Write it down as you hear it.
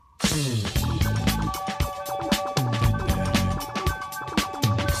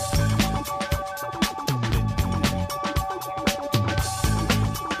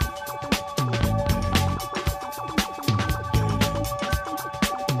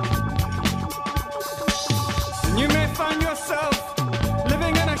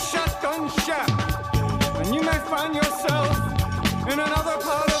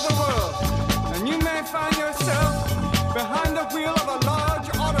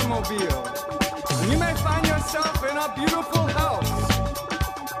And you may find yourself in a beautiful house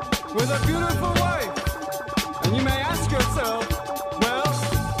with a beautiful wife. And you may ask yourself, well,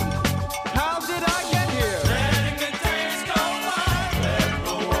 how did I get here? Letting the days go by, let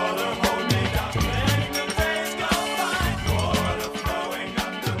the water hold me down. Letting the days go by, water flowing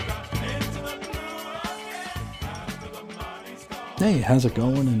underground into the blue again after the money's gone. Hey, how's it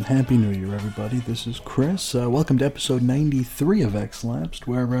going? And Happy New Year, everybody. This is Chris. Welcome to episode 93 of X-Lapsed,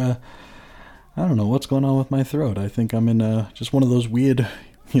 where, I don't know what's going on with my throat. I think I'm in just one of those weird,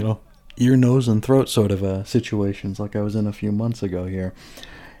 ear, nose, and throat sort of situations like I was in a few months ago here.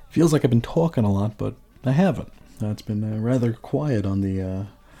 Feels like I've been talking a lot, but I haven't. It's been rather quiet on the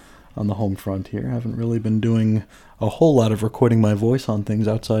home front here. I haven't really been doing a whole lot of recording my voice on things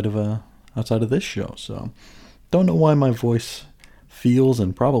outside of this show. So, don't know why my voice feels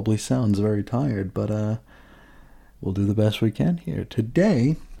and probably sounds very tired, but we'll do the best we can here.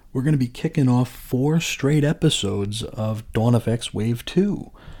 Today, we're going to be kicking off 4 straight episodes of Dawn of X Wave 2.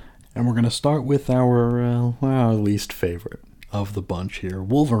 And we're going to start with our least favorite of the bunch here,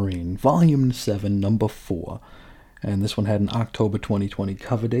 Wolverine, Volume 7, Number 4. And this one had an October 2020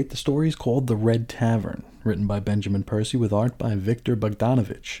 cover date. The story is called The Red Tavern, written by Benjamin Percy with art by Victor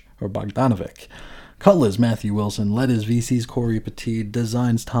Bogdanovich. Colors, Matthew Wilson. Letters, VC's Corey Petit.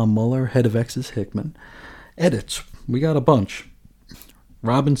 Designs, Tom Muller. Head of X's, Hickman. Edits, we got a bunch.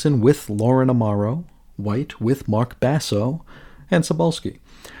 Robinson with Lauren Amaro, White with Mark Basso, and Sobolski.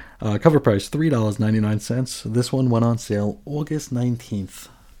 Cover price $3.99. This one went on sale August 19th,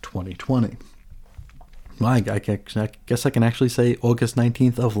 2020. Well, I guess I can actually say August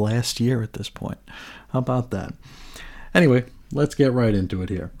 19th of last year at this point. How about that? Anyway, let's get right into it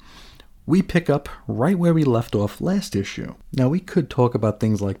here. We pick up right where we left off last issue. Now, we could talk about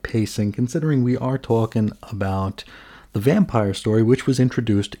things like pacing, considering we are talking about the vampire story, which was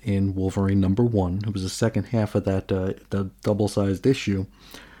introduced in Wolverine number 1. It was the second half of that the double-sized issue,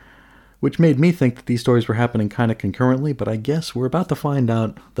 which made me think that these stories were happening kind of concurrently, but I guess we're about to find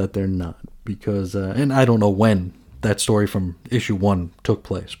out that they're not, because, and I don't know when that story from issue 1 took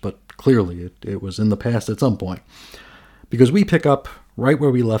place, but clearly it was in the past at some point, because we pick up right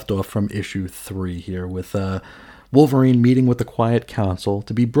where we left off from issue 3 here, with Wolverine meeting with the Quiet Council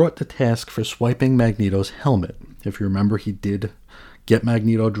to be brought to task for swiping Magneto's helmet. If you remember, he did get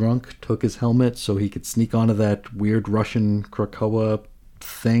Magneto drunk, took his helmet so he could sneak onto that weird Russian Krakoa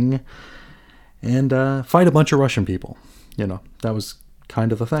thing and fight a bunch of Russian people. That was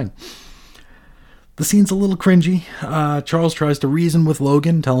kind of the thing. The scene's a little cringy. Charles tries to reason with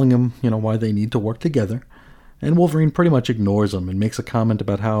Logan, telling him, why they need to work together. And Wolverine pretty much ignores him and makes a comment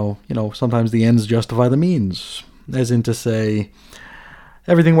about how, sometimes the ends justify the means. As in to say,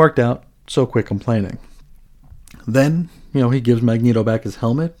 everything worked out, so quit complaining. Then, he gives Magneto back his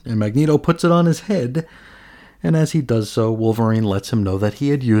helmet, and Magneto puts it on his head, and as he does so, Wolverine lets him know that he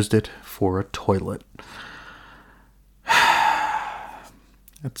had used it for a toilet.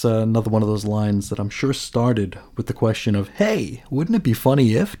 That's another one of those lines that I'm sure started with the question of, hey, wouldn't it be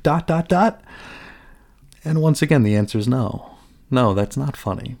funny if... ... And once again, the answer is no. No, that's not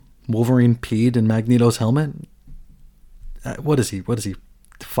funny. Wolverine peed in Magneto's helmet? What is he,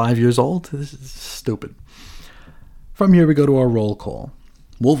 5 years old? This is stupid. From here we go to our roll call.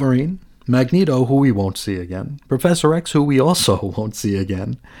 Wolverine, Magneto, who we won't see again, Professor X, who we also won't see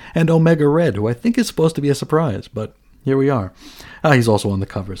again, and Omega Red, who I think is supposed to be a surprise, but here we are. He's also on the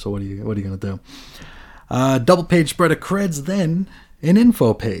cover, so what are you going to do? Double page spread of creds, then an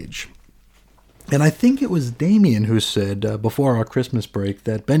info page. And I think it was Damien who said before our Christmas break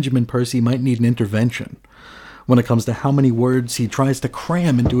that Benjamin Percy might need an intervention when it comes to how many words he tries to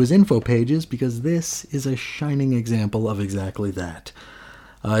cram into his info pages, because this is a shining example of exactly that.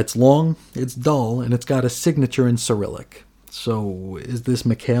 It's long, it's dull, and it's got a signature in Cyrillic. So is this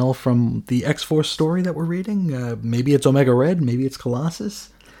Mikhail from the X-Force story that we're reading? Maybe it's Omega Red, maybe it's Colossus?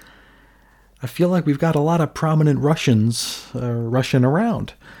 I feel like we've got a lot of prominent Russians rushing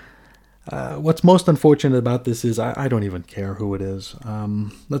around. What's most unfortunate about this is I don't even care who it is.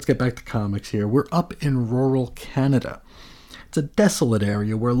 Let's get back to comics here. We're up in rural Canada. It's a desolate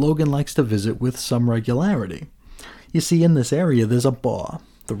area where Logan likes to visit with some regularity. You see, in this area, there's a bar.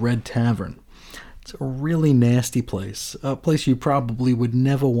 the Red Tavern. It's a really nasty place, a place you probably would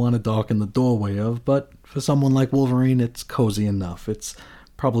never want to darken the doorway of, but for someone like Wolverine, it's cozy enough. It's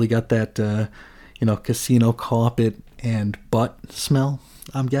probably got that, casino carpet and butt smell,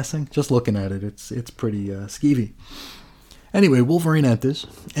 I'm guessing. Just looking at it, it's pretty skeevy. Anyway, Wolverine enters,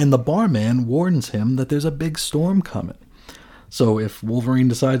 and the barman warns him that there's a big storm coming. So if Wolverine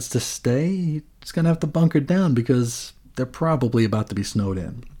decides to stay, he's going to have to bunker down because they're probably about to be snowed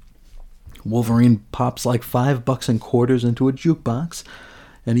in. Wolverine pops like $5 in quarters into a jukebox,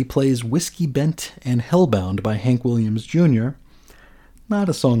 and he plays Whiskey Bent and Hellbound by Hank Williams Jr. Not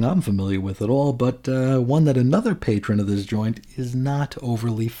a song I'm familiar with at all, but one that another patron of this joint is not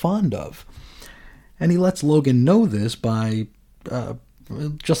overly fond of. And he lets Logan know this by,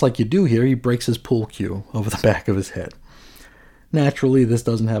 just like you do here, he breaks his pool cue over the back of his head. Naturally, this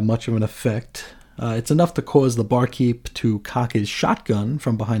doesn't have much of an effect. It's enough to cause the barkeep to cock his shotgun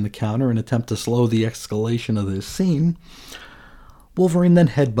from behind the counter and attempt to slow the escalation of this scene. Wolverine then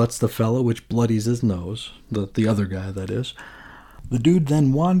headbutts the fellow, which bloodies his nose. The other guy, that is. The dude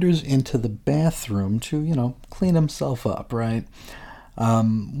then wanders into the bathroom to, clean himself up, right?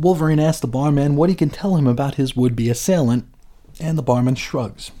 Wolverine asks the barman what he can tell him about his would-be assailant, and the barman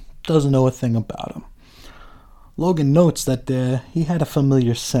shrugs. Doesn't know a thing about him. Logan notes that he had a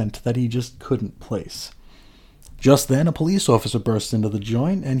familiar scent that he just couldn't place. Just then, a police officer bursts into the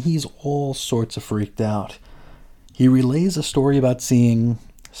joint, and he's all sorts of freaked out. He relays a story about seeing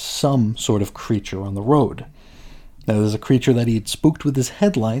some sort of creature on the road. Now, there's a creature that he'd spooked with his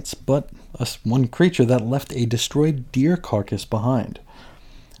headlights, but one creature that left a destroyed deer carcass behind.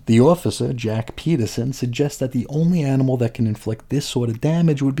 The officer, Jack Peterson, suggests that the only animal that can inflict this sort of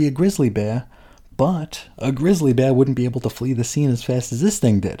damage would be a grizzly bear, but a grizzly bear wouldn't be able to flee the scene as fast as this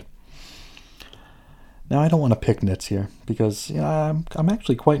thing did. Now, I don't want to pick nits here, because I'm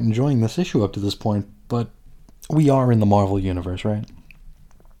actually quite enjoying this issue up to this point, but we are in the Marvel Universe, right?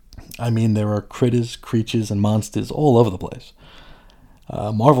 I mean, there are critters, creatures, and monsters all over the place.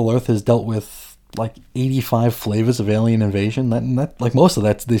 Marvel Earth has dealt with, 85 flavors of alien invasion, that most of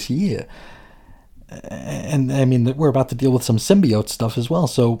that's this year. And, I mean, we're about to deal with some symbiote stuff as well,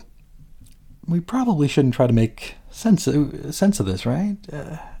 so we probably shouldn't try to make sense of this, right?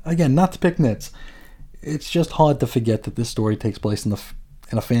 Again, not to pick nits. It's just hard to forget that this story takes place in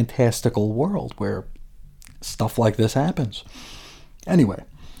a fantastical world where stuff like this happens. Anyway,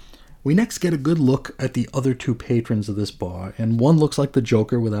 we next get a good look at the other two patrons of this bar, and one looks like the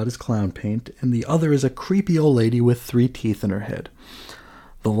Joker without his clown paint, and the other is a creepy old lady with 3 teeth in her head.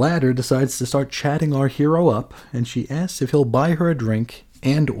 The latter decides to start chatting our hero up, and she asks if he'll buy her a drink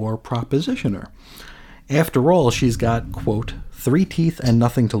and/or proposition her. After all, she's got, quote, 3 teeth and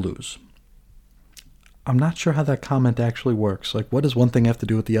nothing to lose. I'm not sure how that comment actually works. What does one thing have to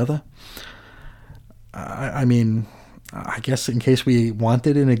do with the other? I mean, I guess in case we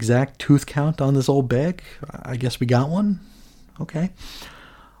wanted an exact tooth count on this old bag, I guess we got one? Okay.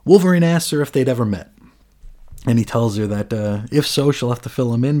 Wolverine asks her if they'd ever met. And he tells her that if so, she'll have to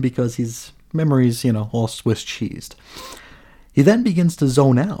fill him in because his memory's, all Swiss cheesed. He then begins to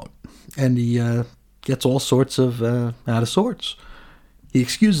zone out, and he gets all sorts of out of sorts. He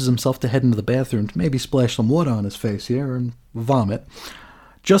excuses himself to head into the bathroom to maybe splash some water on his face here and vomit.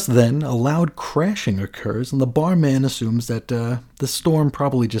 Just then, a loud crashing occurs, and the barman assumes that the storm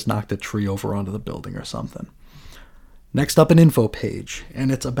probably just knocked a tree over onto the building or something. Next up, an info page,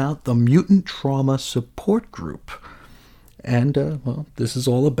 and it's about the Mutant Trauma Support Group. And, this is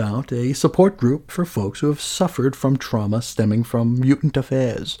all about a support group for folks who have suffered from trauma stemming from mutant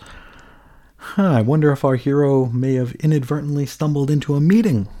affairs. I wonder if our hero may have inadvertently stumbled into a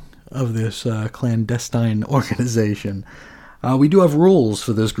meeting of this clandestine organization. We do have rules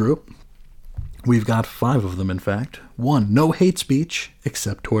for this group. We've got 5 of them, in fact. 1, no hate speech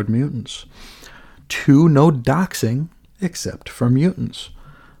except toward mutants. 2, no doxing except for mutants.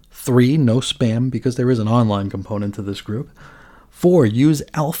 3, no spam because there is an online component to this group. 4, use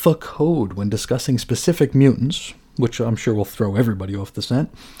alpha code when discussing specific mutants, which I'm sure will throw everybody off the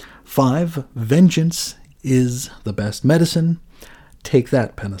scent. 5, vengeance is the best medicine. Take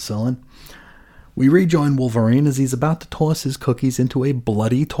that, penicillin. We rejoin Wolverine as he's about to toss his cookies into a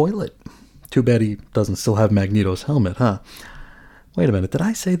bloody toilet. Too bad he doesn't still have Magneto's helmet, huh? Wait a minute, did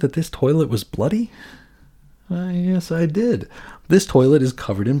I say that this toilet was bloody? Yes, I did. This toilet is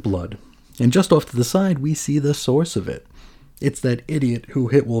covered in blood, and just off to the side we see the source of it. It's that idiot who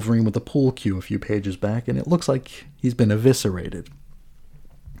hit Wolverine with a pool cue a few pages back, and it looks like he's been eviscerated.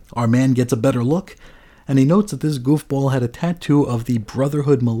 Our man gets a better look, and he notes that this goofball had a tattoo of the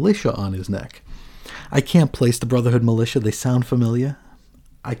Brotherhood Militia on his neck. I can't place the Brotherhood Militia, they sound familiar.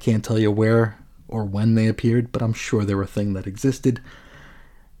 I can't tell you where or when they appeared, but I'm sure they're a thing that existed.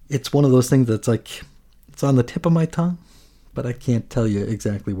 It's one of those things that's like, it's on the tip of my tongue, but I can't tell you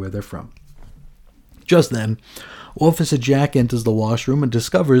exactly where they're from. Just then, Officer Jack enters the washroom and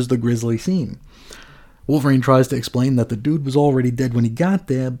discovers the grisly scene. Wolverine tries to explain that the dude was already dead when he got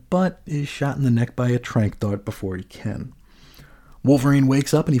there, but is shot in the neck by a tranq dart before he can. Wolverine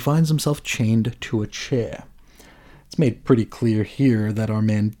wakes up and he finds himself chained to a chair. It's made pretty clear here that our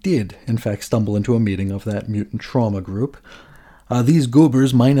man did, in fact, stumble into a meeting of that mutant trauma group. These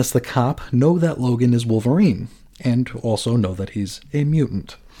goobers, minus the cop, know that Logan is Wolverine, and also know that he's a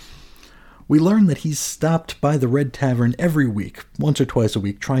mutant. We learn that he's stopped by the Red Tavern every week, once or twice a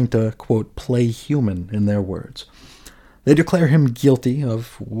week, trying to, quote, play human, in their words. They declare him guilty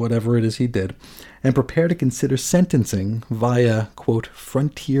of whatever it is he did, and prepare to consider sentencing via, quote,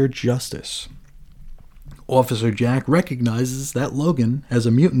 frontier justice. Officer Jack recognizes that Logan, as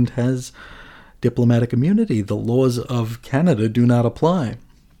a mutant, has diplomatic immunity. The laws of Canada do not apply.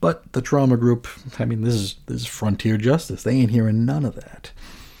 But the trauma group, this is frontier justice. They ain't hearing none of that.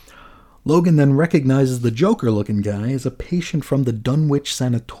 Logan then recognizes the Joker-looking guy as a patient from the Dunwich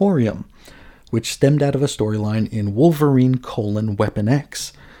Sanatorium, which stemmed out of a storyline in Wolverine: Weapon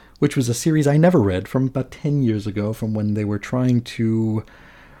X, which was a series I never read from about 10 years ago, from when they were trying to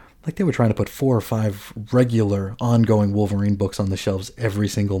put 4 or 5 regular ongoing Wolverine books on the shelves every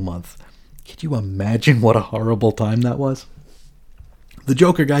single month. Could you imagine what a horrible time that was? The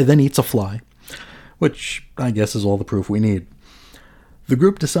Joker guy then eats a fly, which I guess is all the proof we need. The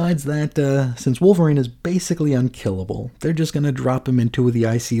group decides that since Wolverine is basically unkillable, they're just going to drop him into the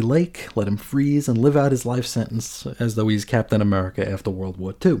icy lake, let him freeze, and live out his life sentence as though he's Captain America after World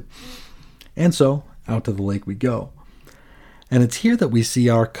War II. And so, out to the lake we go. And it's here that we see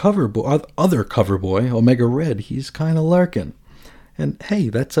our other cover boy, Omega Red. He's kind of lurking. And hey,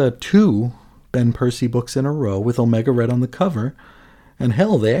 that's 2 Ben Percy books in a row with Omega Red on the cover. And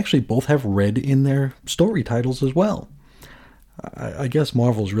hell, they actually both have Red in their story titles as well. I guess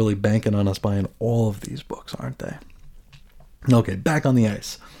Marvel's really banking on us buying all of these books, aren't they? Okay, back on the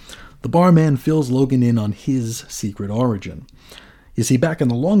ice. The barman fills Logan in on his secret origin. You see, back in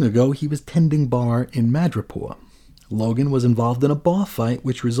the long ago, he was tending bar in Madripoor. Logan was involved in a bar fight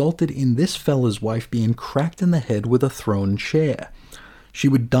which resulted in this fella's wife being cracked in the head with a thrown chair. She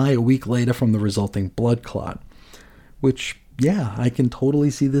would die a week later from the resulting blood clot. Which, yeah, I can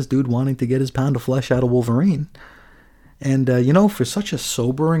totally see this dude wanting to get his pound of flesh out of Wolverine. And, for such a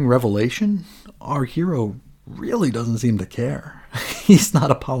sobering revelation, our hero really doesn't seem to care. He's not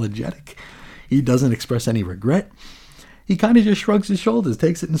apologetic. He doesn't express any regret. He kind of just shrugs his shoulders,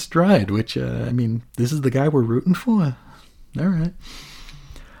 takes it in stride, which, this is the guy we're rooting for. All right.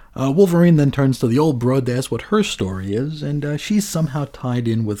 Wolverine then turns to the old broad to ask what her story is, and she's somehow tied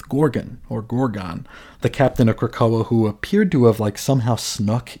in with Gorgon, the captain of Krakoa, who appeared to have, somehow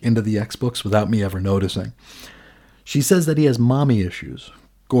snuck into the X-books without me ever noticing. She says that he has mommy issues.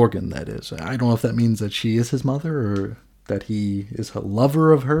 Gorgon, that is. I don't know if that means that she is his mother or that he is a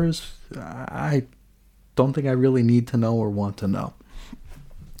lover of hers. I don't think I really need to know or want to know.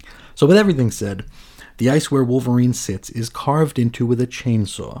 So with everything said, the ice where Wolverine sits is carved into with a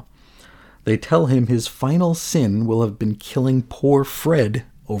chainsaw. They tell him his final sin will have been killing poor Fred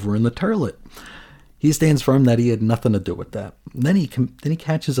over in the Turlet. He stands firm that he had nothing to do with that. Then he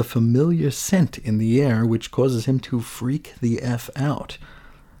catches a familiar scent in the air, which causes him to freak the F out.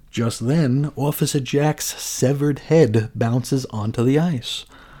 Just then, Officer Jack's severed head bounces onto the ice.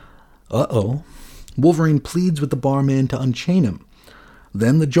 Uh-oh. Wolverine pleads with the barman to unchain him.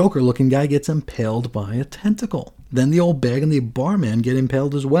 Then the Joker-looking guy gets impaled by a tentacle. Then the old bag and the barman get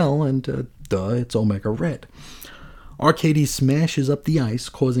impaled as well, and it's Omega Red. Arcady smashes up the ice,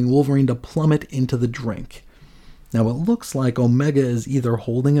 causing Wolverine to plummet into the drink. Now it looks like Omega is either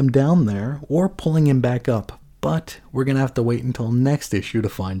holding him down there or pulling him back up, but we're going to have to wait until next issue to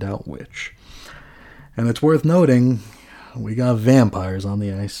find out which. And it's worth noting, we got vampires on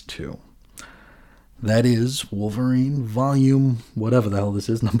the ice too. That is Wolverine volume, whatever the hell this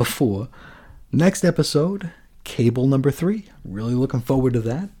is, number 4. Next episode, Cable number 3. Really looking forward to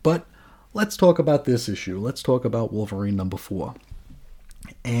that, but let's talk about this issue. Let's talk about Wolverine number 4.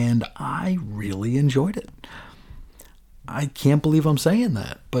 And I really enjoyed it. I can't believe I'm saying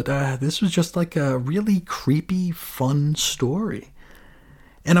that, but this was just like a really creepy, fun story.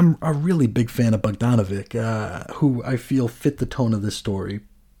 And I'm a really big fan of Bogdanovic, who I feel fit the tone of this story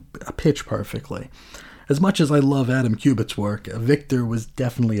pitch perfectly. As much as I love Adam Kubitz's work, Victor was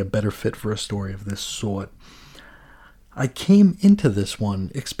definitely a better fit for a story of this sort. I came into this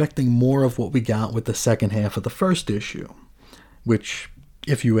one expecting more of what we got with the second half of the first issue, which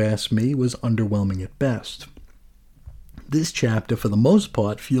if you ask me, was underwhelming at best. This chapter, for the most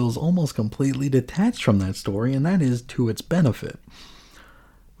part, feels almost completely detached from that story, and that is to its benefit.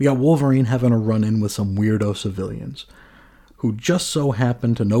 We got Wolverine having a run-in with some weirdo civilians who just so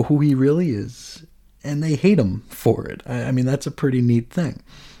happen to know who he really is, and they hate him for it. I mean, that's a pretty neat thing,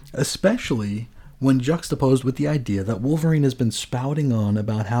 especially when juxtaposed with the idea that Wolverine has been spouting on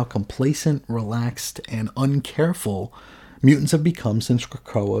about how complacent, relaxed, and uncareful mutants have become since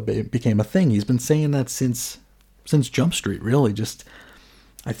Krakoa became a thing. He's been saying that since Jump Street, really. Just,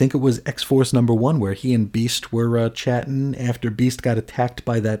 I think it was X-Force #1 where he and Beast were chatting after Beast got attacked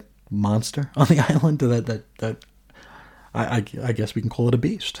by that monster on the island. I guess we can call it a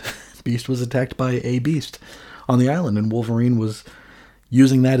beast. Beast was attacked by a beast on the island, and Wolverine was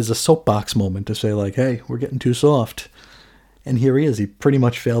using that as a soapbox moment to say, like, hey, we're getting too soft. And here he is. He pretty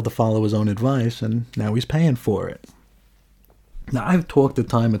much failed to follow his own advice, and now he's paying for it. Now, I've talked a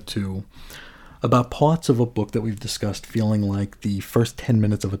time or two about parts of a book that we've discussed feeling like the first 10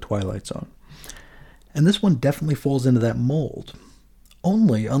 minutes of a Twilight Zone. And this one definitely falls into that mold.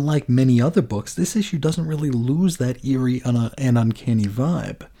 Only, unlike many other books, this issue doesn't really lose that eerie and uncanny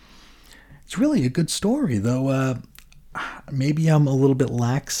vibe. It's really a good story, though maybe I'm a little bit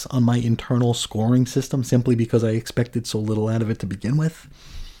lax on my internal scoring system simply because I expected so little out of it to begin with.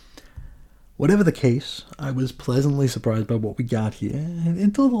 Whatever the case, I was pleasantly surprised by what we got here,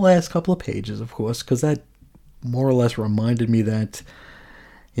 until the last couple of pages, of course, because that more or less reminded me that,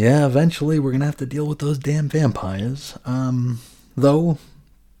 yeah, eventually we're going to have to deal with those damn vampires. Though,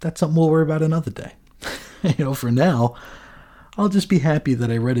 that's something we'll worry about another day. For now, I'll just be happy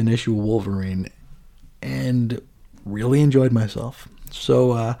that I read an issue of Wolverine and really enjoyed myself.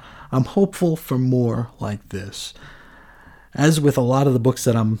 So, I'm hopeful for more like this. As with a lot of the books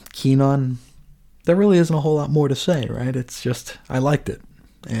that I'm keen on, there really isn't a whole lot more to say, right? It's just, I liked it.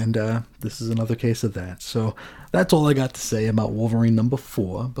 And this is another case of that. So that's all I got to say about Wolverine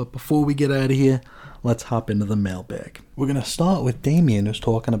 #4. But before we get out of here, let's hop into the mailbag. We're going to start with Damien, who's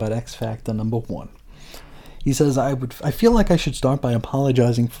talking about X Factor #1. He says, I feel like I should start by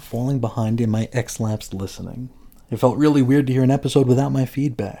apologizing for falling behind in my X-Lapsed listening. It felt really weird to hear an episode without my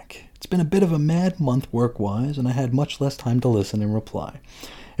feedback. It's been a bit of a mad month work-wise, and I had much less time to listen and reply.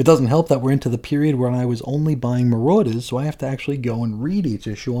 It doesn't help that we're into the period where I was only buying Marauders, so I have to actually go and read each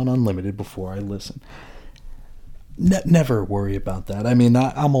issue on Unlimited before I listen. Never worry about that. I mean,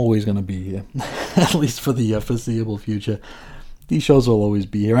 I'm always going to be here, at least for the foreseeable future. These shows will always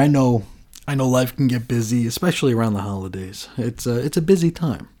be here. I know life can get busy, especially around the holidays. It's a busy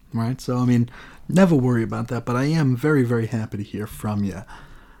time, right? So, I mean, never worry about that, but I am very, very happy to hear from you.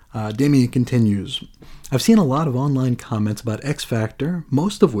 Damien continues, I've seen a lot of online comments about X Factor,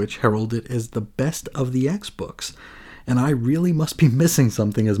 most of which herald it as the best of the X books, and I really must be missing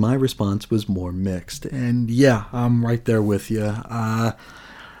something as my response was more mixed. And yeah, I'm right there with you. The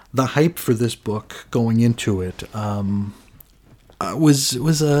hype for this book going into it was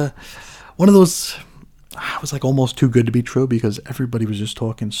one of those, it was like almost too good to be true because everybody was just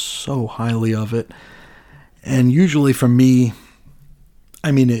talking so highly of it. And usually for me,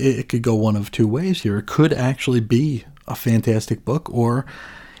 I mean, it could go one of two ways here. It could actually be a fantastic book, or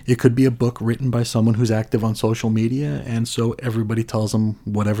it could be a book written by someone who's active on social media, and so everybody tells them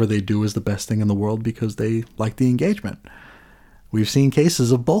whatever they do is the best thing in the world because they like the engagement. We've seen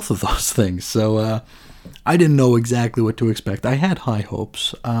cases of both of those things, so I didn't know exactly what to expect. I had high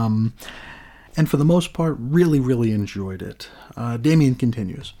hopes, and for the most part, really, really enjoyed it. Damien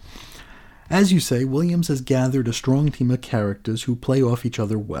continues. As you say, Williams has gathered a strong team of characters who play off each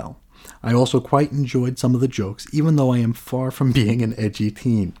other well. I also quite enjoyed some of the jokes, even though I am far from being an edgy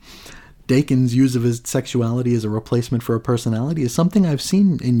teen. Dakin's use of his sexuality as a replacement for a personality is something I've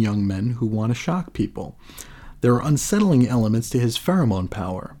seen in young men who want to shock people. There are unsettling elements to his pheromone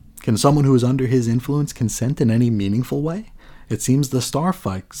power. Can someone who is under his influence consent in any meaningful way? It seems the Star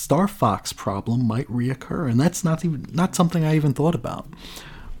Fox problem might reoccur, and that's not something I even thought about.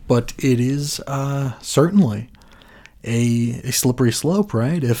 But it is certainly a slippery slope,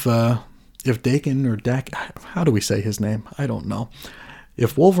 right? If Dakin or Dak, how do we say his name? I don't know.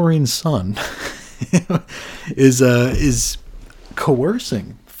 If Wolverine's son is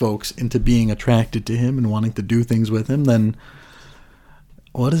coercing folks into being attracted to him and wanting to do things with him, then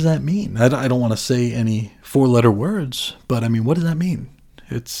what does that mean? I don't want to say any four-letter words, but I mean, what does that mean?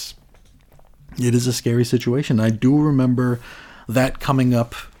 It is a scary situation. I do remember that coming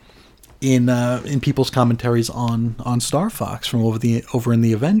up in people's commentaries on Star Fox from over in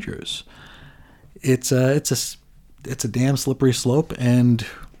the Avengers. It's a damn slippery slope, and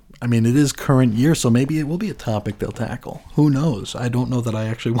I mean, it is current year, so maybe it will be a topic they'll tackle. Who knows? I don't know that I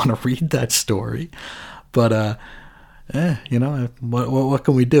actually want to read that story. But, what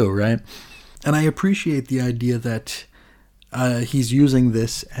can we do, right? And I appreciate the idea that he's using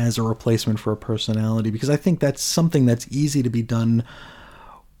this as a replacement for a personality, because I think that's something that's easy to be done.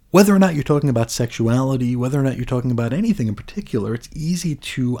 Whether or not you're talking about sexuality, whether or not you're talking about anything in particular, it's easy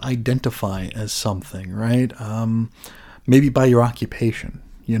to identify as something, right? Maybe by your occupation,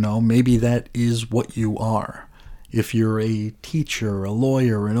 maybe that is what you are. If you're a teacher, a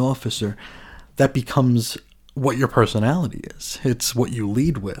lawyer, an officer, that becomes what your personality is. It's what you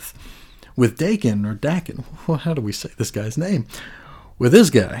lead with. With Dakin, how do we say this guy's name? With this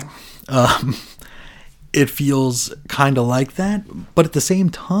guy, it feels kind of like that, but at the same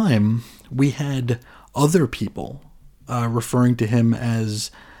time, we had other people referring to him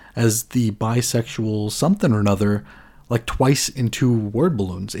as the bisexual something or another, like twice in 2 word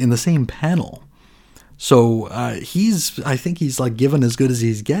balloons in the same panel. So I think he's like given as good as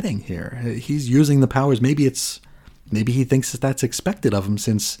he's getting here. He's using the powers. Maybe he thinks that's expected of him,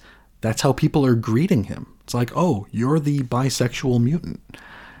 since that's how people are greeting him. It's like, oh, you're the bisexual mutant.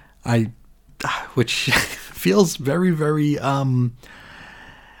 Which feels very, very, awkward.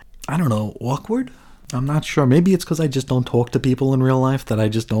 I'm not sure. Maybe it's because I just don't talk to people in real life that I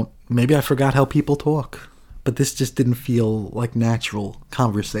just don't. Maybe I forgot how people talk. But this just didn't feel like natural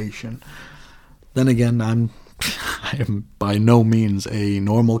conversation. Then again, I am by no means a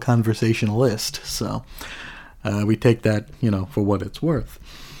normal conversationalist, so we take that, for what it's worth.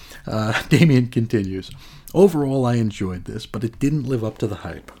 Damien continues. Overall, I enjoyed this, but it didn't live up to the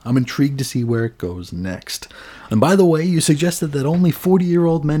hype. I'm intrigued to see where it goes next. And by the way, you suggested that only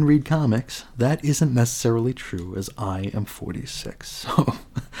 40-year-old men read comics. That isn't necessarily true, as I am 46. So,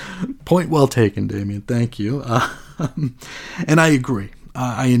 point well taken, Damien. Thank you. And I agree.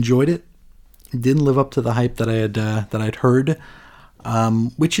 I enjoyed it. It didn't live up to the hype that I'd heard,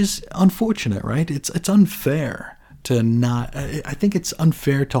 which is unfortunate, right? It's unfair to not. I think it's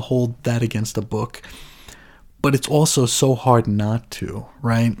unfair to hold that against a book. But it's also so hard not to,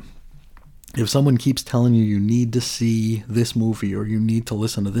 right? If someone keeps telling you need to see this movie, or you need to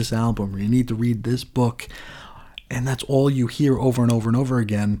listen to this album, or you need to read this book, and that's all you hear over and over and over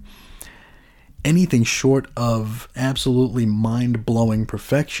again, anything short of absolutely mind-blowing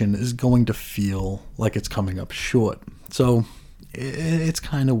perfection is going to feel like it's coming up short. So it's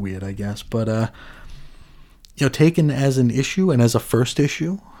kind of weird, I guess. But, taken as an issue and as a first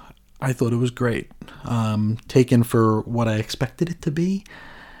issue, I thought it was great. Taken for what I expected it to be,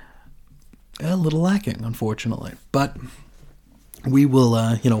 a little lacking, unfortunately. But we will,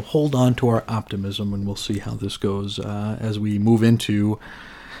 hold on to our optimism, and we'll see how this goes as we move into,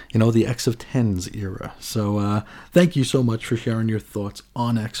 the X of Tens era. So thank you so much for sharing your thoughts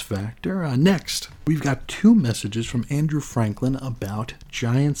on X Factor. Next, we've got 2 messages from Andrew Franklin about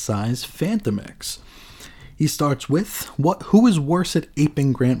Giant Size Phantom X. He starts with, who is worse at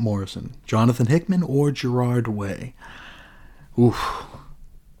aping Grant Morrison, Jonathan Hickman or Gerard Way? Oof,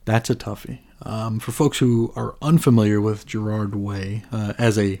 that's a toughie. For folks who are unfamiliar with Gerard Way,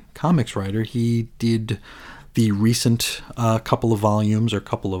 as a comics writer, he did the recent couple of volumes, or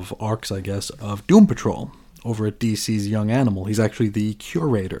couple of arcs, I guess, of Doom Patrol over at DC's Young Animal. He's actually the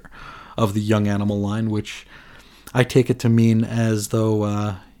curator of the Young Animal line, which I take it to mean as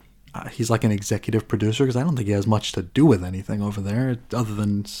though he's like an executive producer, because I don't think he has much to do with anything over there, other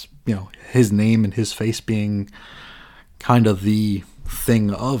than, his name and his face being kind of the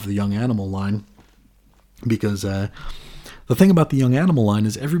thing of the Young Animal line. Because the thing about the Young Animal line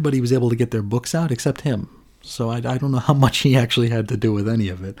is everybody was able to get their books out except him. So I don't know how much he actually had to do with any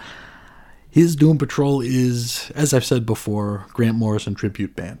of it. His Doom Patrol is, as I've said before, Grant Morrison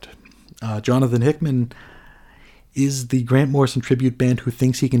tribute band. Jonathan Hickman is the Grant Morrison tribute band who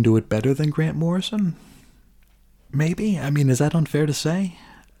thinks he can do it better than Grant Morrison? Maybe. I mean, is that unfair to say?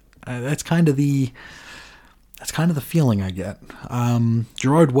 That's kind of the feeling I get.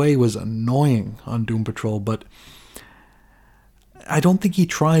 Gerard Way was annoying on Doom Patrol, but I don't think he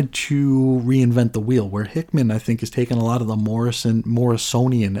tried to reinvent the wheel, where Hickman, I think, has taken a lot of the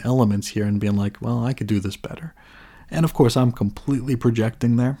Morrisonian elements here and being like, well, I could do this better. And of course, I'm completely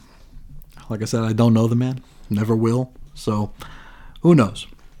projecting there. Like I said, I don't know the man. Never will. So, who knows?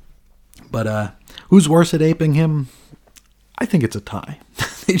 But who's worse at aping him? I think it's a tie.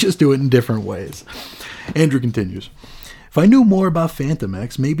 They just do it in different ways. Andrew continues. If I knew more about Phantom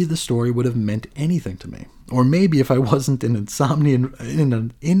X, maybe the story would have meant anything to me. Or maybe if I wasn't in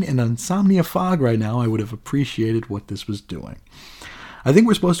an insomnia fog right now, I would have appreciated what this was doing. I think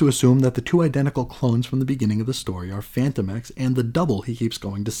we're supposed to assume that the two identical clones from the beginning of the story are Fantomex and the double he keeps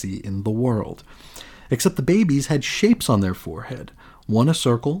going to see in the world. Except the babies had shapes on their forehead, one a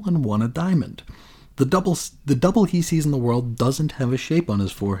circle and one a diamond. The double he sees in the world doesn't have a shape on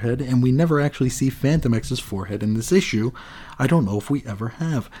his forehead, and we never actually see Fantomex's forehead in this issue. I don't know if we ever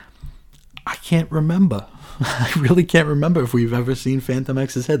have. I can't remember. I really can't remember if we've ever seen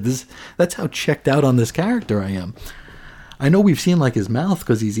Fantomex's head. That's how checked out on this character I am. I know we've seen like his mouth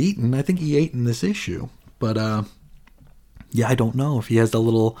because he's eaten. I think he ate in this issue. But yeah, I don't know if he has the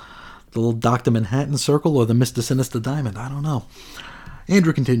little Dr. Manhattan circle or the Mr. Sinister diamond. I don't know.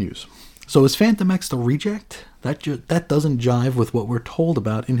 Andrew continues. So is Fantomex the reject? That doesn't jive with what we're told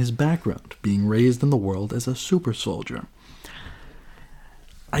about in his background, being raised in the world as a super soldier.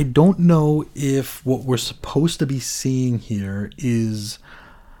 I don't know if what we're supposed to be seeing here is...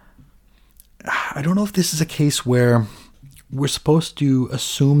 I don't know if this is a case where we're supposed to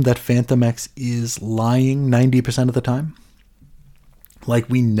assume that Fantomex is lying 90% of the time. Like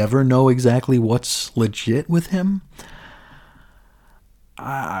we never know exactly what's legit with him.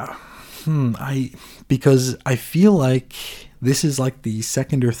 Because I feel like this is like the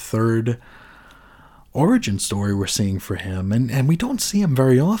second or third origin story we're seeing for him, and we don't see him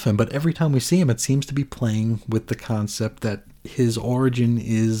very often, but every time we see him, it seems to be playing with the concept that his origin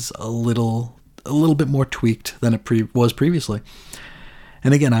is a little bit more tweaked than it was previously.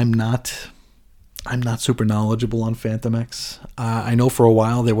 And again, I'm not super knowledgeable on Fantomex. I know for a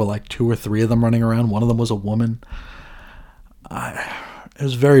while there were like 2 or 3 of them running around. One of them was a woman. It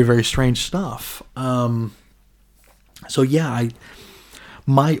was very, very strange stuff. So yeah,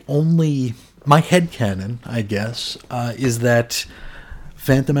 my headcanon, I guess, is that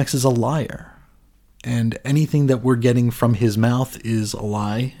Fantomex is a liar. And anything that we're getting from his mouth is a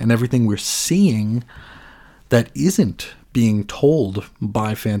lie. And everything we're seeing that isn't being told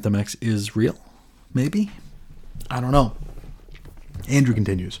by Fantomex is real. Maybe? I don't know. Andrew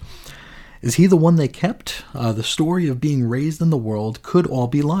continues. Is he the one they kept? The story of being raised in the world could all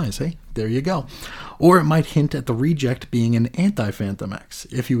be lies. Hey, there you go. Or it might hint at the reject being an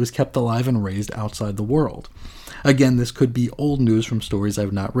anti-Fantomex if he was kept alive and raised outside the world. Again, this could be old news from stories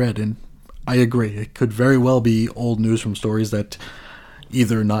I've not read, and I agree. It could very well be old news from stories that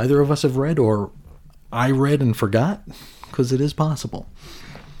either neither of us have read or I read and forgot, because it is possible.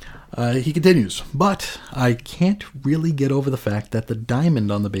 He continues, but I can't really get over the fact that the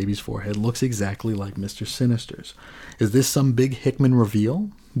diamond on the baby's forehead looks exactly like Mr. Sinister's. Is this some big Hickman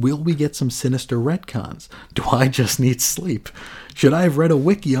reveal? Will we get some Sinister retcons? Do I just need sleep? Should I have read a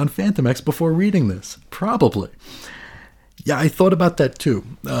wiki on Fantomex before reading this? Probably. Yeah, I thought about that too.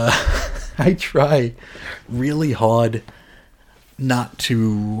 I try really hard not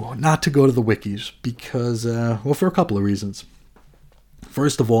to go to the wikis because, well, for a couple of reasons.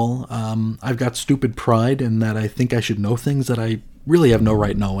 First of all, I've got stupid pride in that I think I should know things that I really have no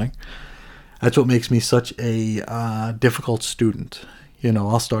right knowing. That's what makes me such a difficult student. You know,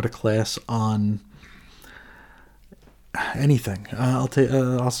 I'll start a class on anything. I'll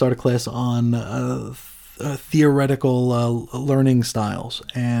start a class on theoretical learning styles,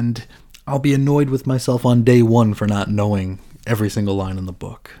 and I'll be annoyed with myself on day 1 for not knowing every single line in the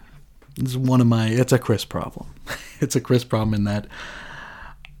book. It's a Chris problem. It's a Chris problem in that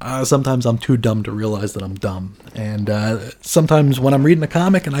sometimes I'm too dumb to realize that I'm dumb. And sometimes when I'm reading a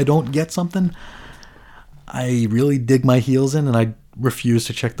comic and I don't get something, I really dig my heels in and I refuse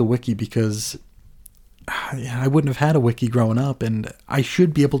to check the wiki because I wouldn't have had a wiki growing up, and I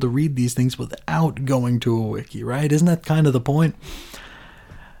should be able to read these things without going to a wiki, right? Isn't that kind of the point?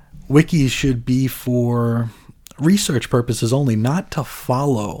 Wikis should be for research purposes only, not to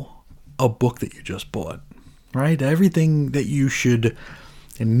follow a book that you just bought, right? Everything that you should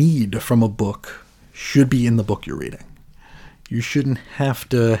need from a book should be in the book you're reading. You shouldn't have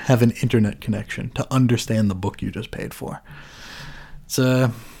to have an internet connection to understand the book you just paid for. It's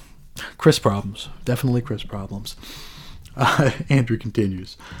Chris problems. Definitely Chris problems. Andrew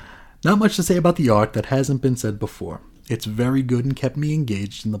continues. Not much to say about the art that hasn't been said before. It's very good and kept me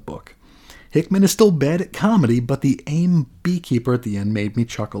engaged in the book. Hickman is still bad at comedy, but the AIM beekeeper at the end made me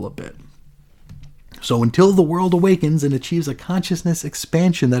chuckle a bit. So until the world awakens and achieves a consciousness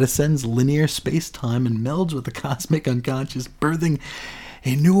expansion that ascends linear space-time and melds with the cosmic unconscious, birthing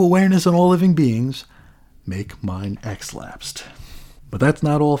a new awareness in all living beings, make mine X-lapsed. But that's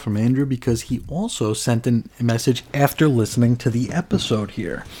not all from Andrew, because he also sent a message after listening to the episode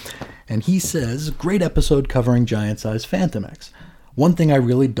here. And he says, great episode covering giant-sized Fantomex. One thing I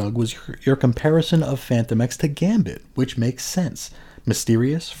really dug was your comparison of Fantomex to Gambit, which makes sense.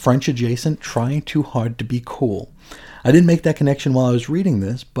 Mysterious, French adjacent, trying too hard to be cool. I didn't make that connection while I was reading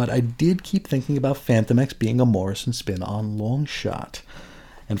this, but I did keep thinking about Fantomex being a Morrison spin on Longshot.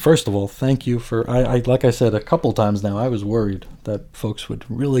 And first of all, thank you for, I like I said a couple times now, I was worried that folks would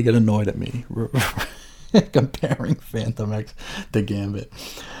really get annoyed at me comparing Fantomex to Gambit.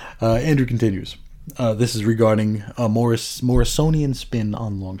 Andrew continues. This is regarding a Morrisonian spin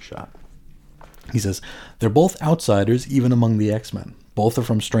on Longshot. He says, they're both outsiders even among the X-Men. Both are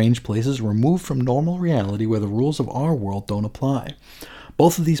from strange places removed from normal reality where the rules of our world don't apply.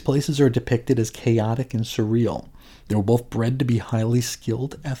 Both of these places are depicted as chaotic and surreal. They were both bred to be highly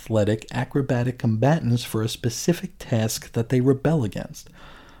skilled, athletic, acrobatic combatants for a specific task that they rebel against.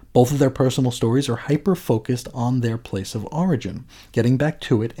 Both of their personal stories are hyper-focused on their place of origin, getting back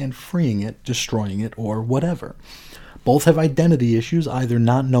to it and freeing it, destroying it, or whatever. Both have identity issues, either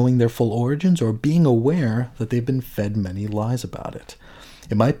not knowing their full origins or being aware that they've been fed many lies about it.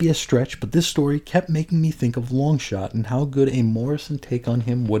 It might be a stretch, but this story kept making me think of Longshot and how good a Morrison take on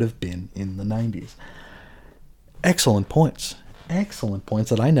him would have been in the 90s. Excellent points. Excellent points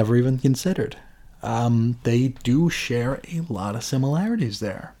that I never even considered. They do share a lot of similarities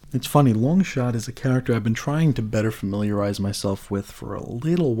there. It's funny, Longshot is a character I've been trying to better familiarize myself with for a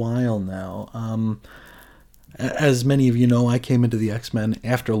little while now. As many of you know, I came into the X-Men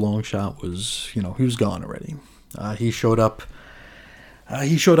after Longshot was, he was gone already. He showed up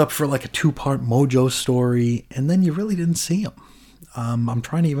for like a 2-part Mojo story, and then you really didn't see him. I'm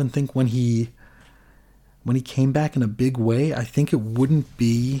trying to even think when he came back in a big way. I think it wouldn't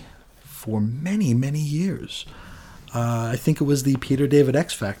be for many, many years. I think it was the Peter David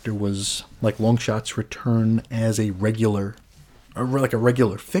X Factor was like Longshot's return as a regular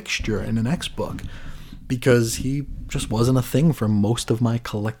fixture in an X book, because he just wasn't a thing for most of my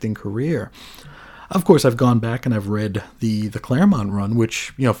collecting career. Of course, I've gone back and I've read the Claremont run, which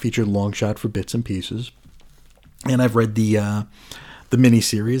featured Longshot for bits and pieces, and I've read the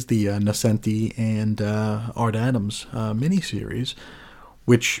miniseries, the Nocenti and Art Adams miniseries,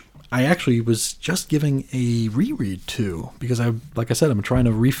 which I actually was just giving a reread to, because like I said, I'm trying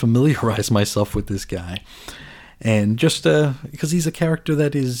to refamiliarize myself with this guy, and just because he's a character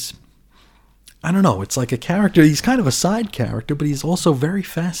that is, I don't know, it's like a character, he's kind of a side character, but he's also very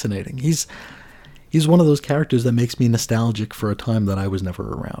fascinating. He's one of those characters that makes me nostalgic for a time that I was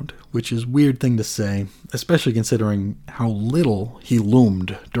never around, which is a weird thing to say, especially considering how little he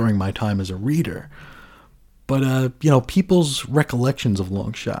loomed during my time as a reader. But, people's recollections of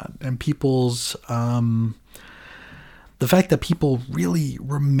Longshot and people's, the fact that people really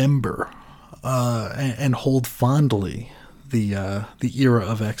remember and hold fondly the era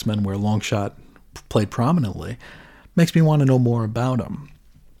of X-Men where Longshot played prominently makes me want to know more about him.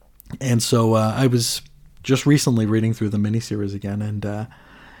 And so I was just recently reading through the miniseries again, and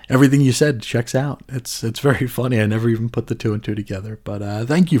everything you said checks out. It's very funny. I never even put the 2 and 2 together, but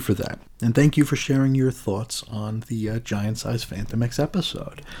thank you for that. And thank you for sharing your thoughts on the Giant Size Fantomex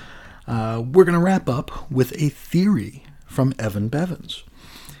episode. We're going to wrap up with a theory from Evan Bevins.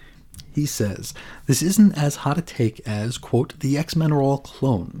 He says, this isn't as hot a take as, quote, the X-Men are all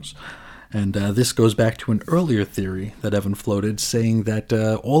clones. And this goes back to an earlier theory that Evan floated, saying that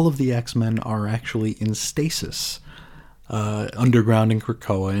all of the X-Men are actually in stasis underground in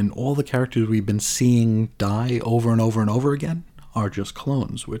Krakoa, and all the characters we've been seeing die over and over and over again are just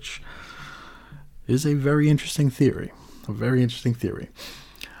clones, which is a very interesting theory. A very interesting theory.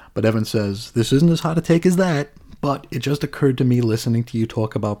 But Evan says, this isn't as hot a take as that, but it just occurred to me listening to you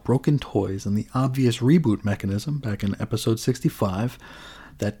talk about broken toys and the obvious reboot mechanism back in episode 65,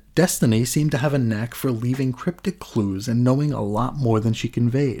 that Destiny seemed to have a knack for leaving cryptic clues and knowing a lot more than she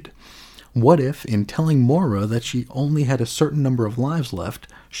conveyed. What if, in telling Moira that she only had a certain number of lives left,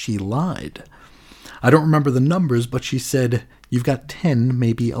 she lied? I don't remember the numbers, but she said, you've got 10,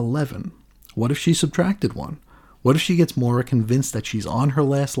 maybe 11. What if she subtracted 1? What if she gets Moira convinced that she's on her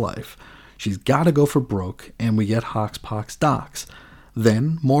last life? She's got to go for broke, and we get Hoxpox Docs.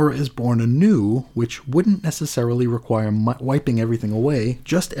 Then, Moira is born anew, which wouldn't necessarily require wiping everything away,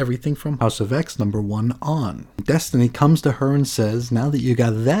 just everything from House of X #1 on. Destiny comes to her and says, now that you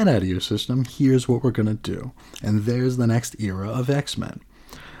got that out of your system, here's what we're going to do. And there's the next era of X-Men.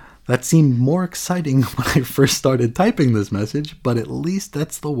 That seemed more exciting when I first started typing this message, but at least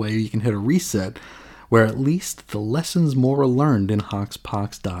that's the way you can hit a reset, where at least the lessons Moira learned in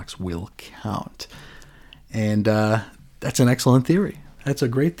Hoxpox Docs will count. And that's an excellent theory. That's a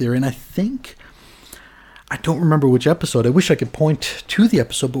great theory. And I don't remember which episode. I wish I could point to the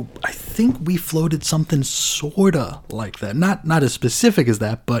episode, but I think we floated something sorta like that. Not as specific as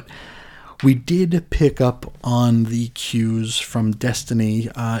that, but we did pick up on the cues from Destiny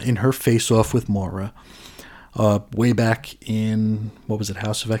in her face-off with Moira, way back in, what was it,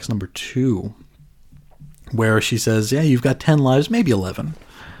 House of X number 2, where she says, yeah, you've got 10 lives, maybe 11.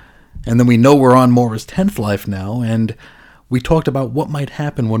 And then we know we're on Moira's 10th life now, and we talked about what might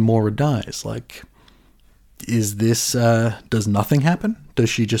happen when Moira dies. Like, is this, does nothing happen? Does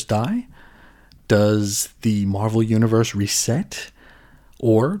she just die? Does the Marvel Universe reset?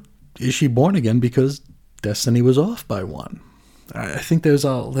 Or is she born again because destiny was off by one? I think there's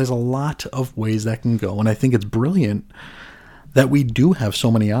a lot of ways that can go, and I think it's brilliant that we do have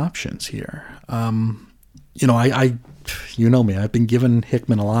so many options here. You know me, I've been giving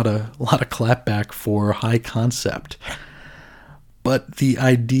Hickman a lot of clapback for high concept, but the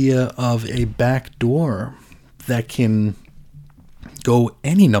idea of a back door that can go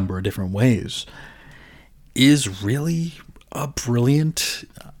any number of different ways is really a brilliant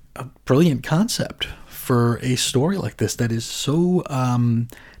concept for a story like this that is so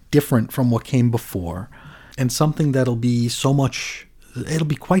different from what came before, and something that'll be it'll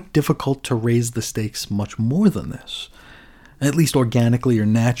be quite difficult to raise the stakes much more than this, at least organically or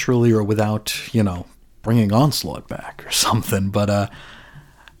naturally or without, bringing Onslaught back or something. But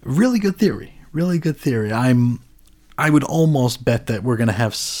really good theory. I would almost bet that we're going to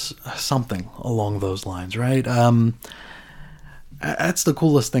have something along those lines, right? That's the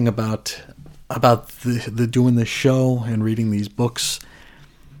coolest thing about the doing this show and reading these books,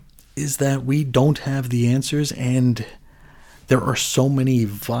 is that we don't have the answers, and there are so many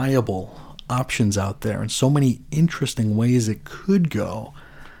viable options out there and so many interesting ways it could go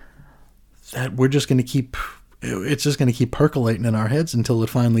that we're just going to keep percolating in our heads until it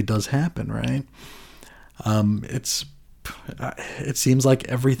finally does happen, right? It seems like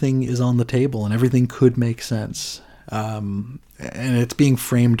everything is on the table and everything could make sense. And it's being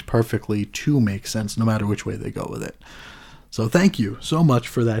framed perfectly to make sense no matter which way they go with it. So thank you so much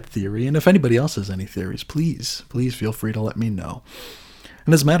for that theory. And if anybody else has any theories, please feel free to let me know.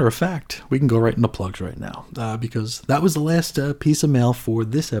 And as a matter of fact, we can go right into plugs right now, because that was the last piece of mail for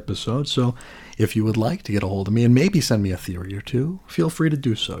this episode. So if you would like to get a hold of me and maybe send me a theory or two, feel free to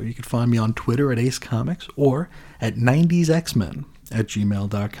do so. You can find me on Twitter at Ace Comics or at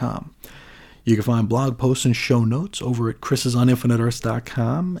 90sxmen@gmail.com. You can find blog posts and show notes over at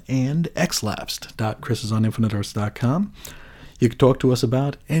chrisisoninfiniteearths.com and xlapsed.chrisisoninfiniteearths.com. You can talk to us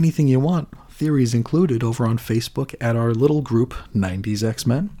about anything you want, theories included, over on Facebook at our little group, 90s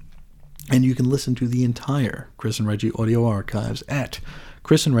X-Men. And you can listen to the entire Chris and Reggie audio archives at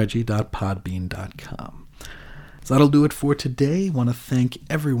chrisandreggie.podbean.com. So that'll do it for today. I want to thank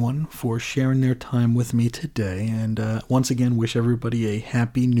everyone for sharing their time with me today, and once again wish everybody a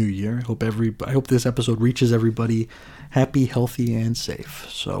happy new year. I hope this episode reaches everybody happy, healthy, and safe.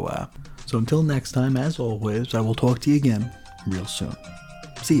 So until next time, as always, I will talk to you again real soon.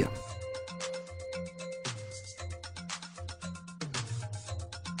 See ya.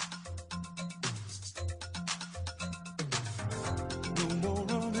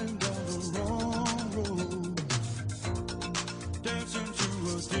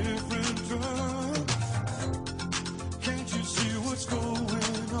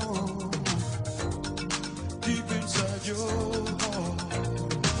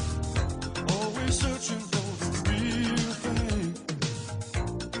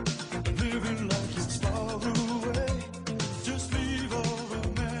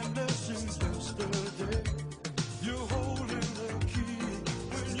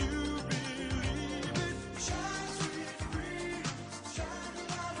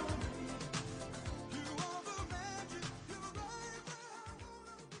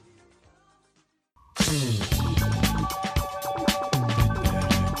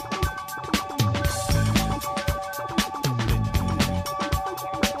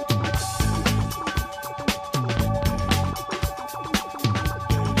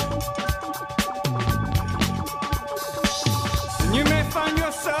 You may find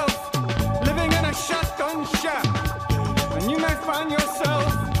yourself living in a shotgun shack, and you may find yourself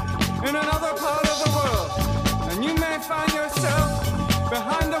in another part of the world, and you may find yourself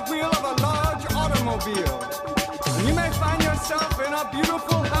behind the wheel of a large automobile, and you may find yourself in a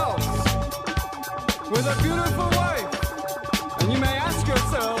beautiful house with a beautiful wife, and you may ask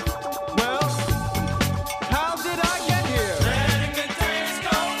yourself, well, how did I get here? Letting the days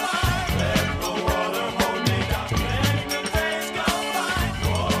go by, let the water hold me down. Letting the days go by,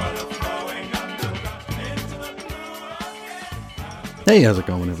 water flowing underground into the blue again. Hey, how's it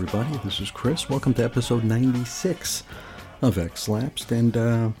going, everybody? This is Chris. Welcome to episode 96 of X-Lapsed, and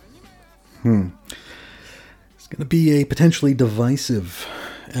it's going to be a potentially divisive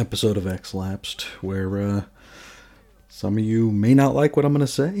episode of X-Lapsed, where Some of you may not like what I'm going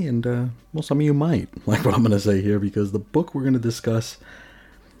to say, and, some of you might like what I'm going to say here, because the book we're going to discuss,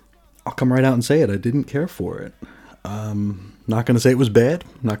 I'll come right out and say it, I didn't care for it. Not going to say it was bad,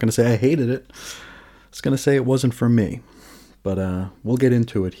 not going to say I hated it, just going to say it wasn't for me. But we'll get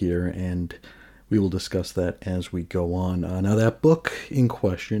into it here, and we will discuss that as we go on. Now, that book in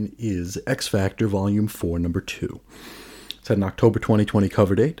question is X Factor Volume 4, Number 2. It's had an October 2020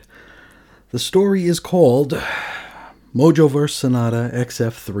 cover date. The story is called Mojoverse Sonata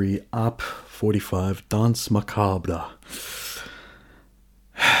XF3 Op 45 Danse Macabre.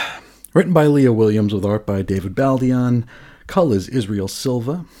 Written by Leah Williams with art by David Baldion. Colors Israel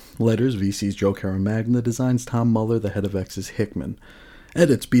Silva. Letters VC's Joe Caramagna. Designs Tom Muller, the head of X's Hickman.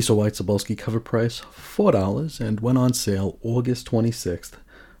 Edits Bisa White Cebulski. Cover price $4 and went on sale August 26th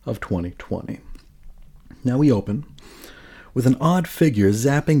of 2020. Now we open with an odd figure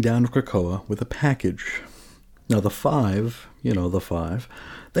zapping down Krakoa with a package. Now the five,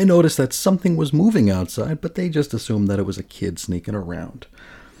 they noticed that something was moving outside, but they just assumed that it was a kid sneaking around.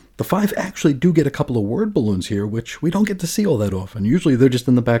 The five actually do get a couple of word balloons here, which we don't get to see all that often. Usually they're just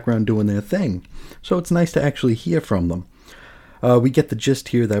in the background doing their thing, so it's nice to actually hear from them. We get the gist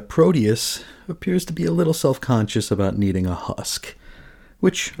here that Proteus appears to be a little self-conscious about needing a husk,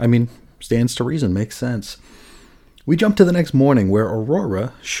 which, stands to reason, makes sense. We jump to the next morning where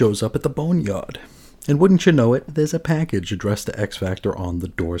Aurora shows up at the boneyard. And wouldn't you know it, there's a package addressed to X Factor on the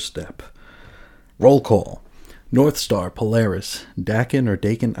doorstep. Roll call. Northstar, Polaris, Dakin,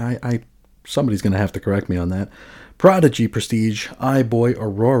 somebody's going to have to correct me on that. Prodigy, Prestige, iBoy,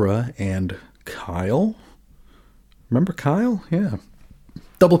 Aurora, and Kyle? Remember Kyle? Yeah.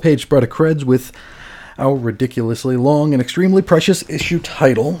 Double-page spread of creds with our ridiculously long and extremely precious issue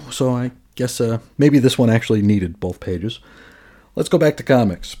title, so I guess maybe this one actually needed both pages. Let's go back to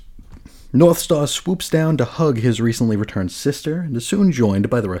comics. Northstar swoops down to hug his recently returned sister and is soon joined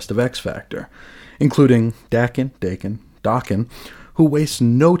by the rest of X Factor, including Dakin, who wastes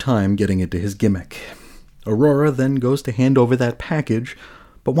no time getting into his gimmick. Aurora then goes to hand over that package,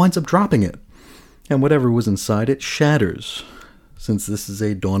 but winds up dropping it, and whatever was inside it shatters. Since this is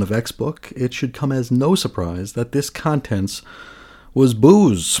a Dawn of X book, it should come as no surprise that this contents was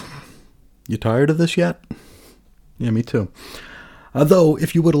booze. You tired of this yet? Yeah, me too. Though,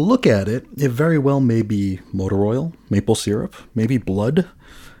 if you were to look at it, it very well may be motor oil, maple syrup, maybe blood.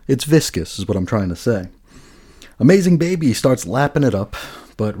 It's viscous, is what I'm trying to say. Amazing Baby starts lapping it up,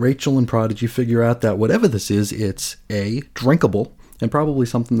 but Rachel and Prodigy figure out that whatever this is, it's A, drinkable, and probably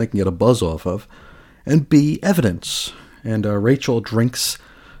something they can get a buzz off of, and B, evidence. And Rachel drinks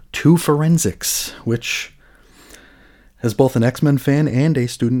 2 forensics, which, as both an X-Men fan and a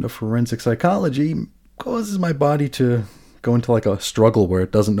student of forensic psychology, causes my body to go into like a struggle where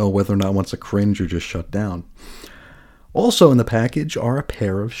it doesn't know whether or not it wants to cringe or just shut down. Also in the package are a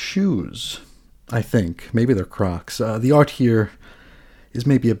pair of shoes. I think. Maybe they're Crocs. The art here is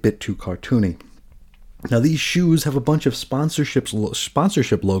maybe a bit too cartoony. Now these shoes have a bunch of sponsorship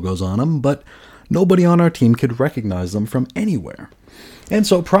logos on them, but nobody on our team could recognize them from anywhere. And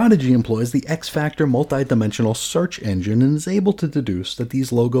so Prodigy employs the X Factor multi-dimensional search engine and is able to deduce that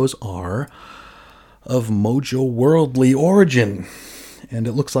these logos are of Mojo worldly origin. And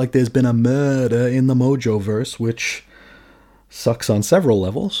it looks like there's been a murder in the Mojoverse, which sucks on several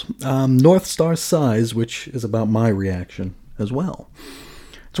levels. Northstar's size, which is about my reaction as well.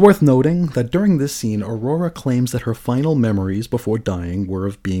 It's worth noting that during this scene, Aurora claims that her final memories before dying were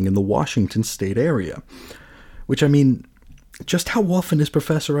of being in the Washington state area. Which, just how often is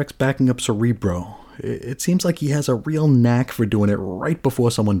Professor X backing up Cerebro? It seems like he has a real knack for doing it right before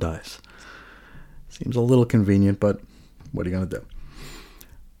someone dies. Seems a little convenient, but what are you going to do?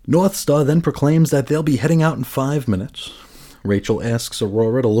 Northstar then proclaims that they'll be heading out in 5 minutes. Rachel asks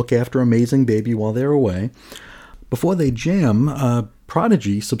Aurora to look after Amazing Baby while they're away. Before they jam,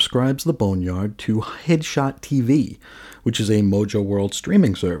 Prodigy subscribes the Boneyard to Headshot TV, which is a Mojo World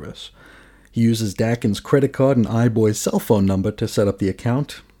streaming service. He uses Dakin's credit card and iBoy's cell phone number to set up the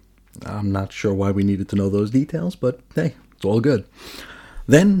account. I'm not sure why we needed to know those details, but hey, it's all good.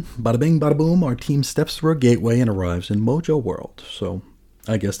 Then, bada bing, bada boom, our team steps through a gateway and arrives in Mojo World. So,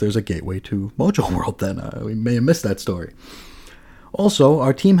 I guess there's a gateway to Mojo World then. We may have missed that story. Also,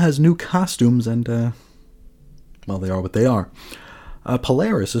 our team has new costumes and, they are what they are.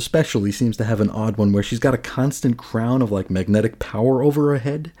 Polaris especially seems to have an odd one where she's got a constant crown of, magnetic power over her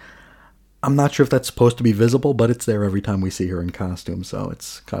head. I'm not sure if that's supposed to be visible, but it's there every time we see her in costume, so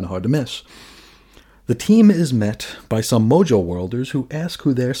it's kind of hard to miss. The team is met by some Mojo Worlders who ask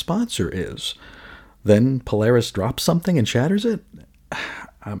who their sponsor is. Then Polaris drops something and shatters it?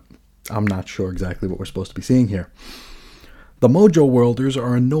 I'm not sure exactly what we're supposed to be seeing here. The Mojo Worlders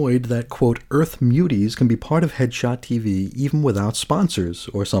are annoyed that, quote, Earth Muties can be part of Headshot TV even without sponsors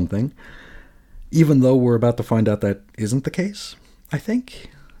or something, even though we're about to find out that isn't the case, I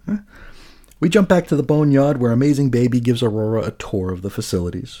think. We jump back to the Boneyard where Amazing Baby gives Aurora a tour of the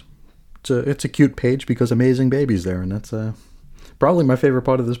facilities. It's a cute page because Amazing Baby's there, and that's probably my favorite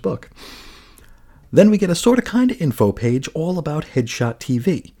part of this book. Then we get a sort of kind of info page all about Headshot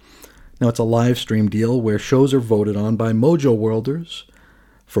TV. Now, it's a live stream deal where shows are voted on by Mojo Worlders.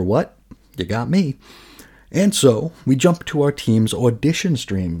 For what? You got me. And so, we jump to our team's audition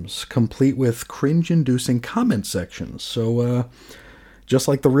streams, complete with cringe-inducing comment sections. So, just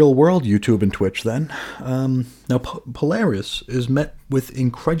like the real world YouTube and Twitch then. Now, Polaris is met with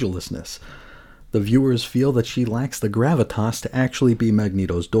incredulousness. The viewers feel that she lacks the gravitas to actually be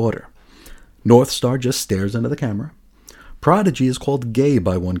Magneto's daughter. Northstar just stares into the camera. Prodigy is called gay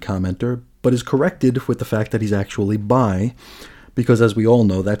by one commenter, but is corrected with the fact that he's actually bi, because as we all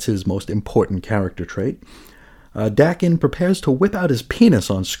know, that's his most important character trait. Dakin prepares to whip out his penis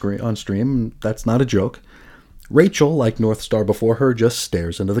on stream. That's not a joke. Rachel, like Northstar before her, just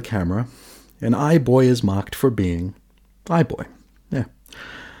stares into the camera. And iBoy is mocked for being iBoy. Yeah.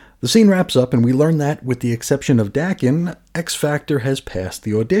 The scene wraps up, and we learn that, with the exception of Dakin, X Factor has passed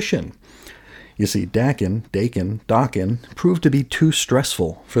the audition. You see, Dakin proved to be too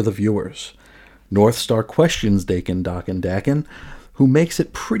stressful for the viewers. Northstar questions Dakin, who makes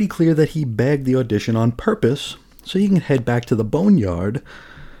it pretty clear that he bagged the audition on purpose so he can head back to the Boneyard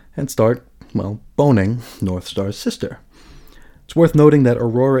and start, boning Northstar's sister. It's worth noting that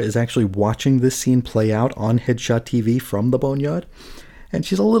Aurora is actually watching this scene play out on Headshot TV from the Boneyard, and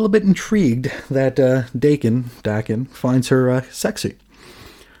she's a little bit intrigued that Dakin finds her sexy.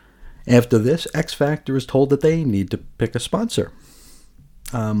 After this, X Factor is told that they need to pick a sponsor.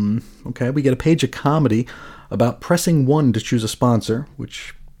 We get a page of comedy about pressing 1 to choose a sponsor,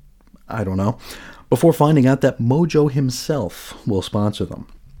 which, I don't know, before finding out that Mojo himself will sponsor them.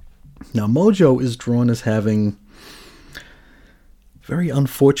 Now, Mojo is drawn as having a very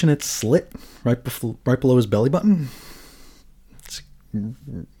unfortunate slit right below his belly button. It's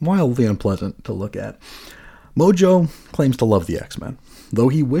wildly unpleasant to look at. Mojo claims to love the X-Men, though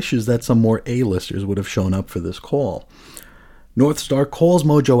he wishes that some more A-listers would have shown up for this call. Northstar calls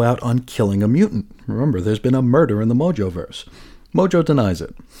Mojo out on killing a mutant. Remember, there's been a murder in the Mojoverse. Mojo denies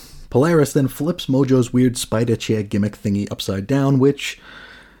it. Polaris then flips Mojo's weird spider chair gimmick thingy upside down, which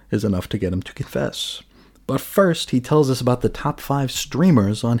is enough to get him to confess. But first, he tells us about the top 5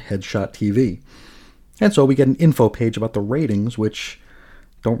 streamers on Headshot TV. And so we get an info page about the ratings, which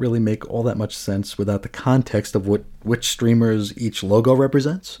don't really make all that much sense without the context of which streamers each logo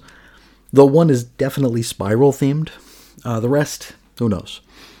represents. Though one is definitely Spiral themed. The rest, who knows.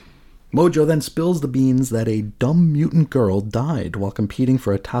 Mojo then spills the beans that a dumb mutant girl died while competing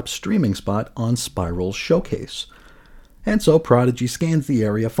for a top streaming spot on Spiral's showcase. And so Prodigy scans the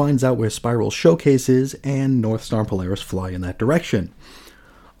area, finds out where Spiral's showcase is, and Northstar and Polaris fly in that direction.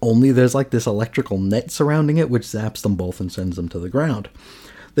 Only there's like this electrical net surrounding it, which zaps them both and sends them to the ground.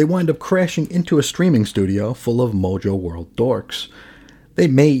 They wind up crashing into a streaming studio full of Mojo World dorks. They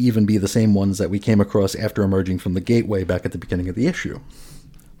may even be the same ones that we came across after emerging from the gateway back at the beginning of the issue.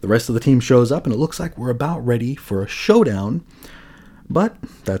 The rest of the team shows up, and it looks like we're about ready for a showdown, but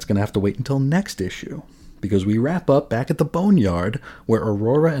that's going to have to wait until next issue, because we wrap up back at the Boneyard, where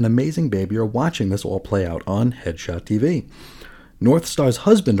Aurora and Amazing Baby are watching this all play out on Headshot TV. Northstar's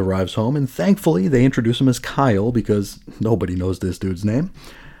husband arrives home, and thankfully they introduce him as Kyle, because nobody knows this dude's name.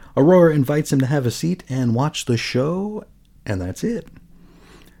 Aurora invites him to have a seat and watch the show, and that's it.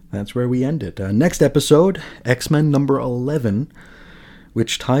 That's where we end it. Next episode, X-Men number 11,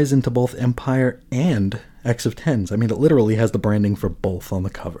 which ties into both Empire and X of Tens. I mean, it literally has the branding for both on the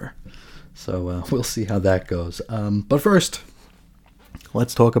cover. So we'll see how that goes. But first,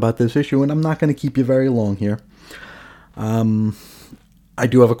 let's talk about this issue, and I'm not going to keep you very long here. I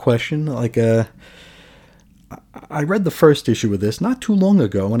do have a question. I read the first issue of this not too long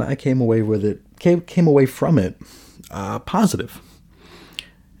ago, and I came away from it positive.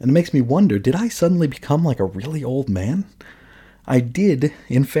 And it makes me wonder, did I suddenly become like a really old man? I did,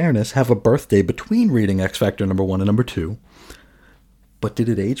 in fairness, have a birthday between reading X Factor number 1 and number 2. But did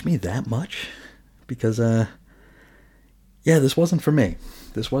it age me that much? Because, this wasn't for me.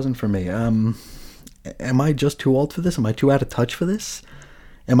 Am I just too old for this? Am I too out of touch for this?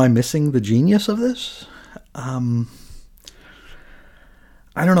 Am I missing the genius of this? I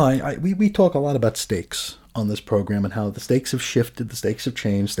don't know. We talk a lot about stakes on this program and how the stakes have shifted, the stakes have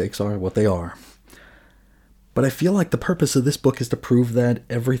changed, stakes are what they are. But I feel like the purpose of this book is to prove that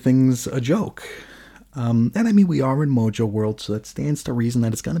everything's a joke. And I mean, we are in Mojo World, so that stands to reason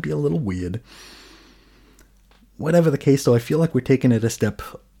that it's going to be a little weird. Whatever the case, though, I feel like we're taking it a step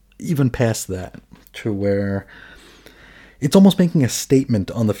even past that, to where it's almost making a statement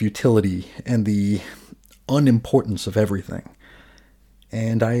on the futility and the unimportance of everything.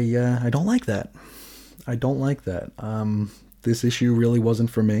 And I don't like that. I don't like that. This issue really wasn't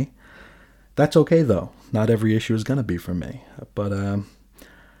for me. That's okay, though. Not every issue is going to be for me. But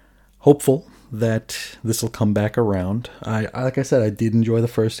hopeful that this will come back around. Like I said, I did enjoy the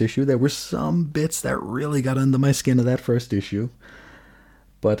first issue. There were some bits that really got under my skin of that first issue.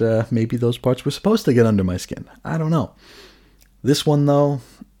 But maybe those parts were supposed to get under my skin. I don't know. This one, though,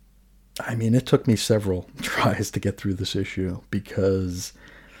 I mean, it took me several tries to get through this issue because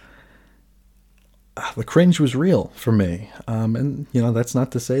the cringe was real for me. And, that's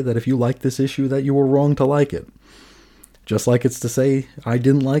not to say that if you like this issue that you were wrong to like it. Just like it's to say I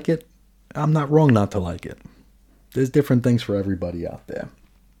didn't like it, I'm not wrong not to like it. There's different things for everybody out there.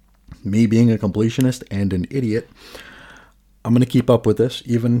 Me being a completionist and an idiot, I'm going to keep up with this,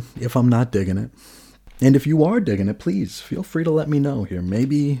 even if I'm not digging it. And if you are digging it, please feel free to let me know here.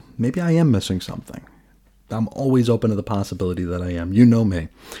 Maybe I am missing something. I'm always open to the possibility that I am. You know me.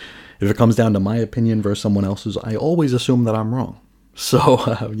 If it comes down to my opinion versus someone else's, I always assume that I'm wrong. So,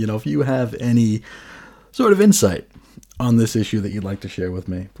 if you have any sort of insight on this issue that you'd like to share with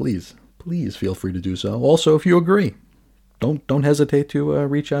me, please feel free to do so. Also, if you agree, don't hesitate to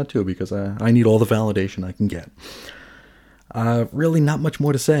reach out too, because I need all the validation I can get. Really not much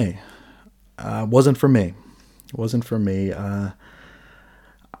more to say. Wasn't for me.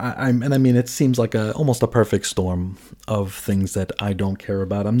 I mean, it seems like almost a perfect storm of things that I don't care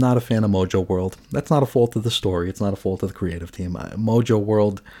about. I'm not a fan of Mojo World. That's not a fault of the story. It's not a fault of the creative team. Mojo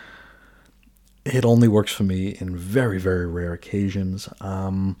World, it only works for me in very, very rare occasions.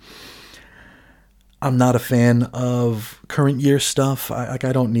 I'm not a fan of current year stuff. I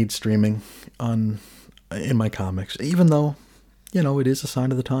don't need streaming in my comics, even though, it is a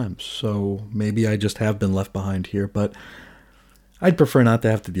sign of the times. So maybe I just have been left behind here, but I'd prefer not to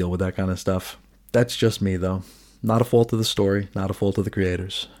have to deal with that kind of stuff. That's just me, though. Not a fault of the story, not a fault of the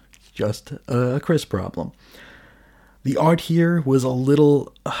creators. Just a Chris problem. The art here was a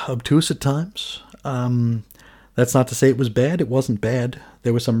little obtuse at times. That's not to say it was bad. It wasn't bad.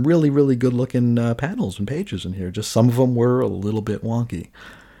 There were some really, really good-looking panels and pages in here. Just some of them were a little bit wonky.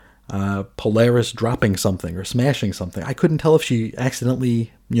 Polaris dropping something or smashing something. I couldn't tell if she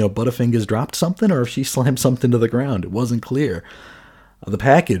accidentally, Butterfingers dropped something or if she slammed something to the ground. It wasn't clear. The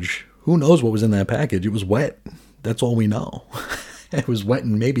package, who knows what was in that package? It was wet. That's all we know. It was wet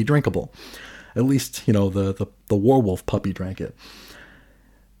and maybe drinkable. At least, the werewolf puppy drank it.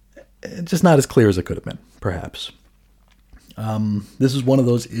 Just not as clear as it could have been, perhaps. This is one of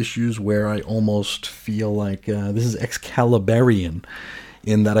those issues where I almost feel like this is Excaliburian,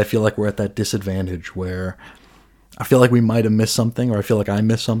 in that I feel like we're at that disadvantage where I feel like we might have missed something, or I feel like I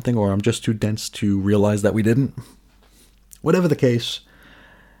missed something, or I'm just too dense to realize that we didn't. Whatever the case,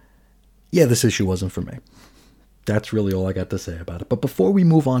 yeah, this issue wasn't for me. That's really all I got to say about it. But before we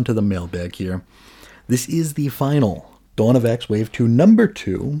move on to the mailbag here, this is the final Dawn of X Wave 2 number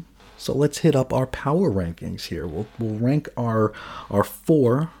 2. So let's hit up our power rankings here. We'll rank our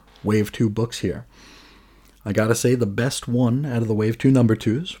 4 Wave 2 books here. I gotta say, the best one out of the Wave 2 number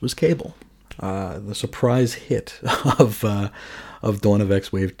 2s was Cable. The surprise hit of Dawn of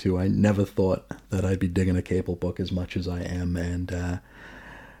X Wave 2. I never thought that I'd be digging a Cable book as much as I am, and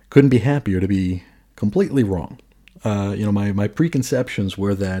couldn't be happier to be completely wrong. My preconceptions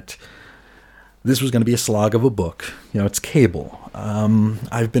were that this was going to be a slog of a book. It's Cable.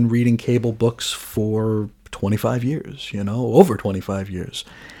 I've been reading Cable books for 25 years, over 25 years.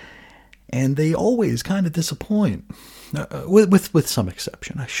 And they always kind of disappoint, with some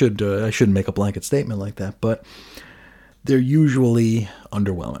exception. I shouldn't make a blanket statement like that, but they're usually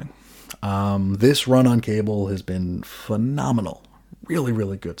underwhelming. This run on Cable has been phenomenal. Really,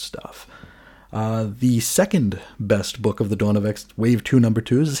 really good stuff. The second best book of the Dawn of X Wave 2 number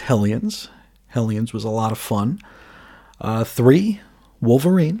 2 is Hellions. Hellions was a lot of fun. 3,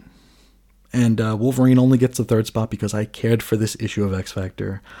 Wolverine. And Wolverine only gets the third spot because I cared for this issue of X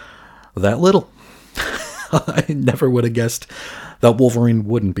Factor that little. I never would have guessed that Wolverine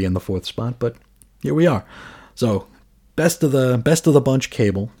wouldn't be in the 4th spot, but here we are. So, best of the bunch,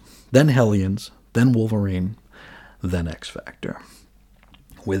 Cable, then Hellions, then Wolverine, then X Factor.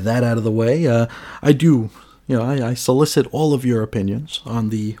 With that out of the way, I solicit all of your opinions on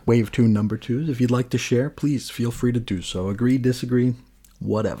the Wave 2 number 2s. If you'd like to share, please feel free to do so. Agree, disagree,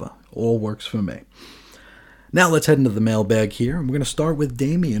 whatever. All works for me. Now let's head into the mailbag here. We're going to start with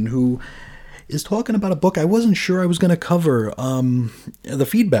Damien, who is talking about a book I wasn't sure I was going to cover the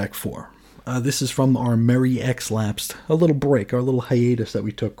feedback for. This is from our Merry X-Lapsed, a little break, our little hiatus that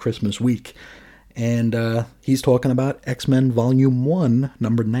we took Christmas week. And he's talking about X-Men Volume 1,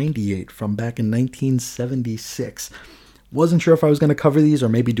 number 98, from back in 1976. Wasn't sure if I was going to cover these or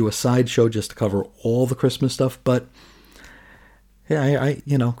maybe do a sideshow just to cover all the Christmas stuff, but yeah,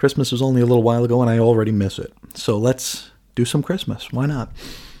 Christmas was only a little while ago and I already miss it. So let's do some Christmas. Why not?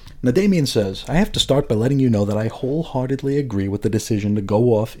 Now, Damien says, I have to start by letting you know that I wholeheartedly agree with the decision to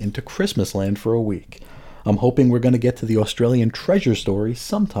go off into Christmas land for a week. I'm hoping we're going to get to the Australian treasure story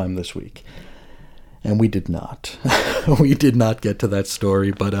sometime this week. And we did not. We did not get to that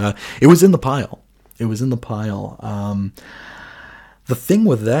story, but it was in the pile. It was in the pile. The thing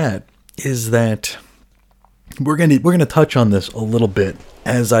with that is that we're gonna touch on this a little bit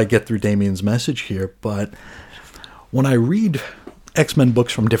as I get through Damien's message here, but when I read X-Men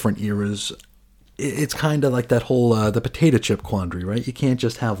books from different eras, it's kind of like that whole the potato chip quandary, right? You can't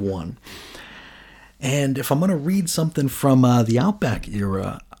just have one. And if I'm going to read something from the Outback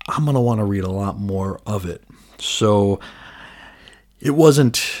era, I'm going to want to read a lot more of it. So it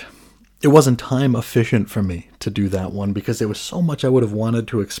wasn't time efficient for me to do that one because there was so much I would have wanted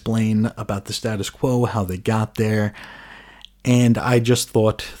to explain about the status quo, how they got there. And I just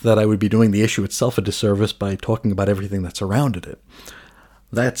thought that I would be doing the issue itself a disservice by talking about everything that surrounded it.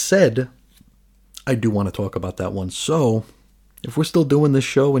 That said, I do want to talk about that one. So, if we're still doing this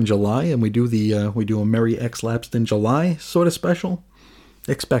show in July and we do a Merry X-Lapsed in July sort of special,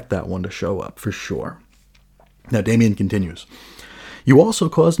 expect that one to show up for sure. Now, Damien continues. You also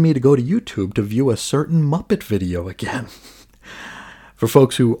caused me to go to YouTube to view a certain Muppet video again. For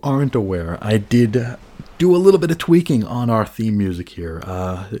folks who aren't aware, I did do a little bit of tweaking on our theme music here.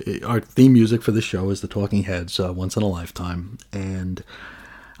 Our theme music for the show is the Talking Heads, Once in a Lifetime, and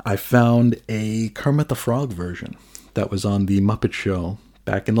I found a Kermit the Frog version that was on the Muppet Show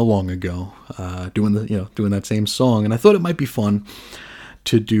back in the long ago, doing that same song, and I thought it might be fun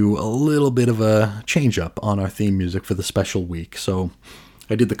to do a little bit of a change up on our theme music for the special week. So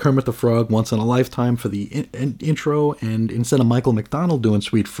I did the Kermit the Frog Once in a Lifetime for the intro, and instead of Michael McDonald doing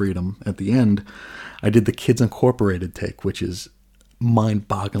Sweet Freedom at the end, I did the Kids Incorporated take, which is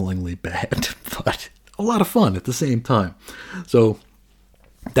mind-bogglingly bad, but a lot of fun at the same time. So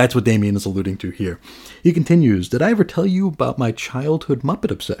that's what Damien is alluding to here. He continues, did I ever tell you about my childhood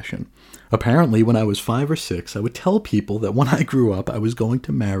Muppet obsession? Apparently, when I was 5 or 6, I would tell people that when I grew up, I was going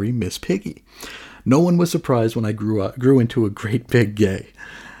to marry Miss Piggy. No one was surprised when I grew into a great big gay.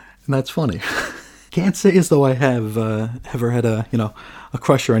 And that's funny. Can't say as though I have ever had a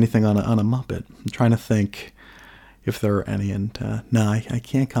crush or anything on a Muppet. I'm trying to think if there are any, and no, I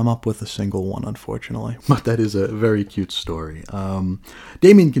can't come up with a single one, unfortunately. But that is a very cute story.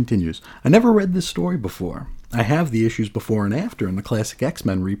 Damien continues, I never read this story before. I have the issues before and after in the classic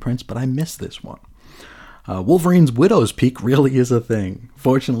X-Men reprints, but I missed this one. Wolverine's Widow's Peak really is a thing.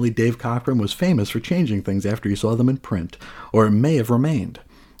 Fortunately, Dave Cockrum was famous for changing things after he saw them in print, or it may have remained.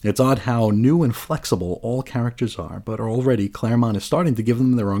 It's odd how new and flexible all characters are, but already Claremont is starting to give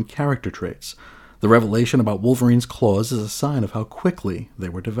them their own character traits. The revelation about Wolverine's claws is a sign of how quickly they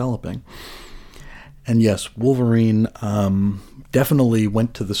were developing. And yes, Wolverine definitely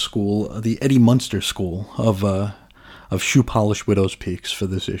went to the school, the Eddie Munster school of shoe polish widow's peaks for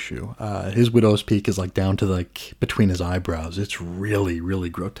this issue. His widow's peak is like down to between his eyebrows. It's really, really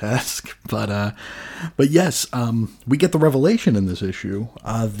grotesque. But yes, we get the revelation in this issue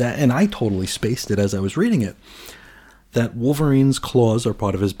that, and I totally spaced it as I was reading it, that Wolverine's claws are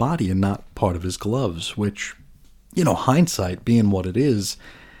part of his body and not part of his gloves, which, hindsight being what it is,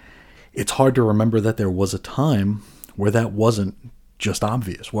 it's hard to remember that there was a time where that wasn't just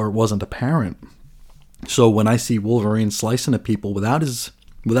obvious, where it wasn't apparent. So when I see Wolverine slicing at people without his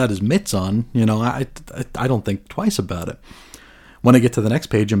mitts on, I don't think twice about it. When I get to the next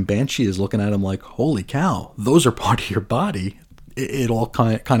page and Banshee is looking at him like, holy cow, those are part of your body, it all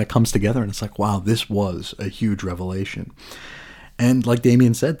kind of comes together, and it's like, wow, this was a huge revelation. And like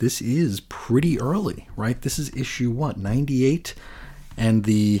Damien said, this is pretty early, right? This is issue 98, and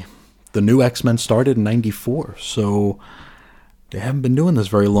the new X-Men started in 94, so they haven't been doing this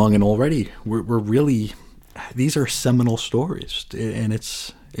very long, and already we're really, these are seminal stories, and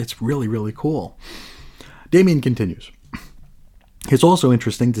it's really, really cool. Damien continues. It's also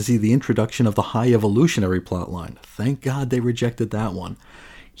interesting to see the introduction of the high evolutionary plotline. Thank God they rejected that one.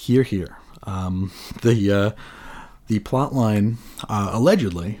 Hear, hear. The plotline,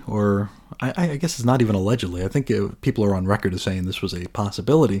 allegedly, or I guess it's not even allegedly, I think people are on record as saying this was a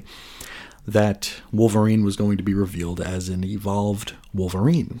possibility, that Wolverine was going to be revealed as an evolved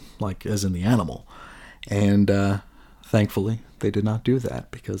Wolverine, like as in the animal. And thankfully, they did not do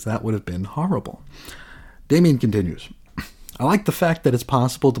that, because that would have been horrible. Damien continues, I like the fact that it's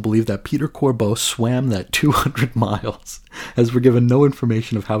possible to believe that Peter Corbeau swam that 200 miles, as we're given no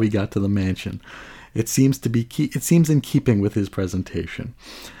information of how he got to the mansion. It seems in keeping with his presentation.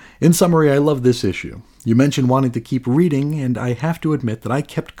 In summary, I love this issue. You mentioned wanting to keep reading, and I have to admit that I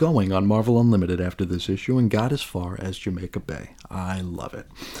kept going on Marvel Unlimited after this issue and got as far as Jamaica Bay. I love it.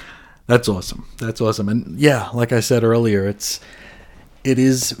 That's awesome. That's awesome. And yeah, like I said earlier, it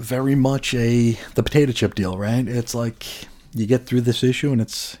is very much the potato chip deal, right? It's like you get through this issue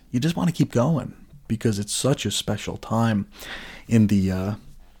and you just want to keep going, because it's such a special time in the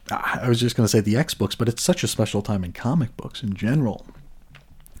I was just going to say the X books, but it's such a special time in comic books in general,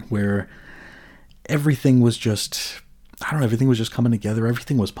 where everything was just, everything was just coming together.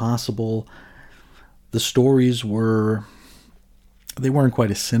 Everything was possible. The stories weren't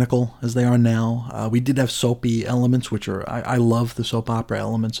quite as cynical as they are now. We did have soapy elements, which I love the soap opera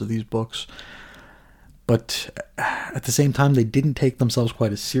elements of these books. But at the same time, they didn't take themselves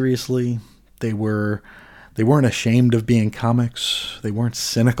quite as seriously. They weren't ashamed of being comics. They weren't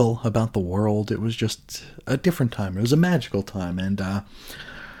cynical about the world. It was just a different time. It was a magical time. And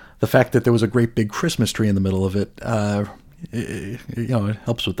the fact that there was a great big Christmas tree in the middle of it, it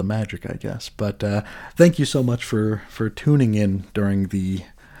helps with the magic, I guess. But thank you so much for tuning in during the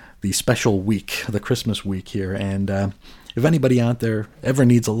special week, the Christmas week here. And if anybody out there ever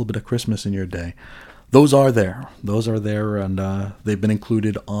needs a little bit of Christmas in your day, those are there. Those are there, and they've been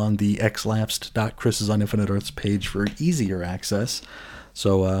included on the xlapsed.Chris's on Infinite Earths page for easier access.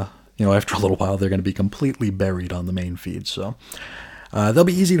 So, after a little while, they're going to be completely buried on the main feed. So they'll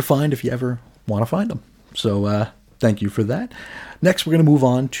be easy to find if you ever want to find them. So thank you for that. Next, we're going to move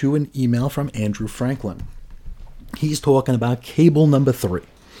on to an email from Andrew Franklin. He's talking about Cable number 3.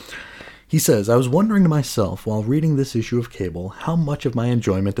 He says, I was wondering to myself while reading this issue of Cable how much of my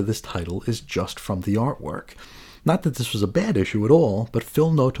enjoyment of this title is just from the artwork. Not that this was a bad issue at all, but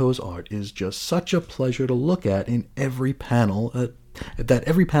Phil Noto's art is just such a pleasure to look at in every panel, that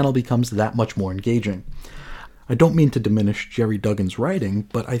every panel becomes that much more engaging. I don't mean to diminish Jerry Duggan's writing,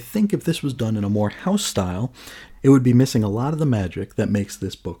 but I think if this was done in a more house style, it would be missing a lot of the magic that makes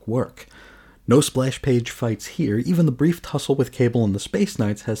this book work. No splash page fights here. Even the brief tussle with Cable and the Space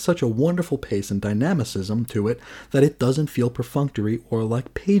Knights has such a wonderful pace and dynamicism to it that it doesn't feel perfunctory or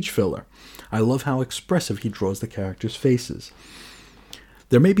like page filler. I love how expressive he draws the characters' faces.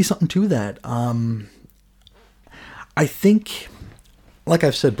 There may be something to that. I think, like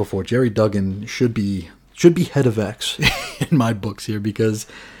I've said before, Jerry Duggan should be head of X in my books here, because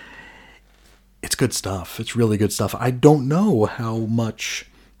it's good stuff. It's really good stuff. I don't know how much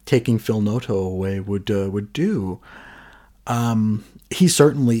taking Phil Noto away would do. He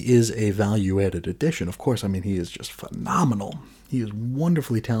certainly is a value-added addition. Of course, he is just phenomenal. He is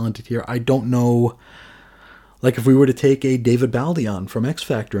wonderfully talented here. I don't know, like if we were to take a David Baldeon from X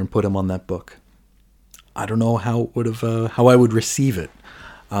Factor and put him on that book, I don't know how I would receive it.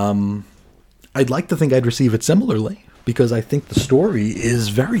 I'd like to think I'd receive it similarly, because I think the story is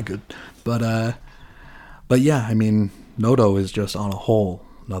very good. But yeah, Noto is just on a whole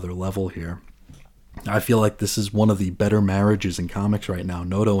another level here. I feel like this is one of the better marriages in comics right now.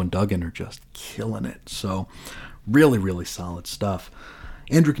 Noto and Duggan are just killing it. So really, really solid stuff.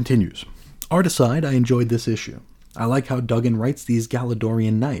 Andrew continues, art aside, I enjoyed this issue. I like how Duggan writes these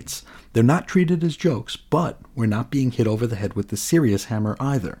Galadorian knights. They're not treated as jokes, but we're not being hit over the head with the serious hammer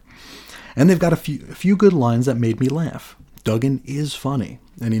either. And they've got a few good lines that made me laugh. Duggan is funny,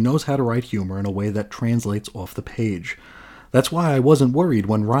 and he knows how to write humor in a way that translates off the page. That's why I wasn't worried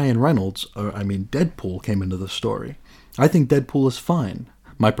when Ryan Reynolds, Deadpool, came into the story. I think Deadpool is fine.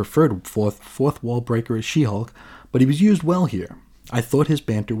 My preferred fourth wall breaker is She-Hulk, but he was used well here. I thought his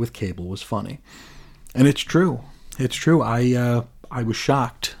banter with Cable was funny. And it's true. It's true. I was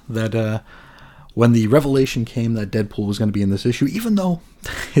shocked that when the revelation came that Deadpool was going to be in this issue, even though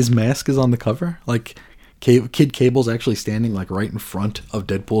his mask is on the cover, like Kid Cable's actually standing like right in front of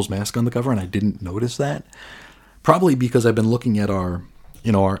Deadpool's mask on the cover, and I didn't notice that. Probably because I've been looking at our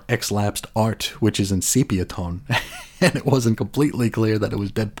X-Lapsed art, which is in sepia tone, and it wasn't completely clear that it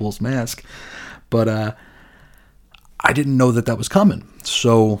was Deadpool's mask. But I didn't know that was coming.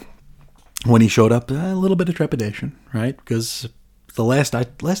 So when he showed up, a little bit of trepidation, right? Because the last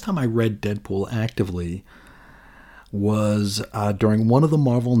time I read Deadpool actively was during one of the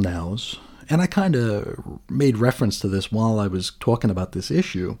Marvel Nows, and I kind of made reference to this while I was talking about this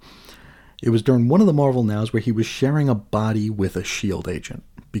issue. It was during one of the Marvel Nows where he was sharing a body with a S.H.I.E.L.D. agent.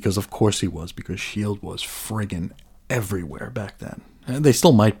 Because of course he was, because S.H.I.E.L.D. was friggin' everywhere back then. And they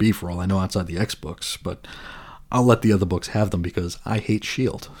still might be for all I know outside the X books, but I'll let the other books have them because I hate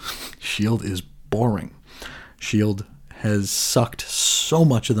S.H.I.E.L.D. S.H.I.E.L.D. is boring. S.H.I.E.L.D. has sucked so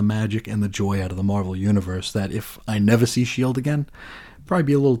much of the magic and the joy out of the Marvel Universe that if I never see S.H.I.E.L.D. again, it'd probably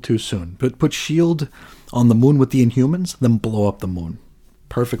be a little too soon. But put S.H.I.E.L.D. on the moon with the Inhumans, then blow up the moon.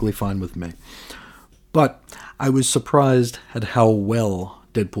 Perfectly fine with me. But I was surprised at how well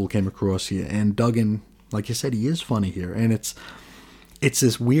Deadpool came across here, and Duggan, like you said, he is funny here, and it's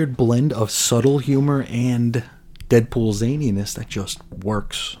this weird blend of subtle humor and Deadpool zaniness that just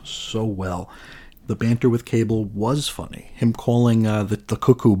works so well. The banter with Cable was funny. Him calling the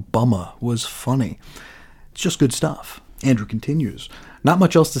cuckoo Bumma was funny. It's just good stuff. Andrew continues. Not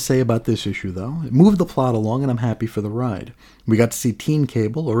much else to say about this issue, though. It moved the plot along, and I'm happy for the ride. We got to see Teen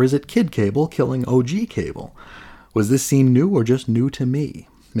Cable, or is it Kid Cable, killing OG Cable? Was this scene new or just new to me?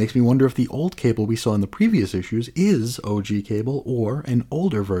 Makes me wonder if the old Cable we saw in the previous issues is OG Cable or an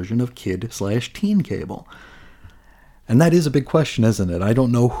older version of Kid/Teen Cable. And that is a big question, isn't it? I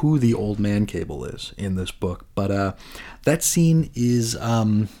don't know who the old man Cable is in this book, but that scene is...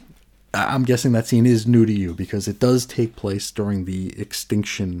 I'm guessing that scene is new to you because it does take place during the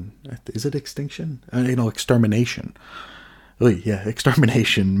Extinction... Is it Extinction? Extermination. Oh, yeah,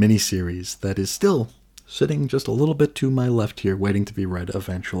 Extermination miniseries that is still sitting just a little bit to my left here, waiting to be read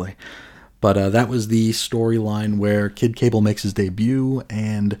eventually. But that was the storyline where Kid Cable makes his debut,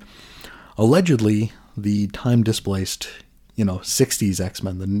 and allegedly the time-displaced, 60s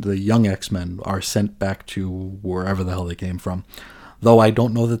X-Men, the young X-Men, are sent back to wherever the hell they came from. Though I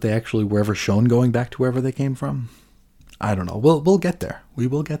don't know that they actually were ever shown going back to wherever they came from. I don't know. We'll get there. We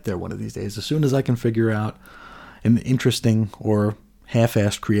will get there one of these days. As soon as I can figure out an interesting or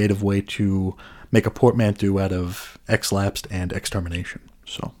half-assed creative way to make a portmanteau out of X-Lapsed and Extermination.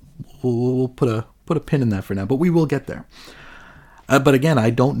 So we'll put a pin in that for now. But we will get there. But again, I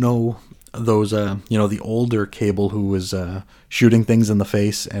don't know those, the older Cable who was shooting things in the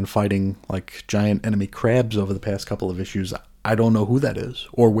face and fighting like giant enemy crabs over the past couple of issues. I don't know who that is,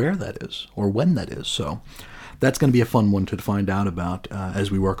 or where that is, or when that is. So that's going to be a fun one to find out about as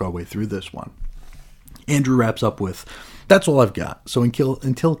we work our way through this one. Andrew wraps up with, that's all I've got. So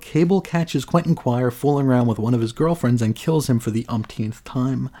until Cable catches Quentin Quire fooling around with one of his girlfriends and kills him for the umpteenth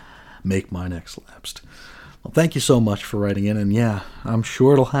time, make mine X-Lapsed. Well, thank you so much for writing in, and yeah, I'm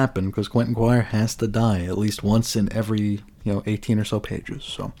sure it'll happen because Quentin Quire has to die at least once in every 18 or so pages.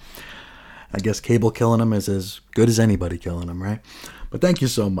 So I guess Cable killing him is as good as anybody killing him, right? But thank you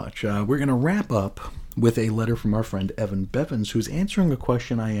so much. We're going to wrap up with a letter from our friend Evan Bevins, who's answering a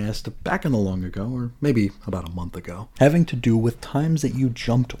question I asked back in the long ago, or maybe about a month ago, having to do with times that you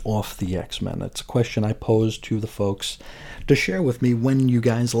jumped off the X-Men. It's a question I posed to the folks to share with me when you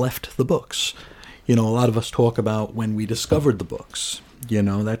guys left the books. A lot of us talk about when we discovered the books.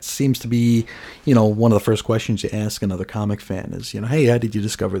 That seems to be, one of the first questions you ask another comic fan is, hey, how did you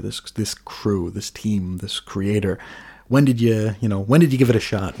discover this crew, this team, this creator? When did you give it a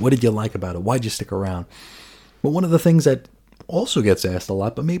shot? What did you like about it? Why'd you stick around? But one of the things that also gets asked a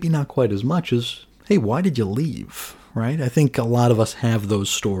lot, but maybe not quite as much, is, hey, why did you leave? Right? I think a lot of us have those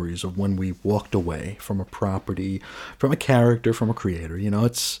stories of when we walked away from a property, from a character, from a creator.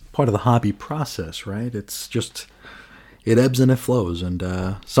 It's part of the hobby process, right? It's just... it ebbs and it flows, and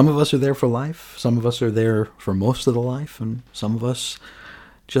some of us are there for life, some of us are there for most of the life, and some of us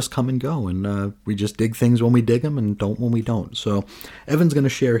just come and go, and we just dig things when we dig them and don't when we don't. So Evan's going to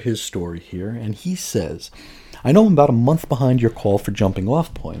share his story here, and he says, I know I'm about a month behind your call for jumping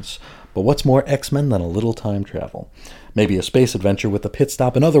off points, but what's more X-Men than a little time travel? Maybe a space adventure with a pit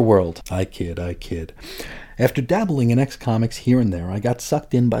stop in Otherworld. I kid. After dabbling in X-Comics here and there, I got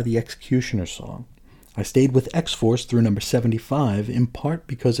sucked in by the Executioner song. I stayed with X-Force through number 75, in part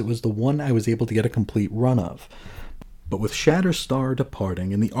because it was the one I was able to get a complete run of. But with Shatterstar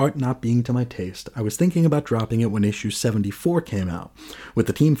departing and the art not being to my taste, I was thinking about dropping it when issue 74 came out, with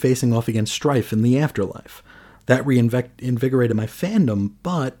the team facing off against Strife in the Afterlife. That reinvigorated my fandom,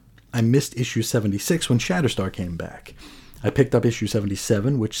 but I missed issue 76 when Shatterstar came back. I picked up issue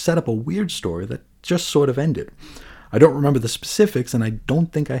 77, which set up a weird story that just sort of ended. I don't remember the specifics, and I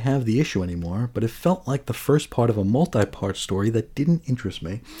don't think I have the issue anymore, but it felt like the first part of a multi-part story that didn't interest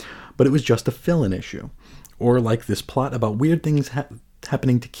me, but it was just a fill-in issue. Or like this plot about weird things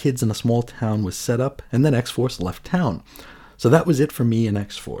happening to kids in a small town was set up, and then X-Force left town. So that was it for me in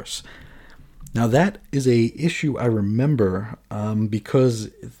X-Force. Now that is a issue I remember because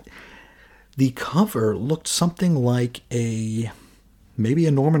the cover looked something like a maybe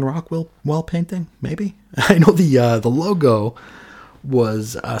a Norman Rockwell painting, maybe? I know the logo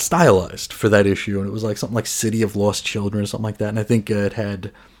was stylized for that issue, and it was like something like City of Lost Children or something like that, and I think it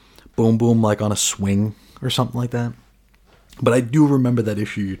had Boom Boom like on a swing or something like that. But I do remember that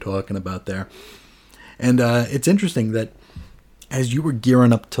issue you're talking about there. And it's interesting that as you were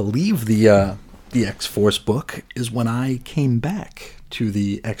gearing up to leave the X-Force book is when I came back to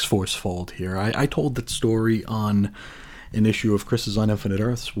the X-Force fold here. I told that story on an issue of Chris's on Infinite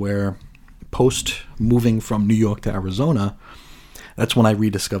Earths where post moving from New York to Arizona, that's when I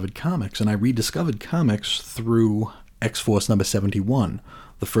rediscovered comics. And I rediscovered comics through X-Force number 71,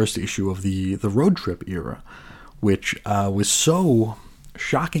 the first issue of the road trip era, which was so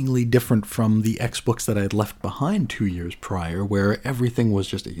shockingly different from the X books that I had left behind 2 years prior, where everything was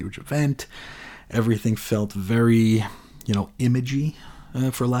just a huge event. Everything felt very, imagey,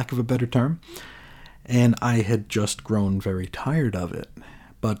 for lack of a better term. And I had just grown very tired of it.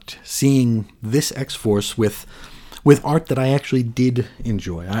 But seeing this X-Force with art that I actually did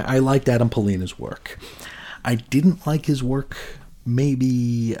enjoy. I liked Adam Pollina's work. I didn't like his work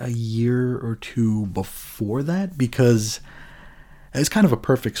maybe a year or two before that because it's kind of a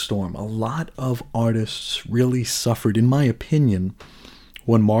perfect storm. A lot of artists really suffered, in my opinion,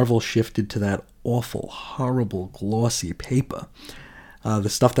 when Marvel shifted to that awful, horrible, glossy paper. The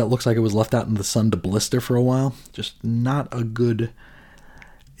stuff that looks like it was left out in the sun to blister for a while, just not a good...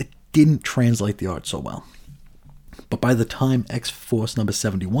 It didn't translate the art so well. But by the time X-Force number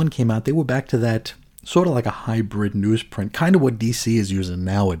 71 came out, they were back to that sort of like a hybrid newsprint, kind of what DC is using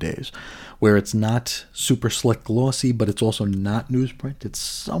nowadays, where it's not super slick glossy, but it's also not newsprint. It's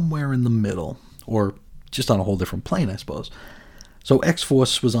somewhere in the middle, or just on a whole different plane, I suppose. So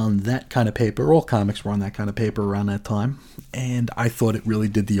X-Force was on that kind of paper. All comics were on that kind of paper around that time, and I thought it really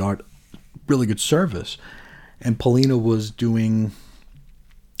did the art really good service. And Pollina was doing,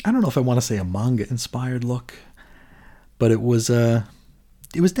 I don't know if I want to say a manga-inspired look, but it was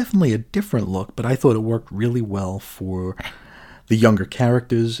definitely a different look, but I thought it worked really well for the younger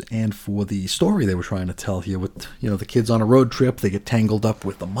characters and for the story they were trying to tell here with, the kids on a road trip, they get tangled up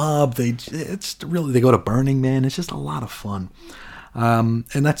with the mob, they go to Burning Man. It's just a lot of fun.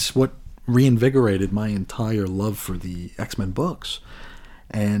 And that's what reinvigorated my entire love for the X-Men books.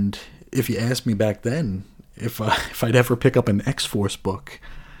 And if you asked me back then if I'd ever pick up an X-Force book,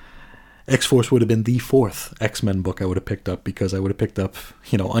 X-Force would have been the fourth X-Men book I would have picked up, because I would have picked up,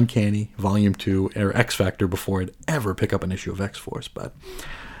 Uncanny, Volume 2, or X-Factor before I'd ever pick up an issue of X-Force. But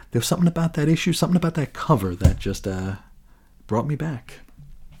there was something about that issue, something about that cover that just brought me back.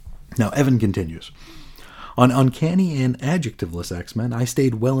 Now, Evan continues. On Uncanny and Adjectiveless X-Men, I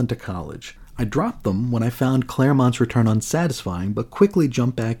stayed well into college. I dropped them when I found Claremont's return unsatisfying, but quickly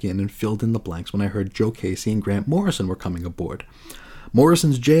jumped back in and filled in the blanks when I heard Joe Casey and Grant Morrison were coming aboard.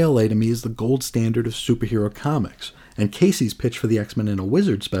 Morrison's JLA to me is the gold standard of superhero comics, and Casey's pitch for the X-Men in a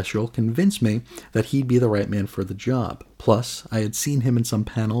Wizard special convinced me that he'd be the right man for the job. Plus, I had seen him in some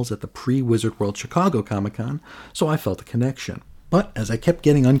panels at the pre-Wizard World Chicago Comic-Con, so I felt a connection. But as I kept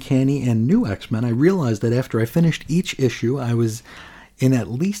getting Uncanny and new X-Men, I realized that after I finished each issue, I was in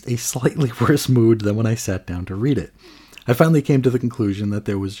at least a slightly worse mood than when I sat down to read it. I finally came to the conclusion that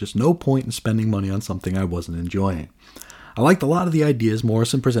there was just no point in spending money on something I wasn't enjoying. I liked a lot of the ideas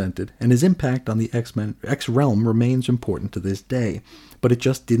Morrison presented, and his impact on the X-Realm remains important to this day, but it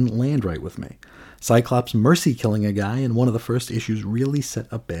just didn't land right with me. Cyclops mercy killing a guy in one of the first issues really set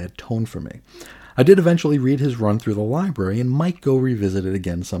a bad tone for me. I did eventually read his run through the library and might go revisit it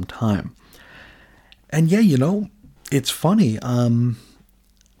again sometime. And yeah, it's funny.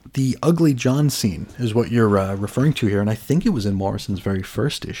 The Ugly John scene is what you're referring to here, and I think it was in Morrison's very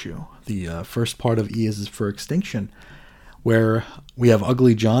first issue, the first part of E is for Extinction, where we have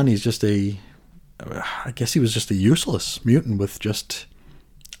Ugly John. He's just I guess he was just a useless mutant with just,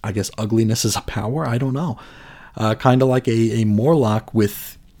 I guess, ugliness as a power. I don't know. Kind of like a Morlock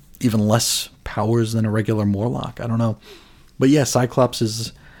with even less powers than a regular Morlock. I don't know. But yeah,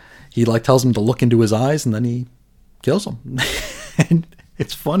 Cyclops he tells him to look into his eyes, and then he kills him. And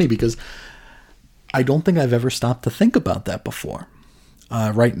it's funny because I don't think I've ever stopped to think about that before.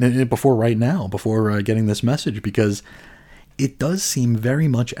 Before getting this message, because it does seem very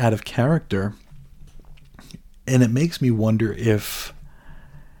much out of character, and it makes me wonder if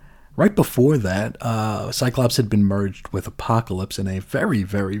right before that, Cyclops had been merged with Apocalypse in a very,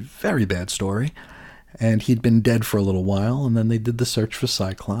 very, very bad story, and he'd been dead for a little while, and then they did the search for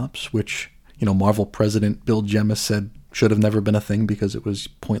Cyclops, which, Marvel president Bill Jemas said should have never been a thing because it was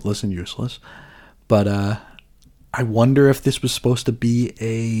pointless and useless. But I wonder if this was supposed to be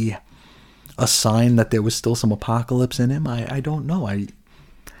a a sign that there was still some apocalypse in him? I don't know. I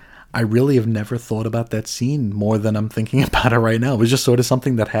really have never thought about that scene more than I'm thinking about it right now. It was just sort of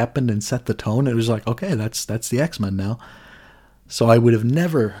something that happened and set the tone. It was like, okay, that's the X-Men now. So I would have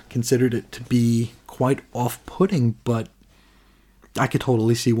never considered it to be quite off-putting, but I could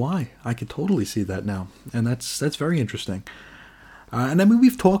totally see why. I could totally see that now, and that's very interesting. And I mean,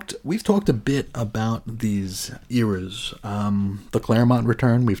 we've talked a bit about these eras. The Claremont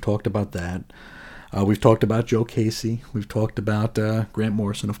return, we've talked about that. We've talked about Joe Casey. We've talked about Grant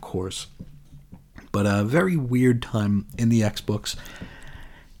Morrison, of course. But a very weird time in the X-books,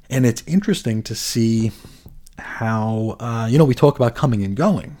 and it's interesting to see how we talk about coming and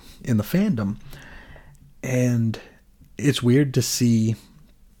going in the fandom, and it's weird to see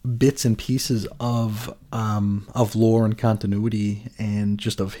bits and pieces of lore and continuity and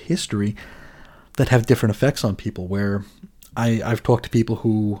just of history that have different effects on people, where I've talked to people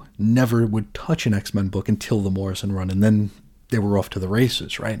who never would touch an X-Men book until the Morrison run, and then they were off to the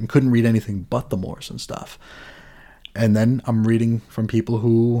races, right? And couldn't read anything but the Morrison stuff. And then I'm reading from people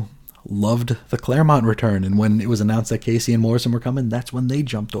who loved the Claremont return, and when it was announced that Casey and Morrison were coming, that's when they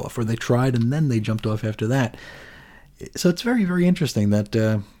jumped off, or they tried and then they jumped off after that. So it's very, very interesting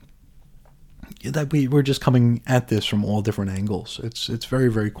that we're just coming at this from all different angles. It's very,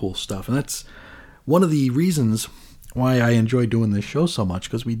 very cool stuff, and that's one of the reasons why I enjoy doing this show so much,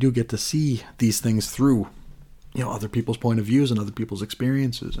 because we do get to see these things through, other people's point of views and other people's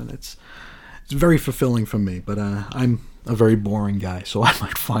experiences, and it's very fulfilling for me. But I'm a very boring guy, so I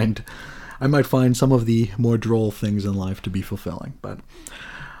might find some of the more droll things in life to be fulfilling, but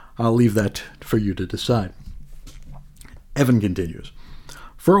I'll leave that for you to decide. Evan continues,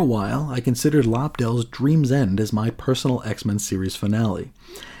 "For a while, I considered Lobdell's Dream's End as my personal X-Men series finale,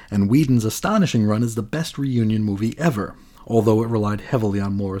 and Whedon's Astonishing Run is the best reunion movie ever, although it relied heavily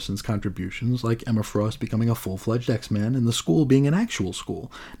on Morrison's contributions, like Emma Frost becoming a full-fledged X-Man and the school being an actual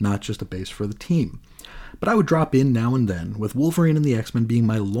school, not just a base for the team. But I would drop in now and then, with Wolverine and the X-Men being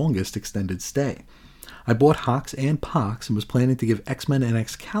my longest extended stay. I bought Hox and Pox and was planning to give X-Men and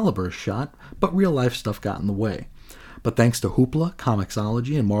Excalibur a shot, but real-life stuff got in the way. But thanks to Hoopla,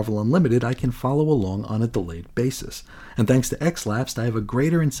 Comixology, and Marvel Unlimited, I can follow along on a delayed basis. And thanks to X-Lapsed, I have a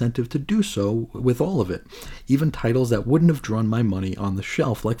greater incentive to do so with all of it, even titles that wouldn't have drawn my money on the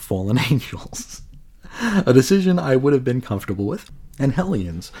shelf like Fallen Angels. A decision I would have been comfortable with, and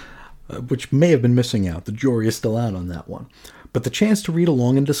Hellions, which may have been missing out. The jury is still out on that one. But the chance to read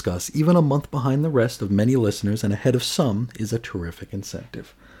along and discuss, even a month behind the rest of many listeners and ahead of some, is a terrific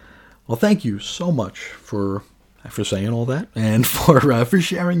incentive." Well, thank you so much for saying all that, and for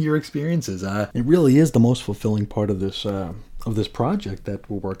sharing your experiences. It really is the most fulfilling part of this project that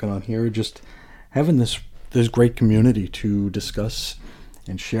we're working on here. Just having this great community to discuss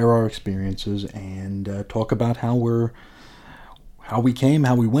and share our experiences and talk about how we came,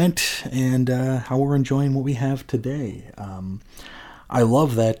 how we went, and how we're enjoying what we have today. I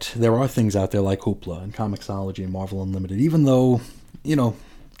love that there are things out there like Hoopla and Comixology and Marvel Unlimited, even though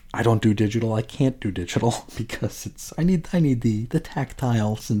I don't do digital. I can't do digital because I need the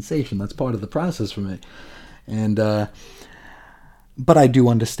tactile sensation. That's part of the process for me. And but I do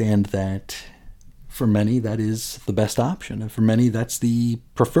understand that for many that is the best option, and for many that's the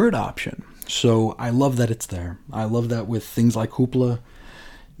preferred option. So I love that it's there. I love that with things like Hoopla,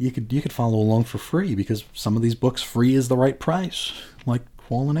 you could follow along for free, because some of these books free is the right price, like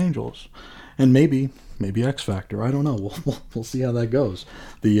Fallen Angels, and maybe X Factor. I don't know. We'll see how that goes.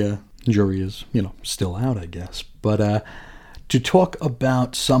 The jury is, still out, I guess. But to talk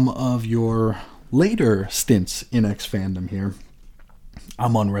about some of your later stints in X fandom here,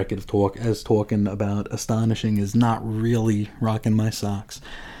 I'm on record of talking about Astonishing is not really rocking my socks.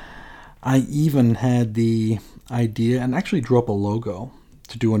 I even had the idea, and actually drew up a logo,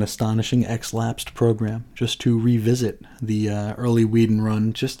 to do an Astonishing X-Lapsed program, just to revisit the early Whedon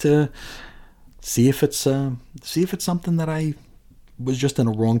run, just to see if it's something that I was just in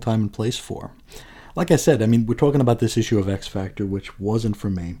a wrong time and place for. Like I said, we're talking about this issue of X Factor, which wasn't for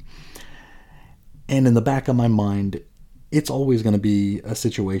me. And in the back of my mind, it's always going to be a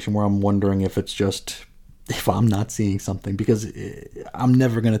situation where I'm wondering if I'm not seeing something, because I'm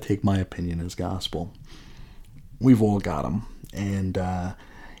never going to take my opinion as gospel. We've all got them. And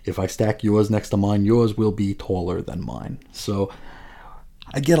if I stack yours next to mine, yours will be taller than mine. So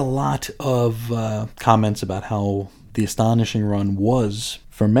I get a lot of comments about how the Astonishing run was,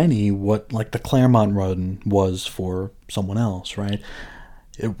 for many, what like the Claremont run was for someone else, right?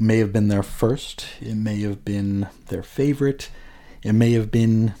 It may have been their first, it may have been their favorite, it may have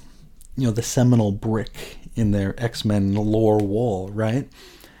been, the seminal brick in their X-Men lore wall, right?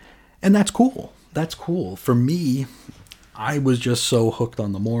 And that's cool. That's cool. For me, I was just so hooked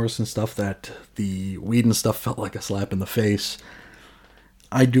on the Morrison stuff that the Whedon stuff felt like a slap in the face.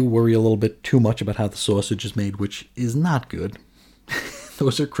 I do worry a little bit too much about how the sausage is made, which is not good.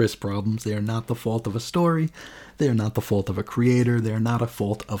 Those are Chris problems. They are not the fault of a story. They are not the fault of a creator. They are not a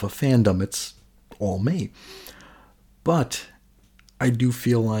fault of a fandom. It's all me. But I do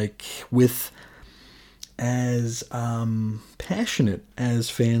feel like with as passionate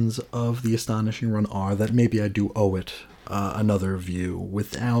as fans of The Astonishing Run are, that maybe I do owe it another view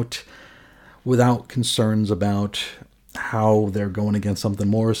without concerns about how they're going against something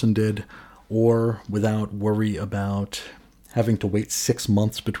Morrison did, or without worry about having to wait 6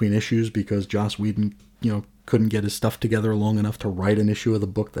 months between issues because Joss Whedon, couldn't get his stuff together long enough to write an issue of the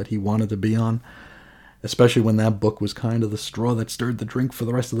book that he wanted to be on. Especially when that book was kind of the straw that stirred the drink for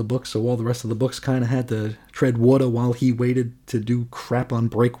the rest of the book, so all the rest of the books kind of had to tread water while he waited to do crap on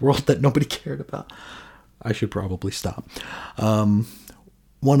Breakworld that nobody cared about. I should probably stop.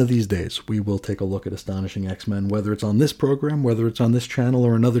 One of these days, we will take a look at Astonishing X-Men, whether it's on this program, whether it's on this channel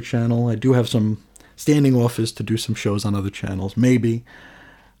or another channel. I do have some standing offers to do some shows on other channels. Maybe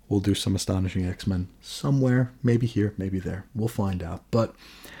we'll do some Astonishing X-Men somewhere, maybe here, maybe there. We'll find out. But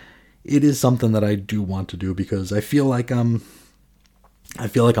it is something that I do want to do because I feel like I'm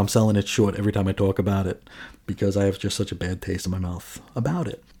selling it short every time I talk about it because I have just such a bad taste in my mouth about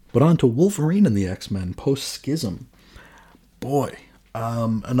it. But on to Wolverine and the X-Men post-Schism. Boy,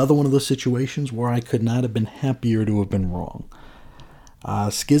 another one of those situations where I could not have been happier to have been wrong.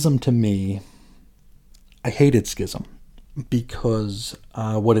 Schism to me, I hated Schism because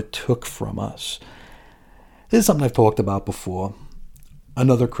what it took from us. This is something I've talked about before.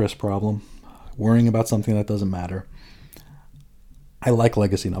 Another Chris problem, worrying about something that doesn't matter. I like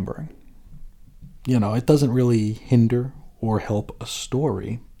legacy numbering. It doesn't really hinder or help a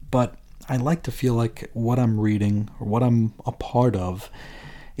story, but I like to feel like what I'm reading or what I'm a part of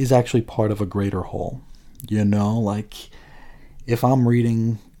is actually part of a greater whole. Like if I'm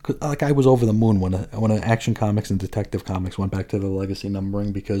reading, like I was over the moon when Action Comics and Detective Comics went back to the legacy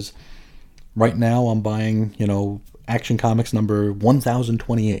numbering, because right now I'm buying, Action Comics number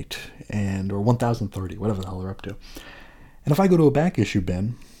 1028 or 1030, whatever the hell they're up to. And if I go to a back issue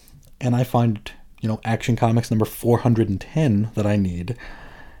bin and I find, Action Comics number 410 that I need,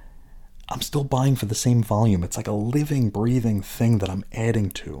 I'm still buying for the same volume. It's like a living, breathing thing that I'm adding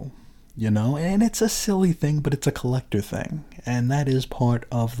to, and it's a silly thing, but it's a collector thing. And that is part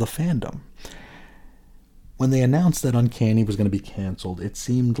of the fandom. When they announced that Uncanny was going to be canceled, it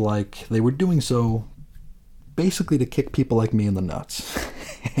seemed like they were doing so basically to kick people like me in the nuts.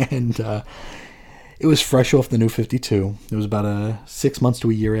 And it was fresh off the New 52. It was about 6 months to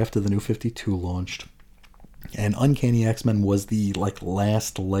a year after the New 52 launched. And Uncanny X-Men was the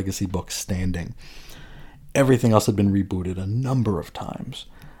last legacy book standing. Everything else had been rebooted a number of times.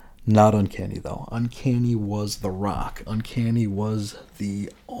 Not Uncanny, though. Uncanny was the rock. Uncanny was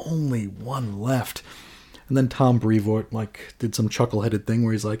the only one left. And then Tom Brevoort did some chuckle-headed thing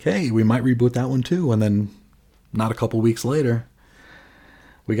where he's like, hey, we might reboot that one too. And then not a couple weeks later,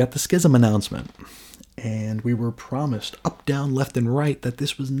 we got the Schism announcement. And we were promised up, down, left, and right that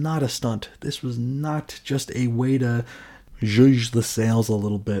this was not a stunt. This was not just a way to zhuzh the sales a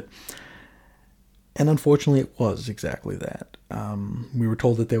little bit. And unfortunately, it was exactly that. We were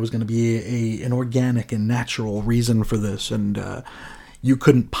told that there was going to be an organic and natural reason for this, and you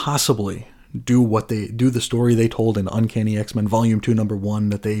couldn't possibly do the story they told in Uncanny X-Men Volume 2, Number 1,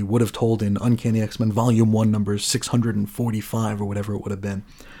 that they would have told in Uncanny X-Men Volume 1, Number 645, or whatever it would have been,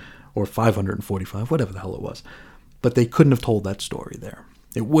 or 545, whatever the hell it was. But they couldn't have told that story there.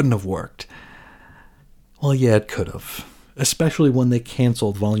 It wouldn't have worked. Well, yeah, it could have. Especially when they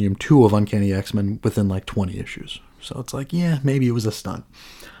canceled Volume 2 of Uncanny X-Men within 20 issues. So it's yeah, maybe it was a stunt.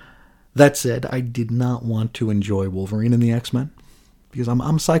 That said, I did not want to enjoy Wolverine and the X-Men, because I'm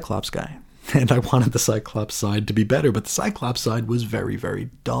a Cyclops guy. And I wanted the Cyclops side to be better, but the Cyclops side was very,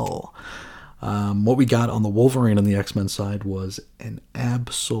 very dull. What we got on the Wolverine and the X-Men side was an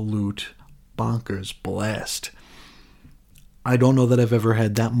absolute bonkers blast. I don't know that I've ever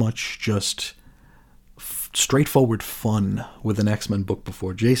had that much just straightforward fun with an X-Men book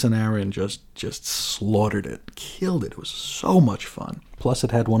before. Jason Aaron just slaughtered it, killed it. It was so much fun. Plus,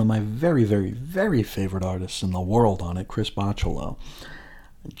 it had one of my very, very, very favorite artists in the world on it, Chris Bachalo.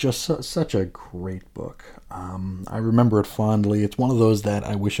 Just such a great book. I remember it fondly. It's one of those that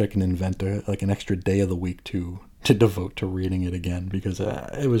I wish I can invent an extra day of the week to devote to reading it again, because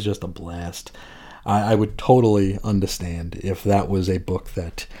it was just a blast. I would totally understand if that was a book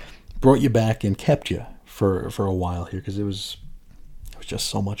that brought you back and kept you for a while here, because it was was just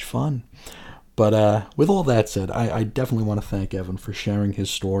so much fun. But with all that said, I definitely want to thank Evan for sharing his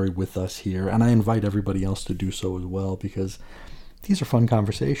story with us here, and I invite everybody else to do so as well, because these are fun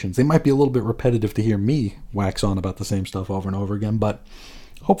conversations. They might be a little bit repetitive to hear me wax on about the same stuff over and over again, but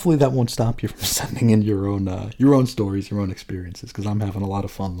hopefully that won't stop you from sending in your own stories, your own experiences, because I'm having a lot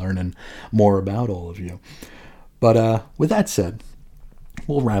of fun learning more about all of you. But with that said,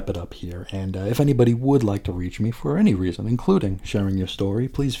 we'll wrap it up here, and if anybody would like to reach me for any reason, including sharing your story,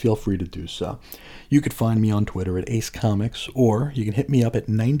 please feel free to do so. You could find me on Twitter at Ace Comics, or you can hit me up at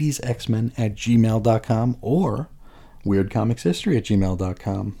 90sxmen@gmail.com, or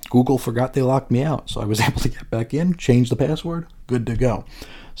weirdcomicshistory@gmail.com. Google forgot they locked me out, so I was able to get back in, change the password, good to go.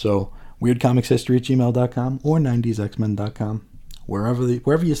 So weirdcomicshistory@gmail.com or 90sxmen.com.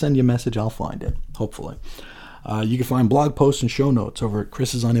 Wherever you send your message, I'll find it, hopefully. You can find blog posts and show notes over at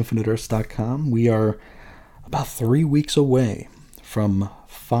chrisisoninfiniteearths.com. We are about 3 weeks away from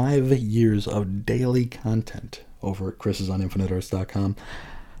 5 years of daily content over at chrisisoninfiniteearths.com.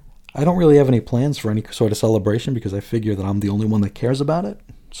 I don't really have any plans for any sort of celebration because I figure that I'm the only one that cares about it.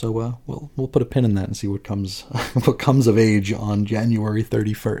 So we'll put a pin in that and see what comes of age on January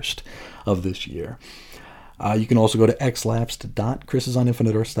 31st of this year. You can also go to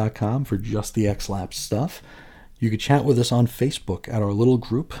xlapsed.chrisisoninfiniteearths.com for just the xlapsed stuff. You can chat with us on Facebook at our little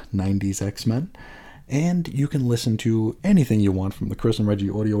group, 90s X-Men. And you can listen to anything you want from the Chris and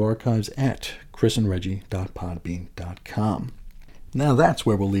Reggie audio archives at chrisandreggie.podbean.com. Now that's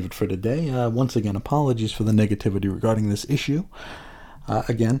where we'll leave it for today. Once again, apologies for the negativity regarding this issue.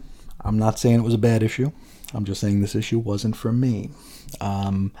 Again, I'm not saying it was a bad issue. I'm just saying this issue wasn't for me.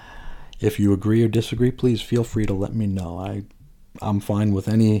 If you agree or disagree, please feel free to let me know. I'm fine with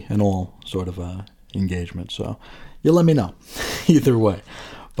any and all sort of engagement, so you let me know either way.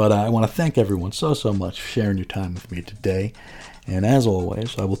 But I want to thank everyone so much for sharing your time with me today. And as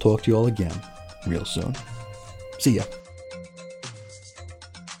always, I will talk to you all again real soon. See ya.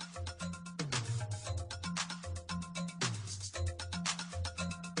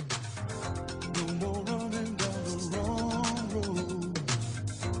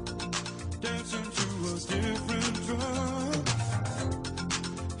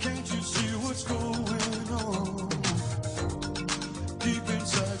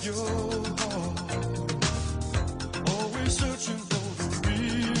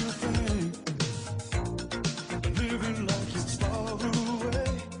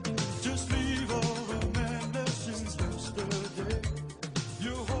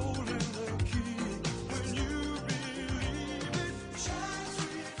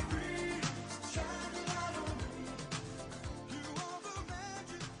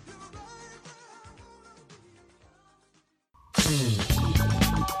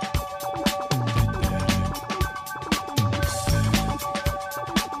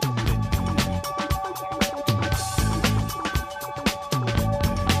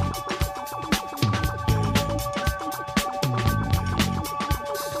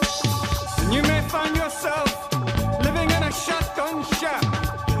 You may find yourself living in a shotgun shack,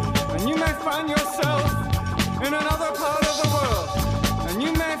 and you may find yourself in another part of the world, and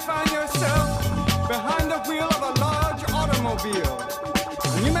you may find yourself behind the wheel of a large automobile,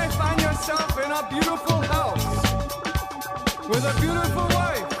 and you may find yourself in a beautiful house with a beautiful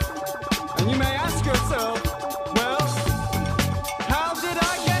wife, and you may ask yourself, well, how did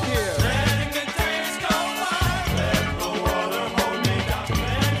I get here? Letting the days go by, let the water hold me down.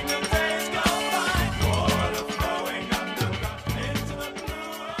 Letting the days go by, water flowing underground into the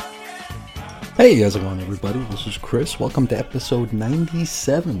blue again. Hey, how's it going, everybody? This is Chris. Welcome to episode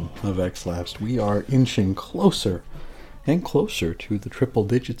 97 of X-Lapsed. We are inching closer and closer to the triple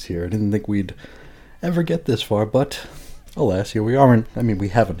digits here. I didn't think we'd ever get this far, but alas, here we are. We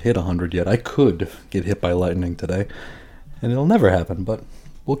haven't hit 100 yet. I could get hit by lightning today, and it'll never happen, but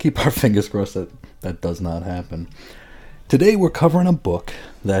we'll keep our fingers crossed that that does not happen. Today we're covering a book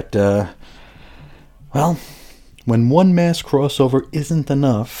that, when one mass crossover isn't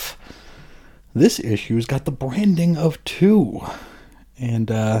enough, this issue's got the branding of 2. And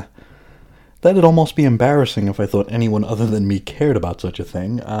that'd almost be embarrassing if I thought anyone other than me cared about such a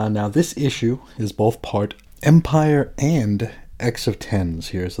thing. Now, this issue is both part Empire and X of Tens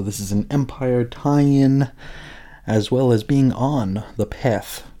here. So this is an Empire tie-in, as well as being on the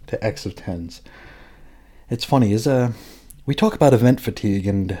path to X of Tens. It's funny, we talk about event fatigue,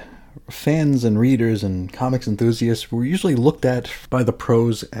 and fans and readers and comics enthusiasts were usually looked at by the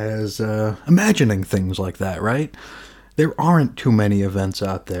pros as imagining things like that, right? There aren't too many events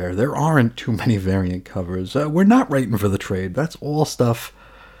out there. There aren't too many variant covers. We're not writing for the trade. That's all stuff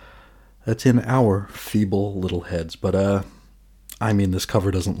that's in our feeble little heads. But I mean, this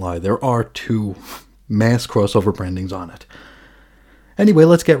cover doesn't lie. There are 2 mass crossover brandings on it. Anyway,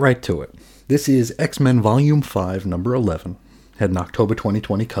 let's get right to it. This is X-Men Volume 5, number 11. Had an October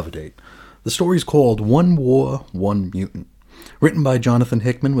 2020 cover date. The story's called One War, One Mutant. Written by Jonathan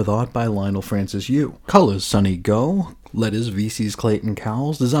Hickman with art by Lionel Francis Yu. Colors Sonny Go. Letters VC's Clayton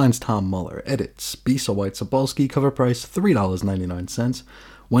Cowles. Designs Tom Muller. Edits Bisa White Sapolsky. Cover price $3.99.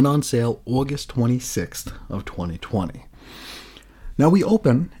 Went on sale August 26th of 2020. Now we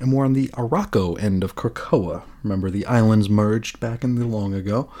open, and we're on the Arakko end of Krakoa. Remember, the islands merged back in the long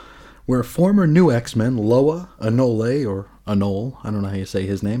ago, where former new X-Men Loa, Anole, or Anole, I don't know how you say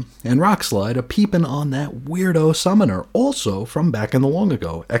his name, and Rockslide are peeping on that weirdo summoner, also from back in the long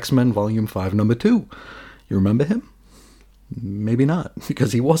ago, X-Men Volume 5, number 2. You remember him? Maybe not,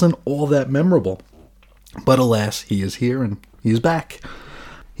 because he wasn't all that memorable. But alas, he is here, and he's back.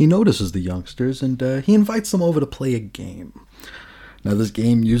 He notices the youngsters, and he invites them over to play a game. Now, this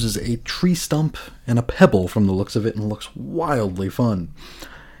game uses a tree stump and a pebble from the looks of it, and looks wildly fun.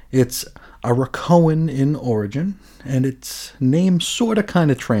 It's Arakkoan in origin, and its name sorta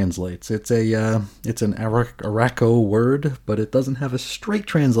kinda translates. It's an Arakko word, but it doesn't have a straight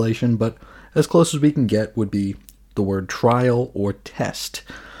translation, but as close as we can get would be the word trial or test.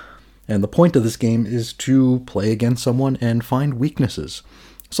 And the point of this game is to play against someone and find weaknesses.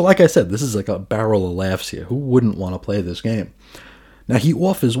 So like I said, this is like a barrel of laughs here. Who wouldn't want to play this game? Now, he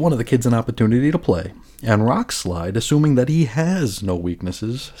offers one of the kids an opportunity to play, and Rockslide, assuming that he has no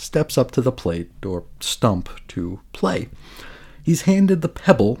weaknesses, steps up to the plate, or stump, to play. He's handed the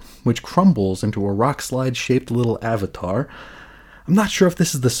pebble, which crumbles into a Rockslide-shaped little avatar. I'm not sure if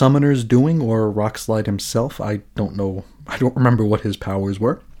this is the summoner's doing, or Rockslide himself. I don't know. I don't remember what his powers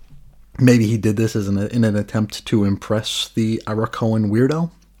were. Maybe he did this in an attempt to impress the Arakkoan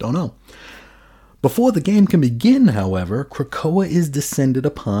weirdo? Don't know. Before the game can begin, however, Krakoa is descended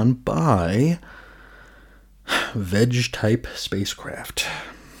upon by Veg-type spacecraft.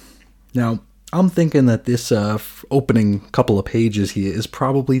 Now, I'm thinking that this opening couple of pages here is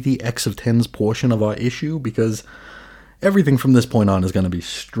probably the X of 10's portion of our issue, because everything from this point on is going to be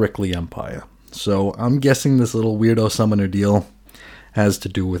strictly Empire. So I'm guessing this little weirdo summoner deal has to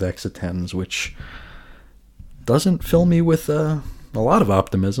do with X of 10's, which doesn't fill me with a lot of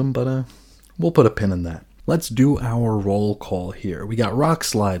optimism, but we'll put a pin in that. Let's do our roll call here. We got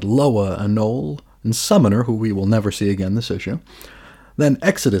Rockslide, Loa, Anole, and Summoner, who we will never see again this issue. Then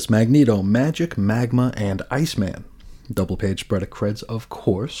Exodus, Magneto, Magic, Magma, and Iceman. Double page spread of creds, of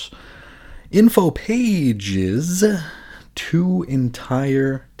course. Info pages, 2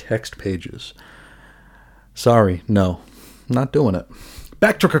 entire text pages. Sorry, no, not doing it.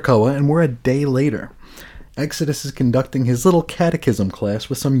 Back to Krakoa, and we're a day later. Exodus is conducting his little catechism class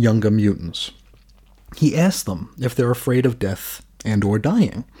with some younger mutants. He asks them if they're afraid of death and or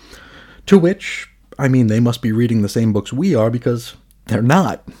dying. To which, I mean, they must be reading the same books we are, because they're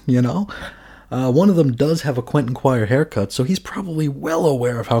not, you know? One of them does have a Quentin Quire haircut, so he's probably well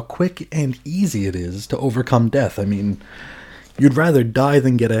aware of how quick and easy it is to overcome death. I mean, you'd rather die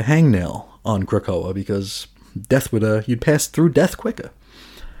than get a hangnail on Krakoa, because death you'd pass through death quicker.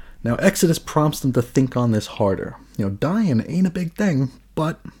 Now, Exodus prompts them to think on this harder. You know, dying ain't a big thing,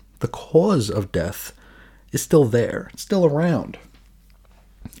 but the cause of death is still there. It's still around.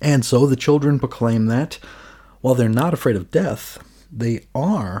 And so the children proclaim that, while they're not afraid of death, they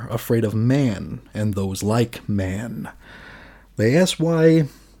are afraid of man and those like man. They ask why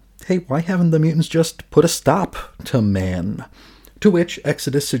haven't the mutants just put a stop to man? To which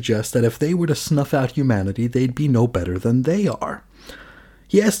Exodus suggests that if they were to snuff out humanity, they'd be no better than they are.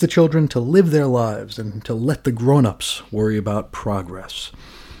 He asks the children to live their lives and to let the grown-ups worry about progress.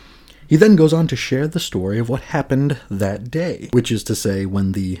 He then goes on to share the story of what happened that day, which is to say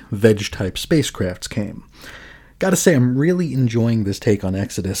when the Veg-type spacecrafts came. Gotta say, I'm really enjoying this take on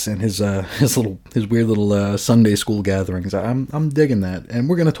Exodus and his weird little Sunday school gatherings. I'm digging that, and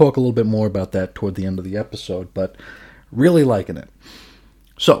we're going to talk a little bit more about that toward the end of the episode, but really liking it.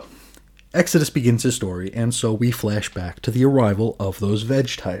 So, Exodus begins his story, and so we flash back to the arrival of those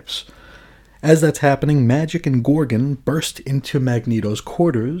Veg-types. As that's happening, Magic and Gorgon burst into Magneto's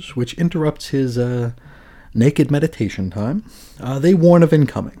quarters, which interrupts his naked meditation time. They warn of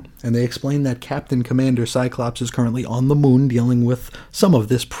incoming, and they explain that Captain Commander Cyclops is currently on the moon dealing with some of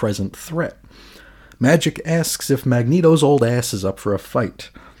this present threat. Magic asks if Magneto's old ass is up for a fight,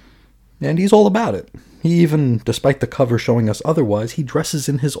 and he's all about it. He even, despite the cover showing us otherwise, he dresses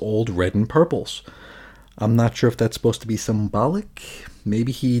in his old red and purples. I'm not sure if that's supposed to be symbolic.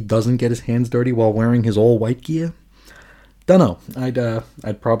 Maybe he doesn't get his hands dirty while wearing his all white gear. Dunno.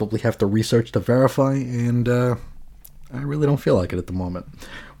 I'd probably have to research to verify, and I really don't feel like it at the moment.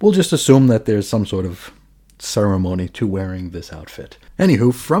 We'll just assume that there's some sort of ceremony to wearing this outfit.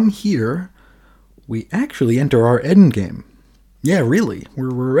 Anywho, from here, we actually enter our endgame. Yeah, really. We're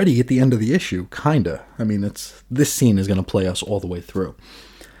already at the end of the issue, kinda. I mean, this scene is going to play us all the way through.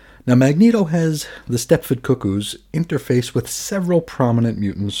 Now, Magneto has the Stepford Cuckoos interface with several prominent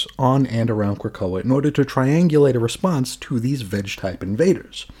mutants on and around Krakoa in order to triangulate a response to these veg-type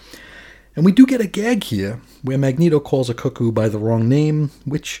invaders. And we do get a gag here, where Magneto calls a cuckoo by the wrong name,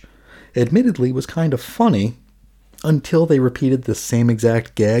 which admittedly was kind of funny, until they repeated the same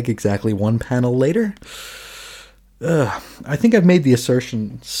exact gag exactly one panel later. I think I've made the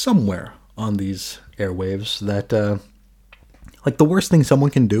assertion somewhere on these airwaves that, the worst thing someone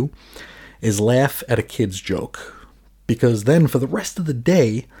can do is laugh at a kid's joke. Because then, for the rest of the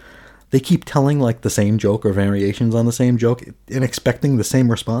day, they keep telling, the same joke or variations on the same joke and expecting the same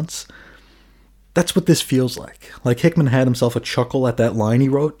response. That's what this feels like. Hickman had himself a chuckle at that line he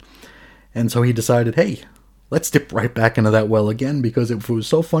wrote, and so he decided, hey, let's dip right back into that well again, because if it was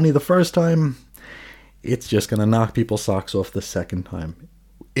so funny the first time, it's just going to knock people's socks off the second time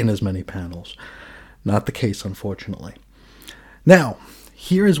in as many panels. Not the case, unfortunately. Now,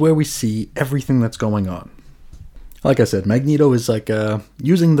 here is where we see everything that's going on. Like I said, Magneto is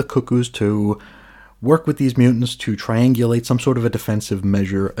using the cuckoos to work with these mutants to triangulate some sort of a defensive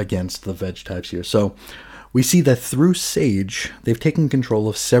measure against the veg types here. So we see that through Sage, they've taken control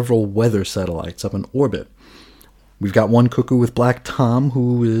of several weather satellites up in orbit. We've got one cuckoo with Black Tom,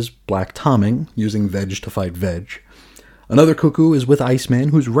 who is Black Tomming, using veg to fight veg. Another cuckoo is with Iceman,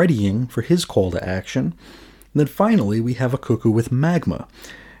 who's readying for his call to action. And then finally, we have a cuckoo with Magma,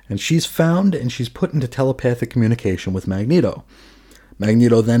 and she's found and she's put into telepathic communication with Magneto.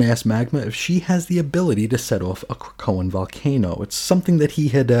 Magneto then asks Magma if she has the ability to set off a Krakoan volcano. It's something that he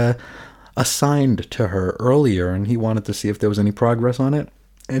had assigned to her earlier, and he wanted to see if there was any progress on it,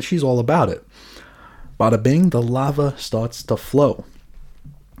 and she's all about it. Bada bing, the lava starts to flow.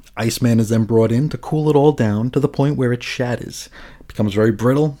 Iceman is then brought in to cool it all down to the point where it shatters. It becomes very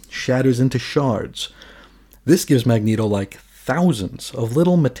brittle, shatters into shards. This gives Magneto thousands of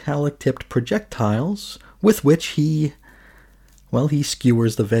little metallic-tipped projectiles with which he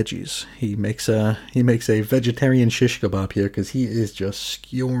skewers the veggies. He makes a vegetarian shish kebab here because he is just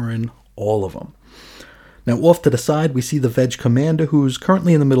skewering all of them. Now, off to the side, we see the Veg Commander, who's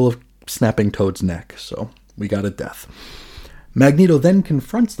currently in the middle of snapping Toad's neck, so we got a death. Magneto then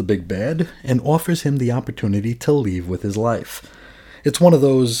confronts the big bad and offers him the opportunity to leave with his life. It's one of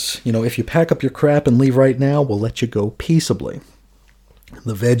those, if you pack up your crap and leave right now, we'll let you go peaceably.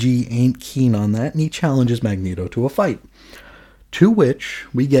 The Veggie ain't keen on that, and he challenges Magneto to a fight. To which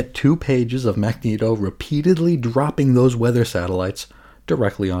we get 2 pages of Magneto repeatedly dropping those weather satellites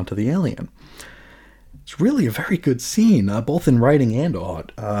directly onto the alien. It's really a very good scene, both in writing and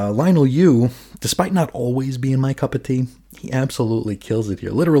art. Lionel Yu, despite not always being my cup of tea, he absolutely kills it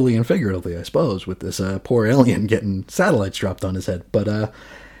here. Literally and figuratively, I suppose, with this poor alien getting satellites dropped on his head. But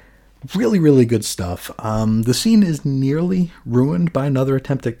really, really good stuff. The scene is nearly ruined by another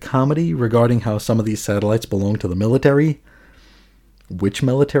attempt at comedy regarding how some of these satellites belong to the military. Which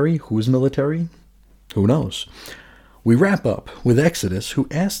military? Whose military? Who knows? We wrap up with Exodus, who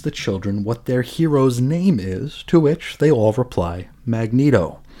asks the children what their hero's name is, to which they all reply,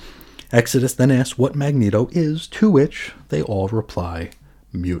 Magneto. Exodus then asks what Magneto is, to which they all reply,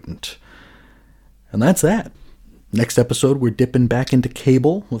 Mutant. And that's that. Next episode, we're dipping back into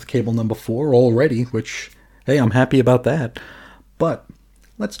Cable, with Cable number 4 already, which, hey, I'm happy about that. But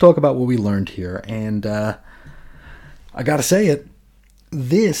let's talk about what we learned here, and I gotta say it,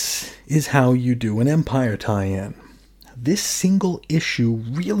 this is how you do an Empire tie-in. This single issue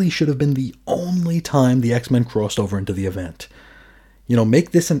really should have been the only time the X-Men crossed over into the event.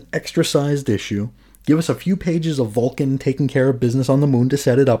 Make this an extra-sized issue. Give us a few pages of Vulcan taking care of business on the moon to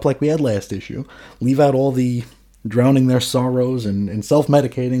set it up like we had last issue. Leave out all the drowning their sorrows and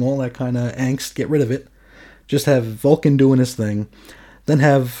self-medicating, all that kind of angst. Get rid of it. Just have Vulcan doing his thing. Then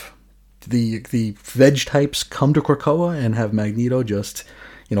have the veg types come to Krakoa and have Magneto just,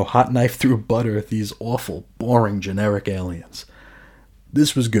 hot knife through butter these awful, boring, generic aliens.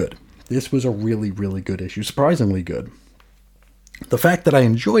 This was good. This was a really, really good issue. Surprisingly good. The fact that I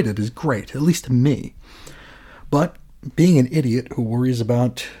enjoyed it is great, at least to me. But being an idiot who worries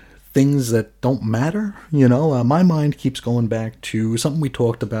about things that don't matter, my mind keeps going back to something we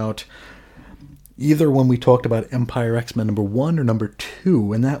talked about either when we talked about Empire X-Men number 1 or number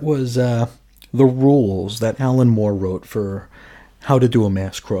 2, and that was the rules that Alan Moore wrote for how to do a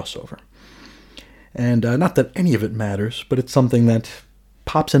mass crossover. And not that any of it matters, but it's something that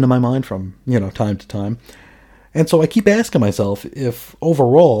pops into my mind from, time to time. And so I keep asking myself if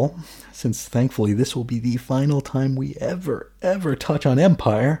overall, since thankfully this will be the final time we ever touch on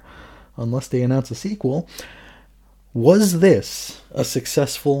Empire, unless they announce a sequel, was this a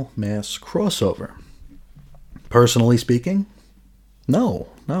successful mass crossover? Personally speaking, no.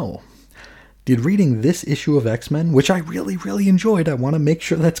 Did reading this issue of X-Men, which I really enjoyed, I want to make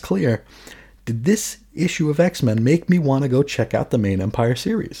sure that's clear, did this issue of X-Men make me want to go check out the main Empire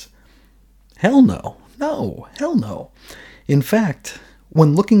series? Hell no. Hell no. In fact,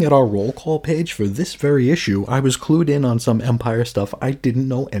 when looking at our roll call page for this very issue, I was clued in on some Empire stuff I didn't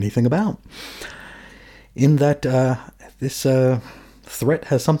know anything about. In that this threat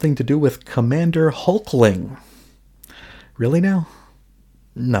has something to do with Commander Hulkling. Really now?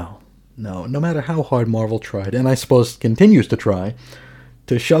 No. No matter how hard Marvel tried, and I suppose continues to try,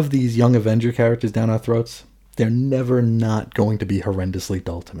 to shove these young Avenger characters down our throats, they're never not going to be horrendously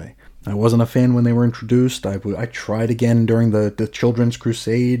dull to me. I wasn't a fan when they were introduced. I tried again during the Children's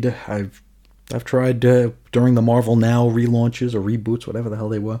Crusade. I've tried during the Marvel Now relaunches or reboots, whatever the hell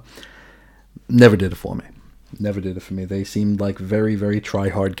they were. Never did it for me. They seemed like very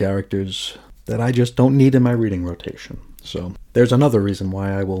try-hard characters that I just don't need in my reading rotation. So there's another reason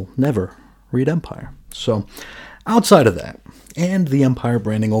why I will never read Empire. So outside of that, and the Empire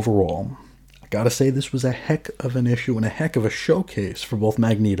branding overall, I gotta say this was a heck of an issue and a heck of a showcase for both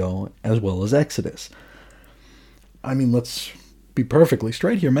Magneto as well as Exodus. I mean, let's be perfectly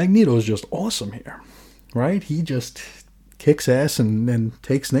straight here. Magneto is just awesome here, right? He just kicks ass and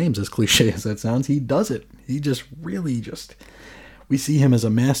takes names, as cliche as that sounds. He does it. He just really we see him as a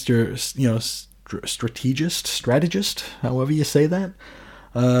master, strategist, however you say that,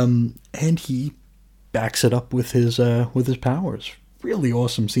 and he backs it up with his powers. Really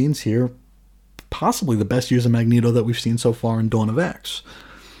awesome scenes here. Possibly the best use of Magneto that we've seen so far in Dawn of X.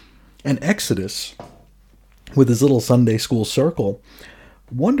 And Exodus, with his little Sunday school circle,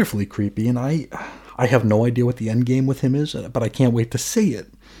 wonderfully creepy, and I have no idea what the end game with him is, but I can't wait to see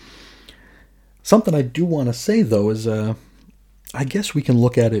it. Something I do want to say, though, is I guess we can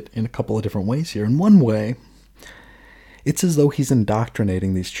look at it in a couple of different ways here. In one way, it's as though he's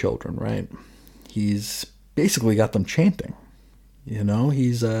indoctrinating these children, right? He's basically got them chanting.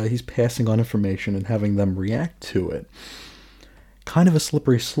 He's passing on information and having them react to it. Kind of a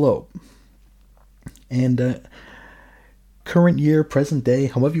slippery slope. And current year, present day,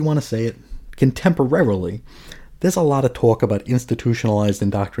 however you want to say it, contemporarily, there's a lot of talk about institutionalized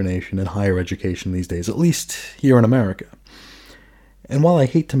indoctrination in higher education these days, at least here in America. And while I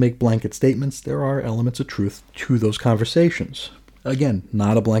hate to make blanket statements, there are elements of truth to those conversations. Again,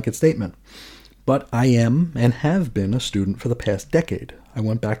 not a blanket statement. But I am and have been a student for the past decade. I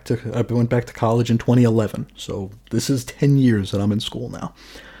went back to college in 2011, so this is 10 years that I'm in school now.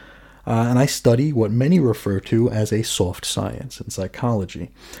 And I study what many refer to as a soft science in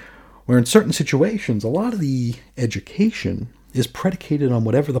psychology, where in certain situations, a lot of the education is predicated on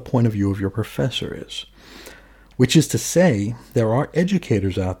whatever the point of view of your professor is. Which is to say, there are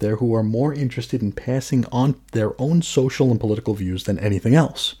educators out there who are more interested in passing on their own social and political views than anything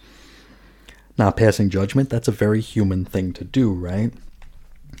else. Not passing judgment, that's a very human thing to do, right?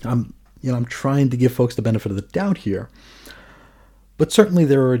 I'm trying to give folks the benefit of the doubt here. But certainly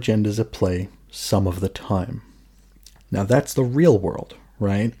there are agendas at play some of the time. Now that's the real world,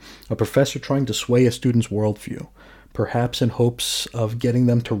 right? A professor trying to sway a student's worldview, perhaps in hopes of getting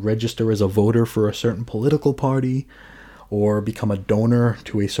them to register as a voter for a certain political party, or become a donor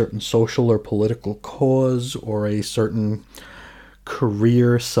to a certain social or political cause, or a certain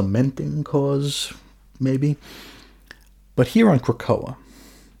career cementing cause, maybe. But here on Krakoa,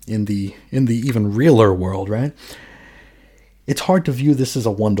 in the even realer world, right, it's hard to view this as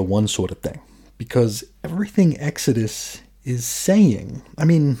a one-to-one sort of thing, because everything Exodus is saying, I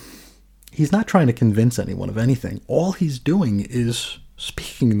mean, he's not trying to convince anyone of anything. All he's doing is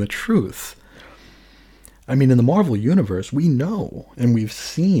speaking the truth. I mean, in the Marvel Universe, we know, and we've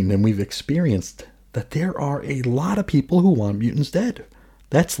seen, and we've experienced that there are a lot of people who want mutants dead.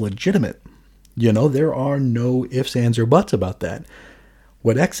 That's legitimate. There are no ifs, ands, or buts about that.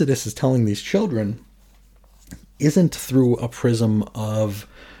 What Exodus is telling these children isn't through a prism of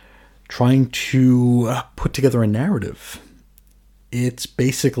trying to put together a narrative. It's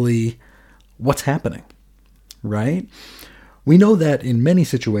basically what's happening, right? We know that in many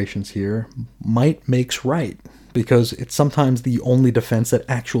situations here, might makes right, because it's sometimes the only defense that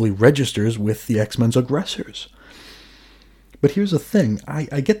actually registers with the X-Men's aggressors. But here's the thing,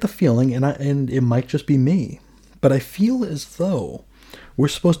 I get the feeling, and it might just be me, but I feel as though we're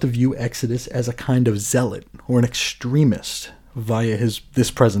supposed to view Exodus as a kind of zealot or an extremist via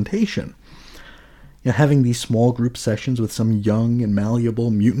this presentation. having these small group sessions with some young and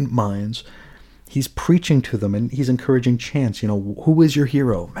malleable mutant minds. He's preaching to them and he's encouraging chants. Who is your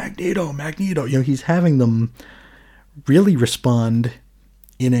hero? Magneto, Magneto. He's having them really respond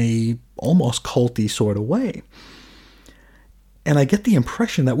in a almost culty sort of way. And I get the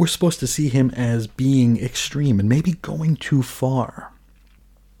impression that we're supposed to see him as being extreme and maybe going too far.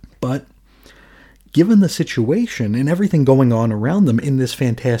 But given the situation and everything going on around them in this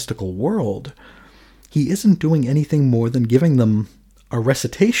fantastical world, he isn't doing anything more than giving them a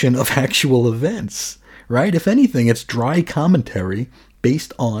recitation of actual events, right? If anything, it's dry commentary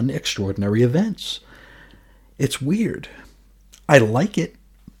based on extraordinary events. It's weird. I like it,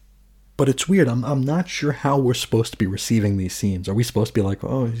 but it's weird. I'm not sure how we're supposed to be receiving these scenes. Are we supposed to be like,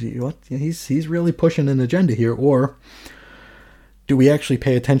 oh, he's really pushing an agenda here? Or do we actually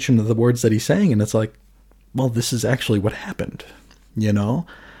pay attention to the words that he's saying? And it's like, well, this is actually what happened,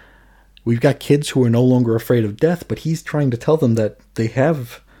 We've got kids who are no longer afraid of death, but he's trying to tell them that they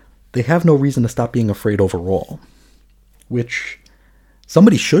have no reason to stop being afraid overall. Which,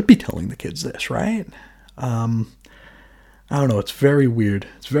 somebody should be telling the kids this, right? I don't know, it's very weird.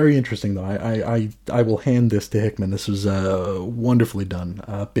 It's very interesting, though. I will hand this to Hickman. This was a wonderfully done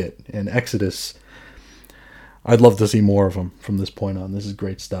bit. And Exodus, I'd love to see more of them from this point on. This is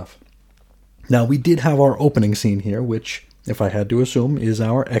great stuff. Now, we did have our opening scene here, which, if I had to assume, is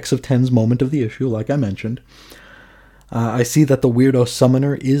our X of Tens moment of the issue, like I mentioned. I see that the Weirdo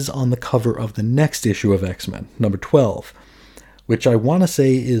Summoner is on the cover of the next issue of X-Men, number 12, which I want to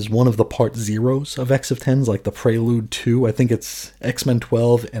say is one of the part zeros of X of Tens, like the Prelude 2. I think it's X-Men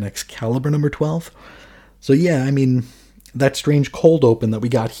 12 and Excalibur number 12. So yeah, that strange cold open that we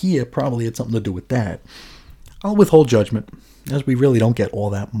got here probably had something to do with that. I'll withhold judgment, as we really don't get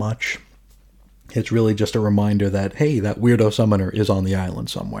all that much. It's really just a reminder that, hey, that Weirdo Summoner is on the island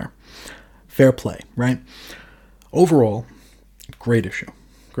somewhere. Fair play, right? Overall, great issue.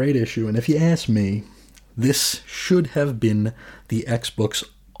 Great issue. And if you ask me, this should have been the X-Book's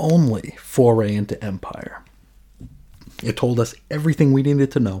only foray into Empire. It told us everything we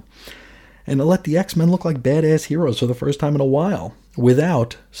needed to know. And it let the X-Men look like badass heroes for the first time in a while,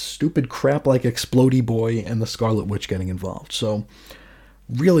 without stupid crap like Explodey Boy and the Scarlet Witch getting involved. So,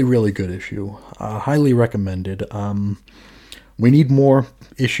 really, really good issue. Highly recommended. We need more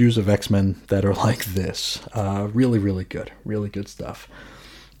issues of X-Men that are like this. Really, really good. Really good stuff.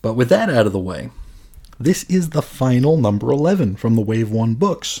 But with that out of the way, this is the final number 11 from the Wave 1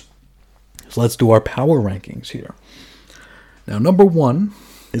 books. So let's do our power rankings here. Now, number 1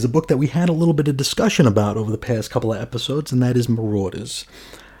 is a book that we had a little bit of discussion about over the past couple of episodes, and that is Marauders.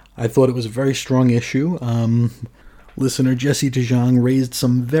 I thought it was a very strong issue. Listener Jesse DeJong raised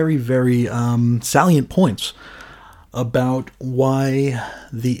some very, very salient points about why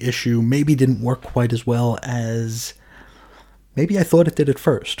the issue maybe didn't work quite as well as maybe I thought it did at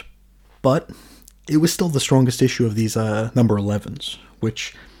first. But it was still the strongest issue of these number 11s,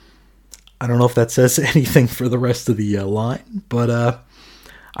 which I don't know if that says anything for the rest of the line, but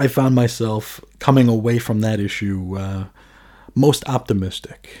I found myself coming away from that issue most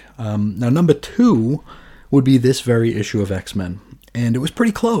optimistic. Now, number 2 would be this very issue of X-Men. And it was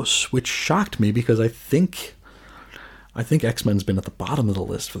pretty close, which shocked me because I think X-Men's been at the bottom of the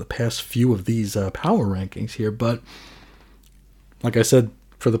list for the past few of these power rankings here. But like I said,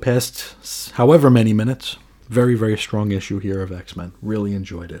 for the past however many minutes, very, very strong issue here of X-Men. Really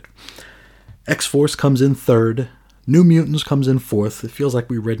enjoyed it. X-Force comes in 3rd. New Mutants comes in 4th. It feels like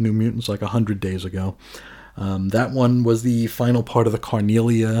we read New Mutants like 100 days ago. That one was the final part of the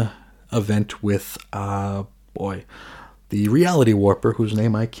Carnelia event with, the Reality Warper, whose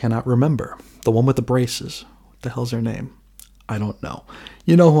name I cannot remember. The one with the braces. What the hell's her name? I don't know.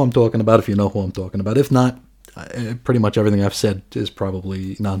 You know who I'm talking about if you know who I'm talking about. If not, pretty much everything I've said is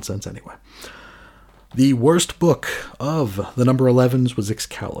probably nonsense anyway. The worst book of the number 11s was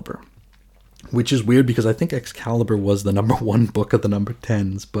Excalibur, which is weird because I think Excalibur was the number 1 book of the number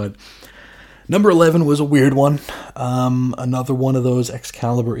 10s, but number 11 was a weird one. Another one of those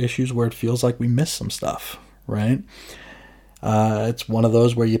Excalibur issues where it feels like we missed some stuff, right? It's one of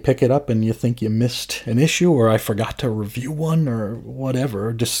those where you pick it up and you think you missed an issue, or I forgot to review one, or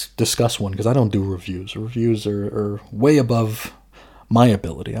whatever. Just discuss one, because I don't do reviews. Reviews are way above my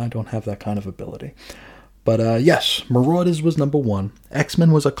ability. I don't have that kind of ability. But yes, Marauders was number 1.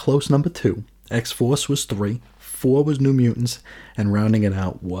 X-Men was a close number 2. X-Force was 3. 4 was New Mutants, and rounding it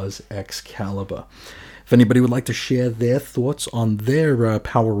out was Excalibur. If anybody would like to share their thoughts on their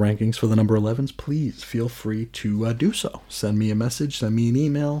power rankings for the number 11s, please feel free to do so. Send me a message, send me an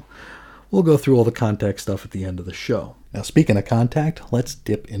email. We'll go through all the contact stuff at the end of the show. Now, speaking of contact, let's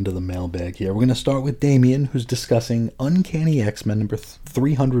dip into the mailbag here. We're going to start with Damien, who's discussing Uncanny X-Men number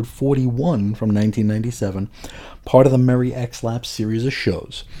 341 from 1997, part of the Merry X-Lapse series of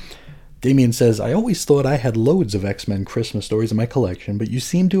shows. Damien says, I always thought I had loads of X-Men Christmas stories in my collection, but you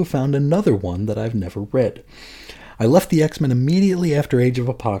seem to have found another one that I've never read. I left the X-Men immediately after Age of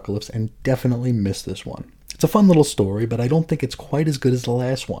Apocalypse and definitely missed this one. It's a fun little story, but I don't think it's quite as good as the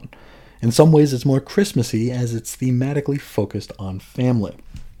last one. In some ways, it's more Christmassy as it's thematically focused on family.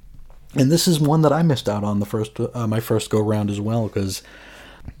 And this is one that I missed out on my first go-round as well, because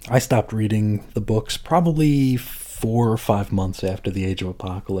I stopped reading the books probably 4 or 5 months after the Age of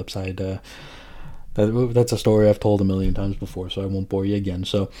Apocalypse. That's a story I've told a million times before, so I won't bore you again.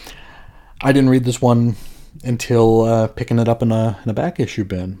 So I didn't read this one until picking it up in a back issue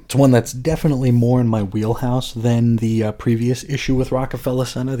bin. It's one that's definitely more in my wheelhouse than the previous issue with Rockefeller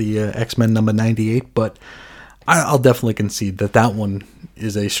Center, the X-Men number 98, but I'll definitely concede that one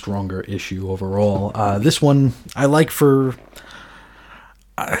is a stronger issue overall. This one I like for...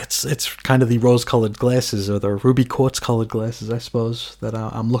 It's kind of the rose-colored glasses, or the ruby quartz-colored glasses, I suppose, that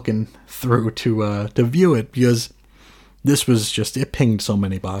I'm looking through to view it, because this was just... It pinged so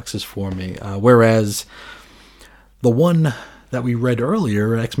many boxes for me, whereas... The one that we read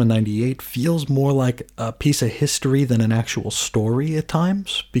earlier, X-Men 98, feels more like a piece of history than an actual story at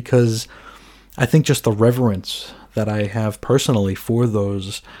times, because I think just the reverence that I have personally for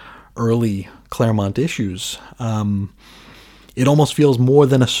those early Claremont issues, it almost feels more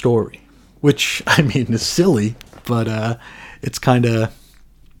than a story, which, I mean, is silly, but it's kind of,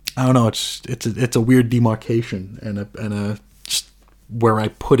 I don't know, it's a weird demarcation and a just where I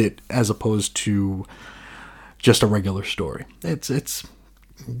put it as opposed to just a regular story. It's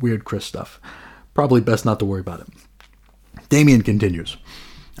weird Chris stuff. Probably best not to worry about it. Damien continues.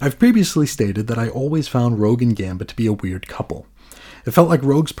 I've previously stated that I always found Rogue and Gambit to be a weird couple. It felt like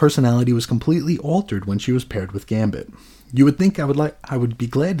Rogue's personality was completely altered when she was paired with Gambit. You would think I would be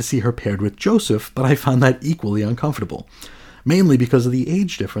glad to see her paired with Joseph, but I found that equally uncomfortable, mainly because of the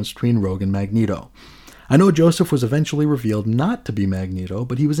age difference between Rogue and Magneto. I know Joseph was eventually revealed not to be Magneto,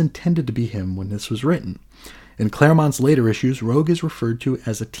 but he was intended to be him when this was written. In Claremont's later issues, Rogue is referred to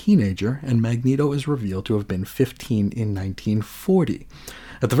as a teenager, and Magneto is revealed to have been 15 in 1940.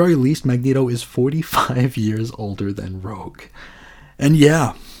 At the very least, Magneto is 45 years older than Rogue. And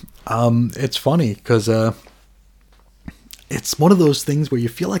yeah, it's funny, because it's one of those things where you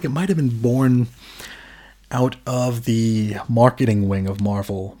feel like it might have been born out of the marketing wing of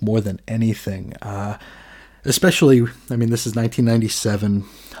Marvel more than anything. Especially, I mean, this is 1997,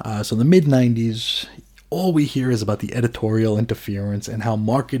 so the mid-90s... All we hear is about the editorial interference and how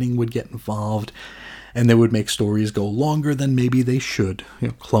marketing would get involved, and they would make stories go longer than maybe they should.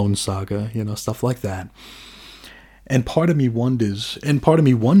 Clone Saga, stuff like that. And part of me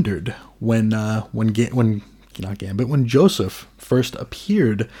wondered when Joseph first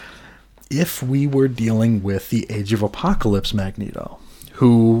appeared, if we were dealing with the Age of Apocalypse Magneto,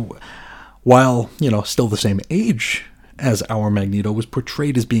 who, while still the same age as our Magneto, was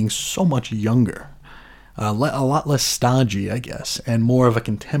portrayed as being so much younger. A lot less stodgy, I guess, and more of a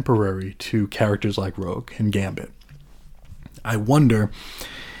contemporary to characters like Rogue and Gambit. I wonder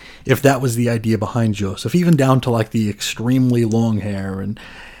if that was the idea behind Joseph, even down to like the extremely long hair, and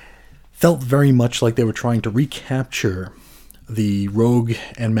felt very much like they were trying to recapture the Rogue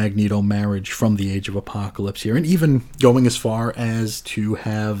and Magneto marriage from the Age of Apocalypse here, and even going as far as to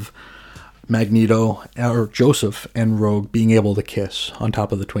have Magneto, or Joseph, and Rogue being able to kiss on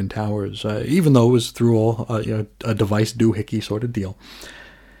top of the Twin Towers, even though it was through a device doohickey sort of deal.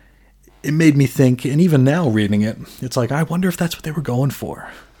 It made me think, and even now reading it, it's like, I wonder if that's what they were going for.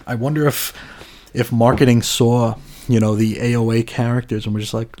 I wonder if marketing saw, the AOA characters and were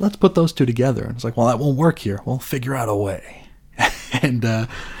just like, let's put those two together. And it's like, well, that won't work here. We'll figure out a way. And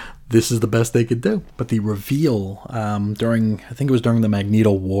this is the best they could do. But the reveal I think it was during the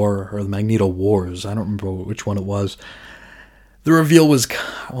Magneto War, or the Magneto Wars, I don't remember which one it was. The reveal was,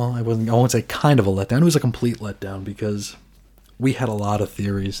 well, I won't say kind of a letdown. It was a complete letdown, because we had a lot of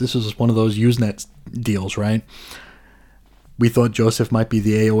theories. This was one of those Usenet deals, right? We thought Joseph might be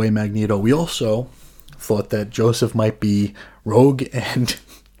the AOA Magneto. We also thought that Joseph might be Rogue and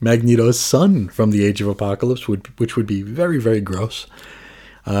Magneto's son from the Age of Apocalypse, which would be very, very gross.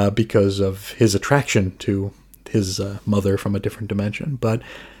 Because of his attraction to his mother from a different dimension. But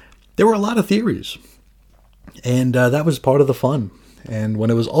there were a lot of theories, and that was part of the fun. And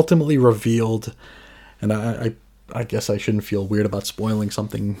when it was ultimately revealed, and I guess I shouldn't feel weird about spoiling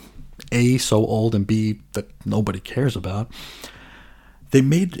something, A, so old, and B, that nobody cares about, they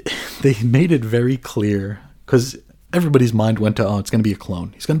made it very clear, because everybody's mind went to, oh, it's going to be a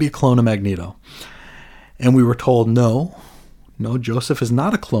clone. He's going to be a clone of Magneto. And we were told, no, Joseph is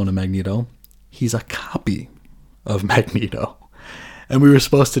not a clone of Magneto. He's a copy of Magneto. And we were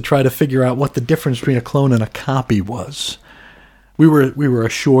supposed to try to figure out what the difference between a clone and a copy was. We were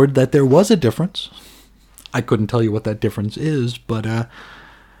assured that there was a difference. I couldn't tell you what that difference is, but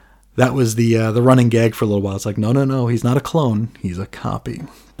that was the running gag for a little while. It's like, no, he's not a clone. He's a copy.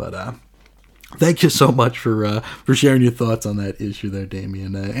 But thank you so much for sharing your thoughts on that issue there,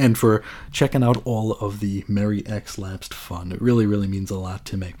 Damien, and for checking out all of the Merry X Lapsed fun. It really, really means a lot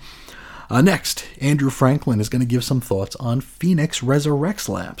to me. Next, Andrew Franklin is going to give some thoughts on Phoenix Resurrects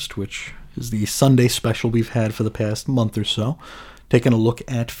Lapsed, which is the Sunday special we've had for the past month or so. Taking a look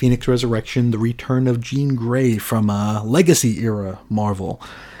at Phoenix Resurrection, the return of Jean Grey from Legacy-era Marvel.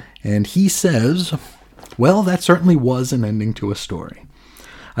 And he says, well, that certainly was an ending to a story.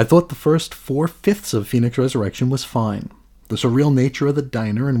 I thought the first 4/5 of Phoenix Resurrection was fine. The surreal nature of the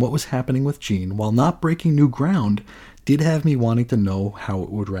diner and what was happening with Jean, while not breaking new ground, did have me wanting to know how it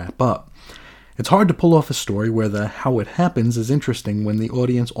would wrap up. It's hard to pull off a story where the how it happens is interesting when the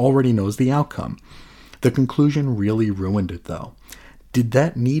audience already knows the outcome. The conclusion really ruined it, though. Did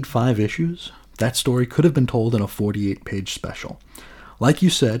that need 5 issues? That story could have been told in a 48-page special. Like you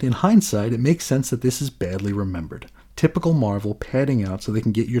said, in hindsight, it makes sense that this is badly remembered. Typical Marvel padding out so they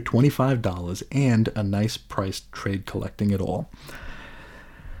can get your $25 and a nice priced trade collecting it all.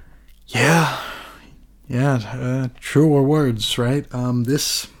 Yeah, truer words, right?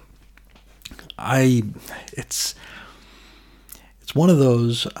 It's one of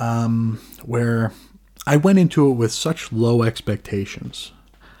those where I went into it with such low expectations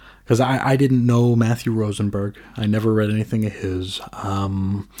because I didn't know Matthew Rosenberg. I never read anything of his.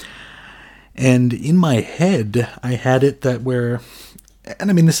 And in my head, I had it that where, and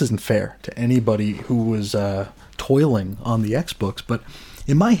I mean, this isn't fair to anybody who was toiling on the X books, but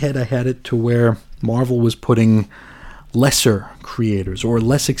in my head, I had it to where Marvel was putting lesser creators or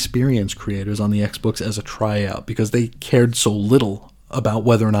less experienced creators on the X books as a tryout because they cared so little about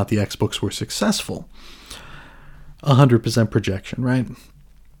whether or not the X books were successful. 100% projection, right?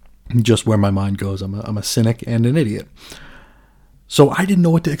 Just where my mind goes. I'm a cynic and an idiot. So I didn't know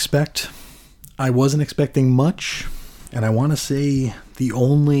what to expect. I wasn't expecting much, and I want to say the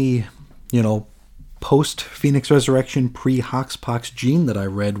only, post-Phoenix Resurrection pre-Hoxpox Jean that I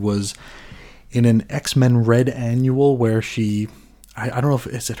read was in an X-Men Red annual where she, I don't know if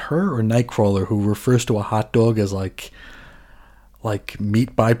is it her or Nightcrawler who refers to a hot dog as like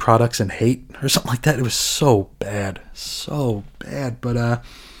meat byproducts and hate or something like that. It was so bad, but I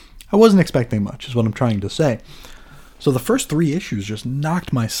wasn't expecting much is what I'm trying to say. So the first 3 issues just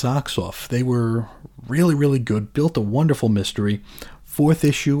knocked my socks off. They were really, really good, built a wonderful mystery. 4th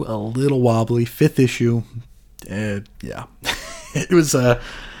issue, a little wobbly. 5th issue, yeah. It was a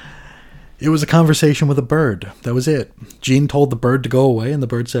conversation with a bird. That was it. Jean told the bird to go away, and the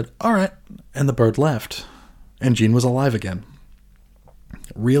bird said, all right, and the bird left. And Jean was alive again.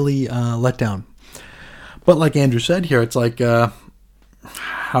 Really let down. But like Andrew said here, it's like,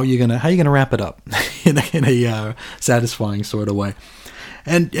 how you gonna wrap it up in a satisfying sort of way?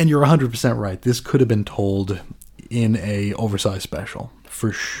 And you're 100% right. This could have been told in a oversized special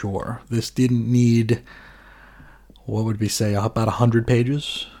for sure. This didn't need, what would we say, about 100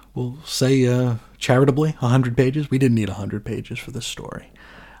 pages? We'll say charitably 100 pages. We didn't need 100 pages for this story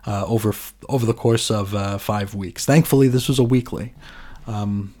over the course of 5 weeks. Thankfully, this was a weekly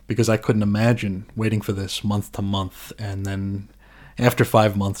because I couldn't imagine waiting for this month to month and then after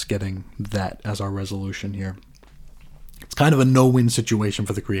 5 months getting that as our resolution here. It's kind of a no-win situation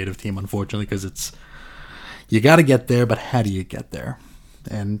for the creative team, unfortunately, because you got to get there, but how do you get there?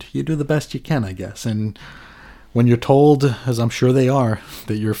 And you do the best you can, I guess. And when you're told, as I'm sure they are,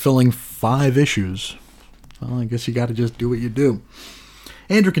 that you're filling 5 issues, well, I guess you got to just do what you do.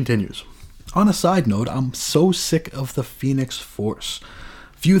 Andrew continues. On a side note, I'm so sick of the Phoenix Force.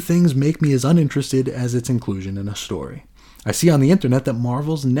 Few things make me as uninterested as its inclusion in a story. I see on the internet that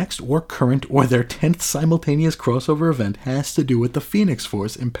Marvel's next or current or their 10th simultaneous crossover event has to do with the Phoenix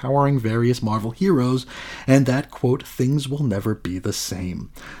Force empowering various Marvel heroes, and that, quote, things will never be the same.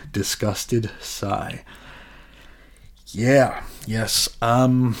 Disgusted sigh. Yeah, yes,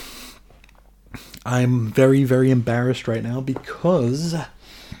 I'm very, very embarrassed right now because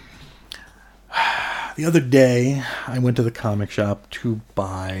the other day I went to the comic shop to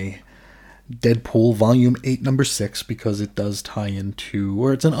buy Deadpool Volume 8, Number 6, because it does tie into,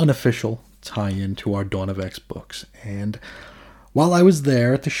 or it's an unofficial tie-in to our Dawn of X books. And while I was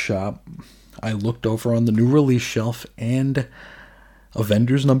there at the shop, I looked over on the new release shelf, and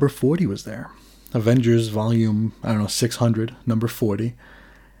Avengers number 40 was there. Avengers volume, 600, number 40.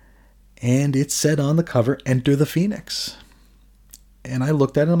 And it said on the cover, Enter the Phoenix. And I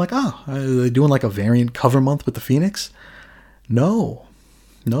looked at it and I'm like, are they doing like a variant cover month with the Phoenix? No,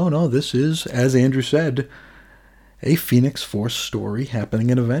 this is, as Andrew said, a Phoenix Force story happening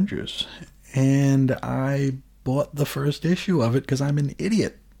in Avengers. And I bought the first issue of it because I'm an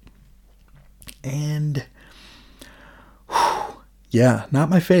idiot. And, yeah, not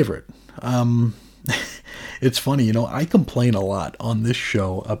my favorite. It's funny, I complain a lot on this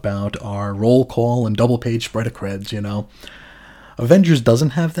show about our roll call and double page spread of creds, Avengers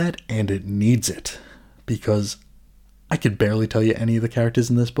doesn't have that, and it needs it. Because I could barely tell you any of the characters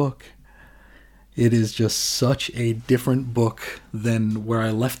in this book. It is just such a different book than where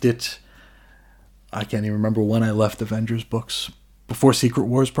I left it. I can't even remember when I left Avengers books. Before Secret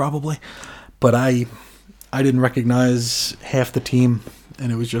Wars, probably. But I didn't recognize half the team,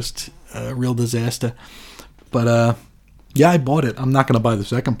 and it was just a real disaster. But, yeah, I bought it. I'm not going to buy the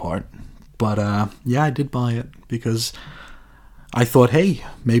second part. But, yeah, I did buy it because I thought, hey,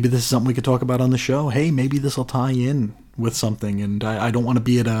 maybe this is something we could talk about on the show. Hey, maybe this will tie in with something. And I don't want to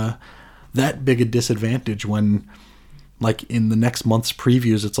be at that big a disadvantage when, like, in the next month's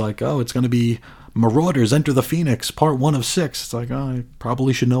previews, it's like, it's going to be Marauders Enter the Phoenix, part 1 of 6. It's like, I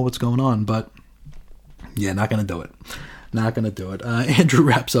probably should know what's going on. But, yeah, not going to do it. Not going to do it. Andrew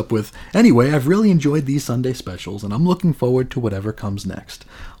wraps up with, anyway, I've really enjoyed these Sunday specials, and I'm looking forward to whatever comes next.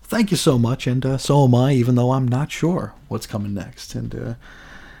 Thank you so much, and so am I, even though I'm not sure what's coming next. And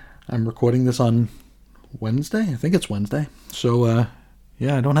I'm recording this on Wednesday? I think it's Wednesday. So,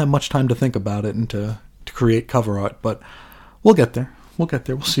 yeah, I don't have much time to think about it and to create cover art, but we'll get there.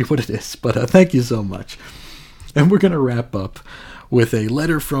 We'll see what it is. But thank you so much. And we're going to wrap up with a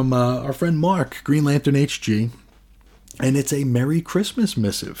letter from our friend Mark, Green Lantern HG. And it's a Merry Christmas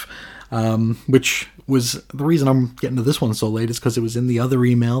missive, which was the reason I'm getting to this one so late is because it was in the other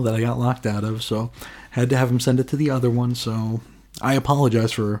email that I got locked out of, so had to have him send it to the other one. So I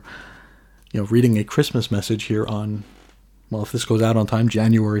apologize for, reading a Christmas message here on, well, if this goes out on time,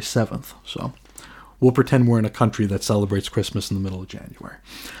 January 7th. So we'll pretend we're in a country that celebrates Christmas in the middle of January.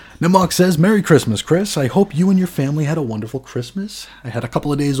 Now, Mark says, Merry Christmas, Chris. I hope you and your family had a wonderful Christmas. I had a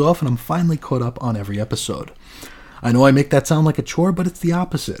couple of days off, and I'm finally caught up on every episode. I know I make that sound like a chore, but it's the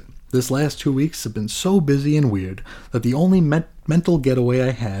opposite. This last 2 weeks have been so busy and weird that the only mental getaway I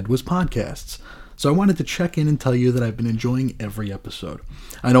had was podcasts. So I wanted to check in and tell you that I've been enjoying every episode.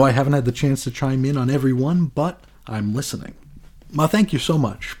 I know I haven't had the chance to chime in on every one, but I'm listening. Well, thank you so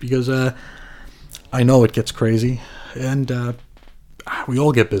much, because I know it gets crazy, and we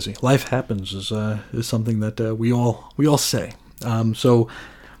all get busy. Life happens is something that we all say. So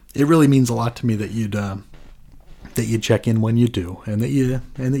it really means a lot to me that you check in when you do, and that you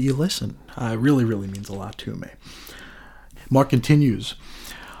listen. It really, really means a lot to me. Mark continues.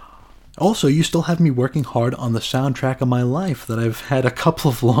 Also, you still have me working hard on the soundtrack of my life that I've had a couple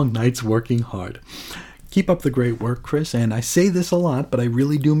of long nights working hard. Keep up the great work, Chris, and I say this a lot, but I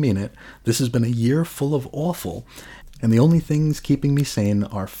really do mean it. This has been a year full of awful, and the only things keeping me sane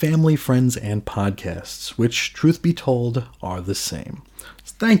are family, friends, and podcasts, which, truth be told, are the same.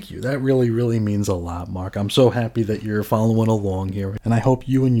 Thank you. That really, really means a lot, Mark. I'm so happy that you're following along here, and I hope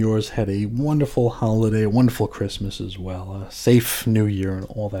you and yours had a wonderful holiday, a wonderful Christmas as well, a safe New Year, and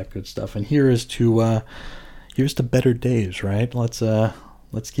all that good stuff. And here's to better days, right? Let's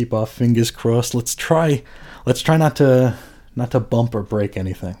keep our fingers crossed. Let's try not to bump or break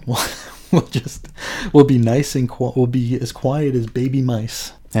anything. We'll be nice and we'll be as quiet as baby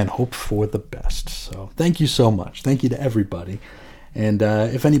mice and hope for the best. So thank you so much. Thank you to everybody. And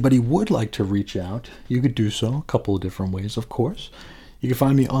if anybody would like to reach out, you could do so a couple of different ways, of course. You can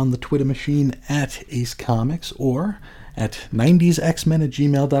find me on the Twitter machine at Ace Comics, or at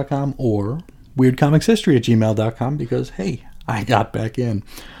 90sxmen@gmail.com, or weirdcomicshistory@gmail.com, because, hey, I got back in.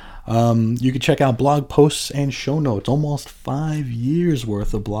 You can check out blog posts and show notes, almost 5 years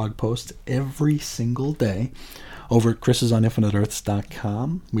worth of blog posts every single day over at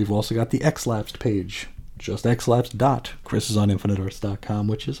chrisisoninfiniteearths.com. We've also got the Xlapsed page, just xlapsed.chrisisoninfiniteearths.com,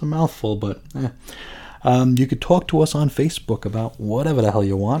 which is a mouthful, but you could talk to us on Facebook about whatever the hell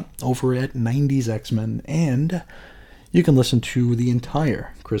you want over at 90s X-Men, and you can listen to the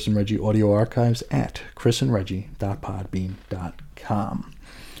entire Chris and Reggie audio archives at chrisandreggie.podbean.com.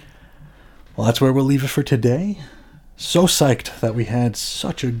 Well, that's where we'll leave it for today. So psyched that we had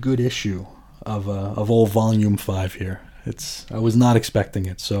such a good issue of old Volume 5 here. I was not expecting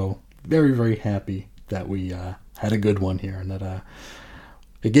it, so very, very happy that we had a good one here, and that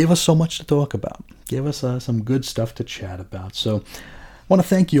it gave us so much to talk about. Gave us some good stuff to chat about. So want to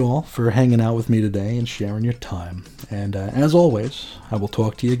thank you all for hanging out with me today and sharing your time. And as always, I will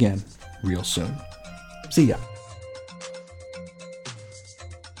talk to you again real soon. See ya.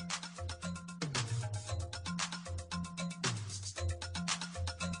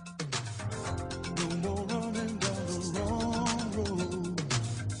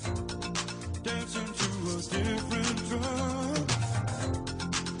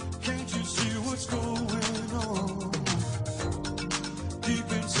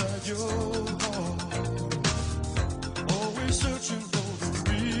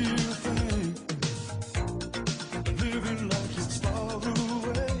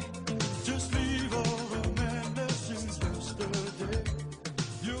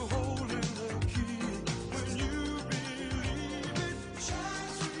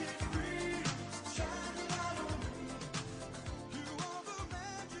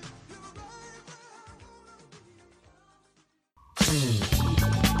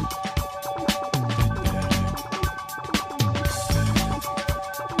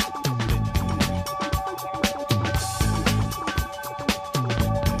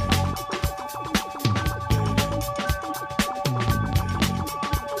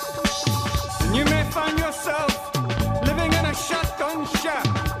 You may find yourself living in a shotgun shack,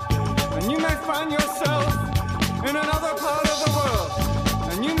 and you may find yourself in another part of the world,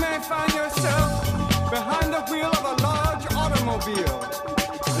 and you may find yourself behind the wheel of a large automobile,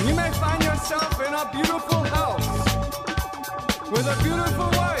 and you may find yourself in a beautiful house with a beautiful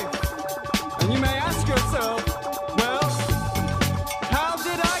wife, and you may ask yourself, well, how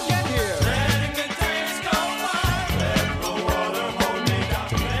did I get here? Letting the days go by, let the water hold me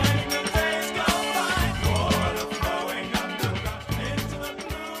down. Letting the days go by, water flowing underground into the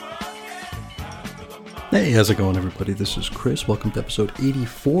blue again after the mountain. Hey, how's it going, everybody? This is Chris. Welcome to episode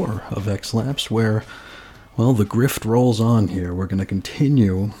 84 of X-Lapsed, where, well, the grift rolls on here. We're going to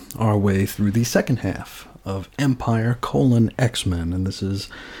continue our way through the second half of Empire: X-Men, and this is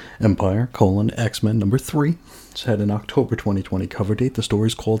Empire: X-Men number 3. It's had an October 2020 cover date. The story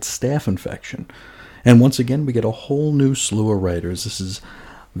is called Staph Infection. And once again, we get a whole new slew of writers. This is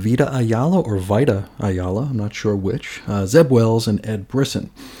Vita Ayala, or Vita Ayala, I'm not sure which, Zeb Wells and Ed Brisson.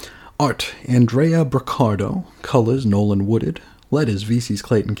 Art, Andrea Briccardo. Colors, Nolan Woodard. Letters, VC's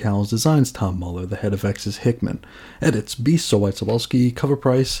Clayton Cowles. Designs, Tom Muller. The head of X's Hickman. Edits, B. Sowite-Cebulski. Cover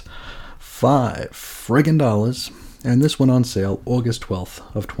price, $5 friggin'. And this went on sale August 12th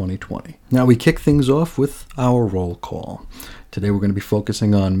of 2020. Now we kick things off with our roll call. Today we're going to be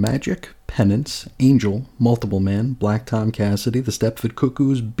focusing on Magik, Penance, Angel, Multiple Man, Black Tom Cassidy, The Stepford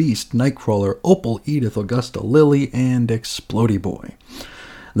Cuckoos, Beast, Nightcrawler, Opal, Edith, Augusta, Lily, and Explodey Boy.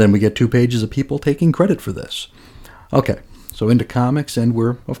 Then we get 2 pages of people taking credit for this. Okay, so into comics, and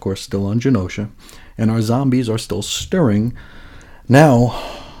we're, of course, still on Genosha, and our zombies are still stirring. Now,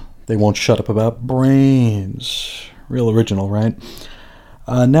 they won't shut up about brains. Real original, right?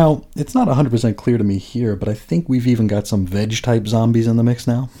 Now, it's not 100% clear to me here, but I think we've even got some veg-type zombies in the mix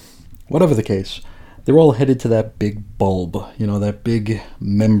now. Whatever the case, they're all headed to that big bulb, you know, that big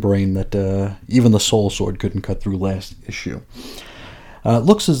membrane that even the Soul Sword couldn't cut through last issue. It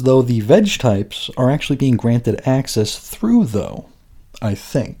looks as though the veg types are actually being granted access through, though, I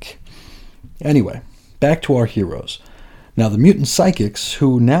think. Anyway, back to our heroes. Now, the mutant psychics,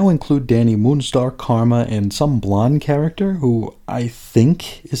 who now include Danny Moonstar, Karma, and some blonde character, who I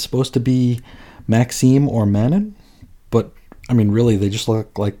think is supposed to be Maxime or Manon, but, I mean, really, they just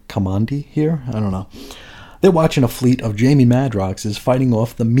look like Kamandi here? I don't know. They're watching a fleet of Jamie Madroxes fighting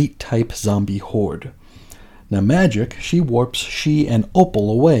off the meat-type zombie horde. Now, Magik, she warps she and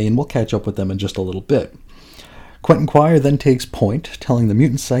Opal away, and we'll catch up with them in just a little bit. Quentin Quire then takes point, telling the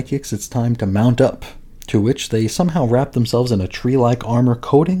mutant psychics it's time to mount up, to which they somehow wrap themselves in a tree-like armor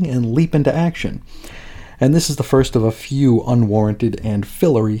coating and leap into action. And this is the first of a few unwarranted and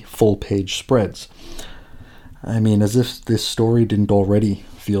fillery full-page spreads. I mean, as if this story didn't already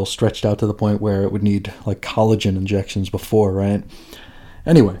feel stretched out to the point where it would need, like, collagen injections before, right?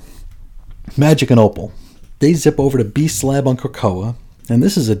 Anyway, Magik and Opal. They zip over to Beast's lab on Krakoa, and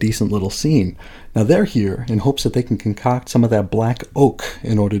this is a decent little scene. Now, they're here in hopes that they can concoct some of that black oak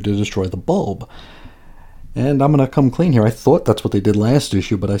in order to destroy the bulb. And I'm going to come clean here. I thought that's what they did last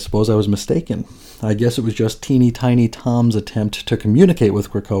issue, but I suppose I was mistaken. I guess it was just teeny tiny Tom's attempt to communicate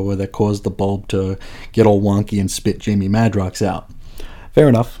with Krakoa that caused the bulb to get all wonky and spit Jamie Madrox out. Fair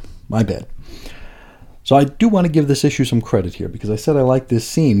enough. My bad. So I do want to give this issue some credit here, because I said I like this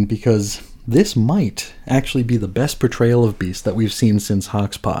scene because this might actually be the best portrayal of Beast that we've seen since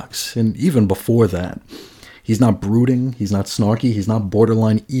Hoxpox, and even before that. He's not brooding, he's not snarky, he's not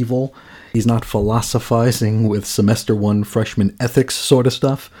borderline evil, he's not philosophizing with semester 1 freshman ethics sort of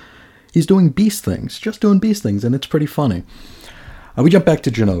stuff. He's doing beast things, just doing beast things, and it's pretty funny. We jump back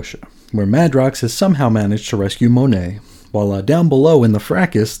to Genosha, where Madrox has somehow managed to rescue Monet, while down below in the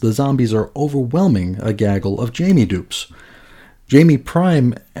fracas, the zombies are overwhelming a gaggle of Jamie dupes. Jamie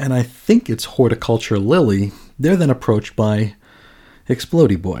Prime, and I think it's Horticulture Lily, they're then approached by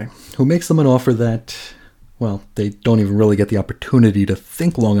Explodey Boy, who makes them an offer that, well, they don't even really get the opportunity to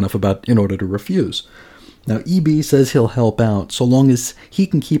think long enough about in order to refuse. Now, EB says he'll help out so long as he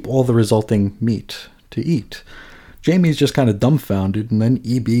can keep all the resulting meat to eat. Jamie's just kind of dumbfounded, and then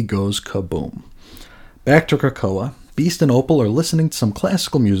EB goes kaboom. Back to Krakoa, Beast and Opal are listening to some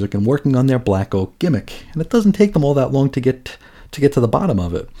classical music and working on their Black Oak gimmick, and it doesn't take them all that long to get to the bottom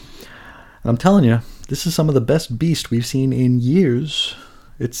of it. And I'm telling you, this is some of the best Beast we've seen in years.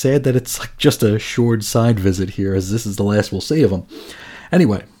 It's sad that it's like just a short side visit here, as this is the last we'll see of them.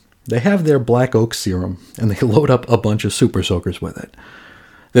 Anyway, they have their Black Oak serum, and they load up a bunch of Super Soakers with it.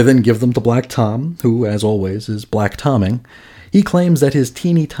 They then give them to Black Tom, who, as always, is Black Tomming. He claims that his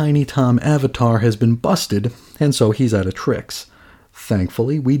teeny tiny Tom avatar has been busted, and so he's out of tricks.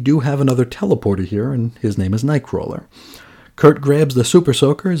 Thankfully, we do have another teleporter here, and his name is Nightcrawler. Kurt grabs the Super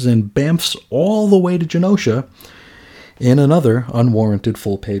Soakers and bamfs all the way to Genosha in another unwarranted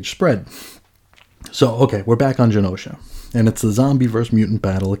full-page spread. So, okay, we're back on Genosha, and it's the zombie versus mutant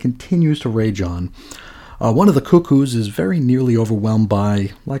battle. It continues to rage on. One of the cuckoos is very nearly overwhelmed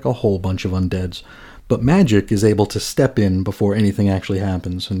by, like, a whole bunch of undeads. But Magic is able to step in before anything actually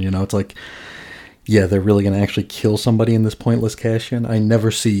happens. And, it's like, yeah, they're really going to actually kill somebody in this pointless cash-in. I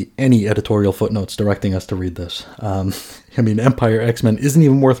never see any editorial footnotes directing us to read this. Empire X-Men isn't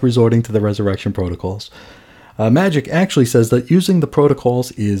even worth resorting to the resurrection protocols. Magic actually says that using the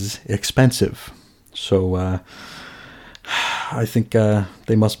protocols is expensive. So, I think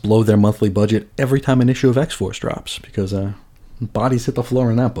they must blow their monthly budget every time an issue of X-Force drops, because bodies hit the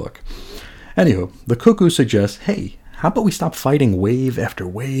floor in that book. Anywho, the cuckoo suggests, hey, how about we stop fighting wave after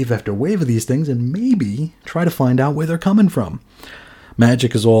wave after wave of these things and maybe try to find out where they're coming from?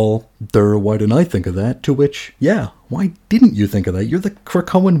 Magic is all, why didn't I think of that? To which, yeah, why didn't you think of that? You're the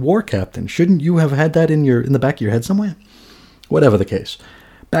Krakoan war captain. Shouldn't you have had that in the back of your head somewhere? Whatever the case.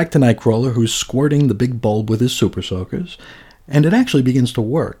 Back to Nightcrawler, who's squirting the big bulb with his Super Soakers, and it actually begins to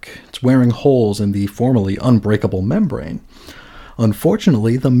work. It's wearing holes in the formerly unbreakable membrane.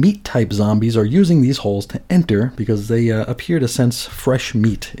 Unfortunately, the meat-type zombies are using these holes to enter because they appear to sense fresh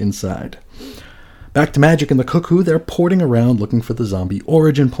meat inside. Back to Magic and the Cuckoo, they're porting around looking for the zombie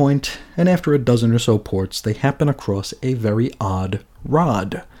origin point, and after a dozen or so ports, they happen across a very odd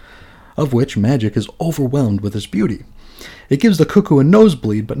rod, of which Magic is overwhelmed with its beauty. It gives the Cuckoo a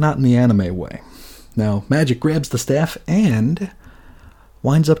nosebleed, but not in the anime way. Now, Magic grabs the staff and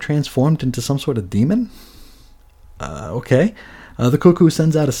winds up transformed into some sort of demon? Okay. The Cuckoo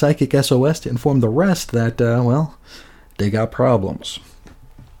sends out a psychic SOS to inform the rest that, they got problems.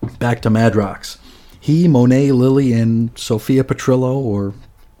 Back to Madrox. He, Monet, Lily, and Sophia Petrillo, or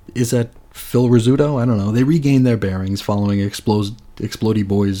is that Phil Rizzuto? I don't know. They regain their bearings following Explodey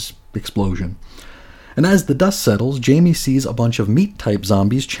Boy's explosion. And as the dust settles, Jamie sees a bunch of meat-type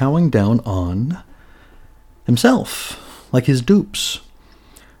zombies chowing down on himself, like his dupes.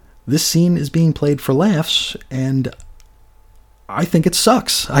 This scene is being played for laughs, and I think it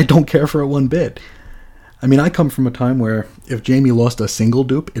sucks. I don't care for it one bit. I come from a time where if Jamie lost a single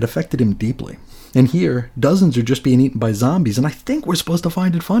dupe, it affected him deeply. And here, dozens are just being eaten by zombies, and I think we're supposed to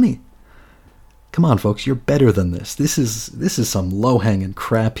find it funny. Come on, folks, you're better than this. This is some low-hanging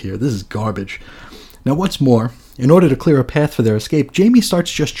crap here. This is garbage. Now, what's more, in order to clear a path for their escape, Jamie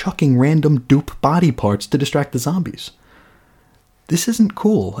starts just chucking random dupe body parts to distract the zombies. This isn't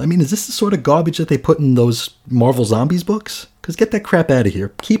cool. Is this the sort of garbage that they put in those Marvel Zombies books? Because get that crap out of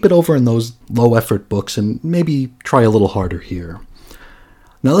here. Keep it over in those low-effort books and maybe try a little harder here.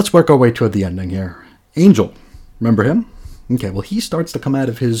 Now let's work our way toward the ending here. Angel. Remember him? Okay, well, he starts to come out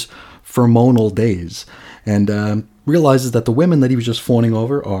of his pheromonal daze and realizes that the women that he was just fawning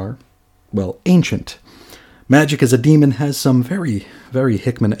over are, ancient. Magic as a demon has some very, very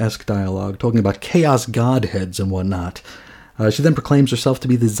Hickman-esque dialogue talking about chaos godheads and whatnot. She then proclaims herself to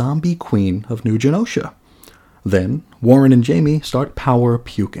be the zombie queen of New Genosha. Then, Warren and Jamie start power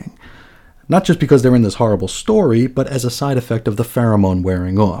puking. Not just because they're in this horrible story, but as a side effect of the pheromone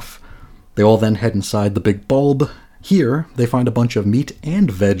wearing off. They all then head inside the big bulb. Here, they find a bunch of meat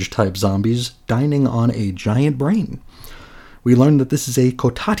and veg-type zombies dining on a giant brain. We learn that this is a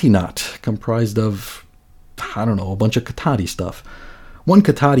Kotati knot, comprised of, a bunch of Kotati stuff. One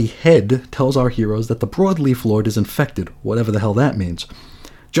Katati head tells our heroes that the Broadleaf Lord is infected, whatever the hell that means.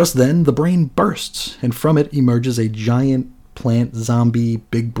 Just then, the brain bursts, and from it emerges a giant plant zombie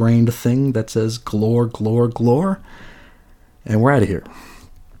big-brained thing that says glore, glore, glore. And we're out of here.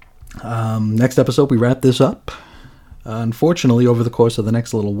 Next episode, we wrap this up. Unfortunately, over the course of the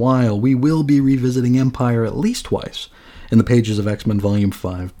next little while, we will be revisiting Empire at least twice in the pages of X-Men Volume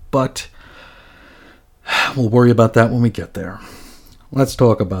 5, but we'll worry about that when we get there. Let's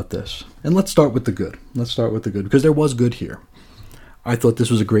talk about this. And let's start with the good. Because there was good here. I thought this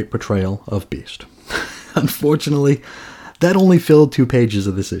was a great portrayal of Beast. Unfortunately, that only filled 2 pages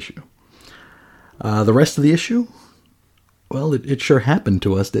of this issue. The rest of the issue? Well, it sure happened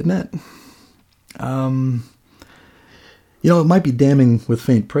to us, didn't it? It might be damning with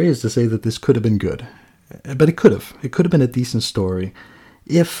faint praise to say that this could have been good. But it could have. It could have been a decent story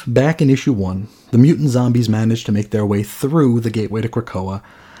if, back in issue 1, the mutant zombies managed to make their way through the gateway to Krakoa.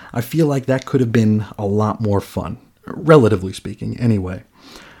 I feel like that could have been a lot more fun. Relatively speaking, anyway.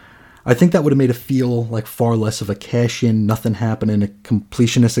 I think that would have made it feel like far less of a cash-in, nothing happening, a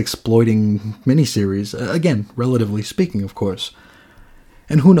completionist exploiting miniseries. Again, relatively speaking, of course.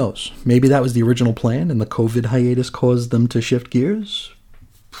 And who knows? Maybe that was the original plan and the COVID hiatus caused them to shift gears?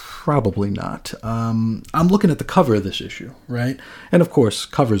 Probably not. I'm looking at the cover of this issue, right? And of course,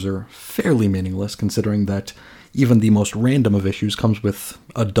 covers are fairly meaningless considering that even the most random of issues comes with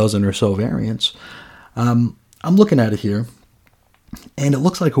a dozen or so variants. I'm looking at it here, and it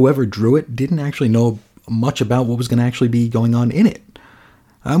looks like whoever drew it didn't actually know much about what was going to actually be going on in it.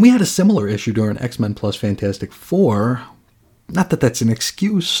 We had a similar issue during X-Men Plus Fantastic Four. Not that that's an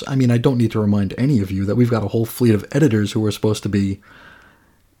excuse. I mean, I don't need to remind any of you that we've got a whole fleet of editors who are supposed to be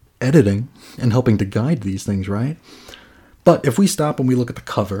editing and helping to guide these things, right? But if we stop and we look at the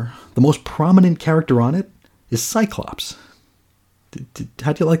cover, the most prominent character on it is Cyclops.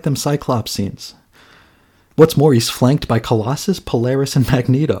 How do you like them Cyclops scenes? What's more, he's flanked by Colossus, Polaris, and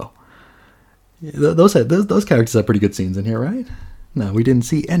Magneto. Those characters have pretty good scenes in here, right? No, we didn't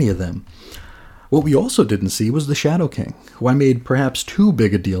see any of them. What we also didn't see was the Shadow King, who I made perhaps too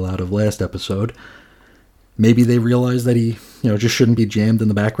big a deal out of last episode. Maybe they realized that he, just shouldn't be jammed in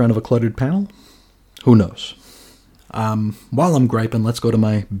the background of a cluttered panel? Who knows? While I'm griping, let's go to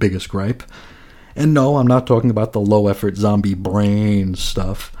my biggest gripe. And no, I'm not talking about the low-effort zombie brain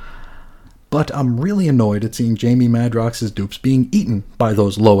stuff. But I'm really annoyed at seeing Jamie Madrox's dupes being eaten by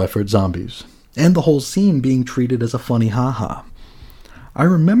those low-effort zombies. And the whole scene being treated as a funny ha-ha. I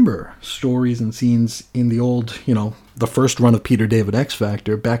remember stories and scenes in the old, the first run of Peter David X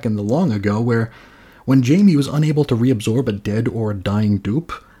Factor back in the long ago where when Jamie was unable to reabsorb a dead or a dying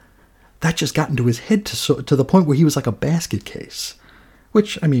dupe, that just got into his head to the point where he was like a basket case.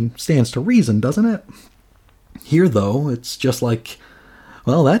 Which, stands to reason, doesn't it? Here, though, it's just like,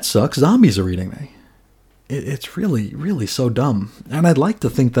 well, that sucks. Zombies are eating me. It's really, really so dumb. And I'd like to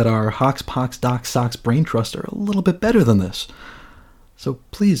think that our Hox Pox Doc Socks Brain Trust are a little bit better than this. So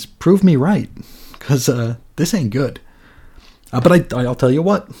please, prove me right. Because this ain't good. But I'll tell you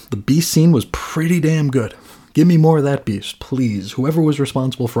what, the Beast scene was pretty damn good. Give me more of that Beast, please. Whoever was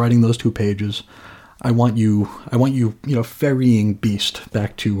responsible for writing those 2 pages, I want you, ferrying Beast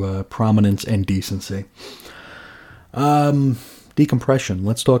back to prominence and decency. Decompression,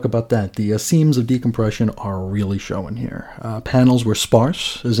 let's talk about that. The seams of decompression are really showing here. Panels were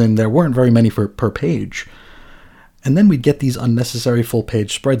sparse, as in there weren't very many per page. And then we'd get these unnecessary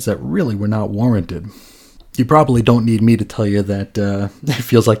full-page spreads that really were not warranted. You probably don't need me to tell you that it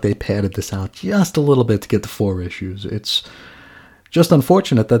feels like they padded this out just a little bit to get to 4 issues. It's just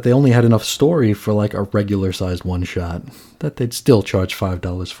unfortunate that they only had enough story for like a regular-sized one-shot that they'd still charge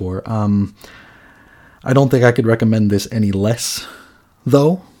 $5 for. I don't think I could recommend this any less,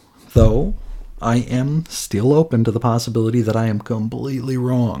 though I am still open to the possibility that I am completely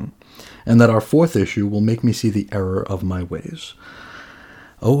wrong, and that our 4th issue will make me see the error of my ways.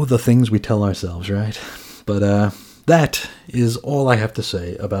 Oh, the things we tell ourselves, right? But that is all I have to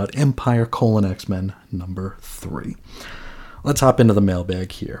say about Empire: X-Men number 3. Let's hop into the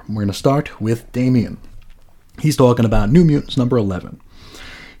mailbag here. We're going to start with Damien. He's talking about New Mutants number 11.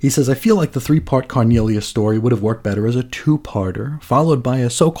 He says, I feel like the 3-part Cornelius story would have worked better as a 2-parter, followed by a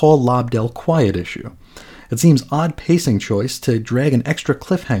so-called Lobdell quiet issue. It seems odd pacing choice to drag an extra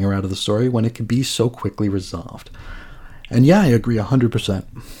cliffhanger out of the story when it could be so quickly resolved. And yeah, I agree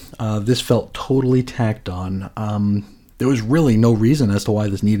 100%. This felt totally tacked on. There was really no reason as to why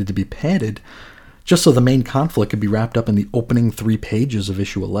this needed to be padded, just so the main conflict could be wrapped up in the opening 3 pages of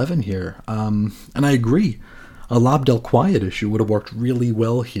issue 11 here. And I agree A Lob Del Quiet issue would have worked really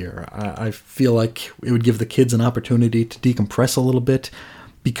well here. I feel like it would give the kids an opportunity to decompress a little bit,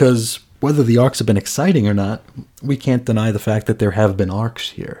 because whether the arcs have been exciting or not, we can't deny the fact that there have been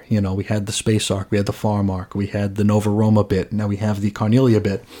arcs here. You know, we had the space arc, we had the farm arc, we had the Nova Roma bit, now we have the Carnelia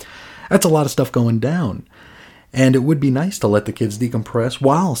bit. That's a lot of stuff going down. And it would be nice to let the kids decompress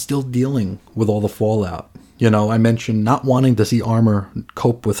while still dealing with all the fallout. You know, I mentioned not wanting to see Armor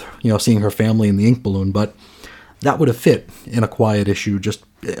cope with, seeing her family in the ink balloon, but that would have fit in a quiet issue, just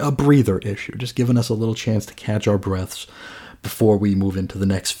a breather issue, just giving us a little chance to catch our breaths before we move into the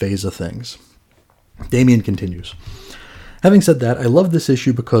next phase of things. Damian continues. Having said that, I love this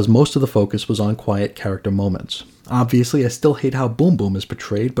issue because most of the focus was on quiet character moments. Obviously, I still hate how Boom Boom is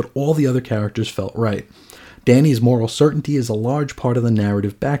portrayed, but all the other characters felt right. Danny's moral certainty is a large part of the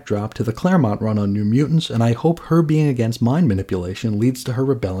narrative backdrop to the Claremont run on New Mutants, and I hope her being against mind manipulation leads to her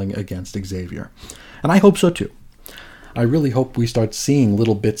rebelling against Xavier. And I hope so too. I really hope we start seeing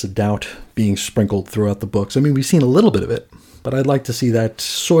little bits of doubt being sprinkled throughout the books. I mean, we've seen a little bit of it, but I'd like to see that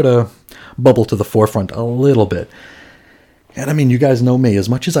sort of bubble to the forefront a little bit. And I mean, you guys know me. As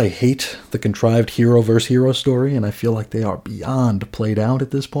much as I hate the contrived hero versus hero story, and I feel like they are beyond played out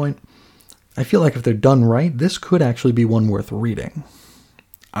at this point, I feel like if they're done right, this could actually be one worth reading.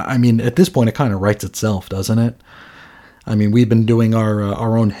 I mean, at this point, it kind of writes itself, doesn't it? I mean, we've been doing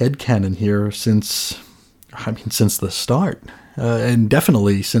our own headcanon here since the start, and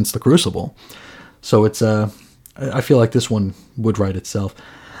definitely since the Crucible. So it's I feel like this one would write itself.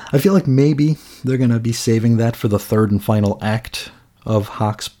 I feel like maybe they're going to be saving that for the third and final act of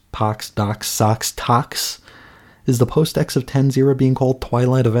Hox, Pox, Dox, Sox, Tox. Is the post-X of 10's era being called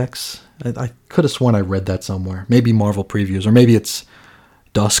Twilight of X? I could have sworn I read that somewhere. Maybe Marvel Previews, or maybe it's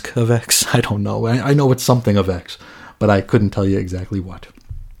Dusk of X. I don't know. I know it's something of X, but I couldn't tell you exactly what.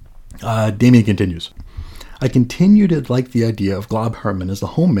 Damian continues. I continue to like the idea of Glob Herman as the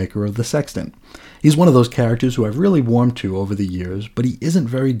homemaker of the Sextant. He's one of those characters who I've really warmed to over the years, but he isn't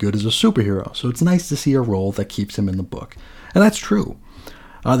very good as a superhero, so it's nice to see a role that keeps him in the book. And that's true.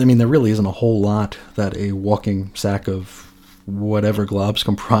 I mean, there really isn't a whole lot that a walking sack of whatever Glob's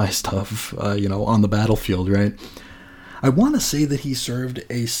comprised of, on the battlefield, right? I want to say that he served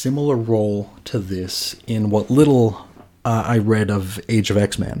a similar role to this in what little I read of Age of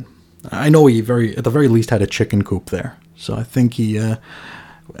X-Men. I know he at the very least had a chicken coop there. So I think he,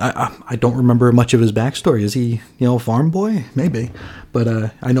 I don't remember much of his backstory. Is he, a farm boy? Maybe.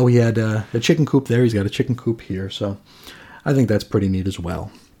 But I know he had a chicken coop there. He's got a chicken coop here. So I think that's pretty neat as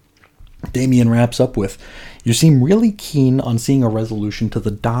well. Damian wraps up with, you seem really keen on seeing a resolution to the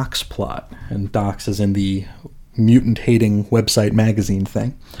Dox plot. And Dox is in the mutant-hating website magazine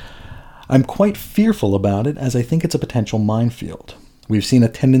thing. I'm quite fearful about it, as I think it's a potential minefield. We've seen a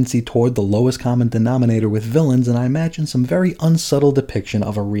tendency toward the lowest common denominator with villains, and I imagine some very unsubtle depiction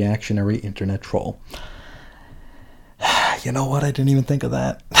of a reactionary internet troll. You know what? I didn't even think of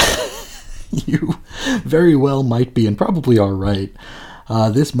that. You very well might be, and probably are right.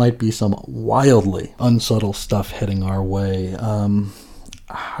 This might be some wildly unsubtle stuff heading our way.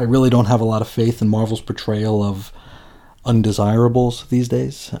 I really don't have a lot of faith in Marvel's portrayal of undesirables these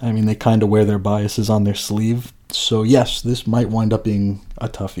days. I mean, they kind of wear their biases on their sleeve. So yes, this might wind up being a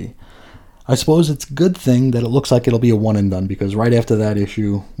toughie. I suppose it's a good thing that it looks like it'll be a one and done, because right after that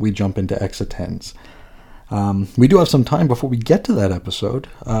issue, we jump into X of 10s. We do have some time before we get to that episode,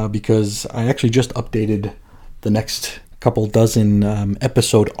 because I actually just updated the next couple dozen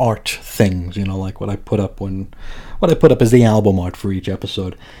episode art things, like what I put up as the album art for each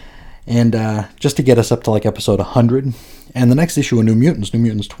episode. And just to get us up to like episode 100. And the next issue of New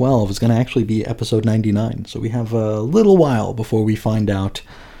Mutants 12, is going to actually be episode 99. So we have a little while before we find out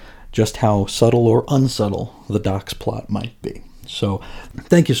just how subtle or unsubtle the Dox plot might be. So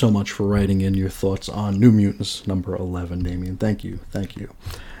thank you so much for writing in your thoughts on New Mutants number 11, Damian. Thank you.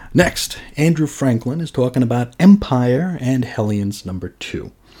 Next, Andrew Franklin is talking about Empire and Hellions number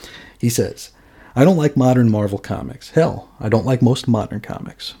 2. He says, I don't like modern Marvel comics. Hell, I don't like most modern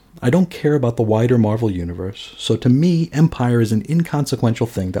comics. I don't care about the wider Marvel universe, so to me, Empire is an inconsequential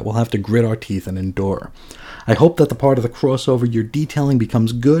thing that we'll have to grit our teeth and endure. I hope that the part of the crossover you're detailing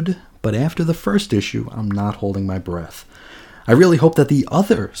becomes good, but after the first issue, I'm not holding my breath. I really hope that the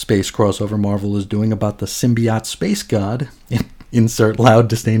other space crossover Marvel is doing about the symbiote space god, insert loud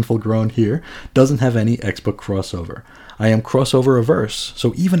disdainful groan here, doesn't have any X-book crossover. I am crossover averse,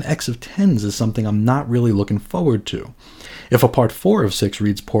 so even X of 10s is something I'm not really looking forward to. If a part 4 of 6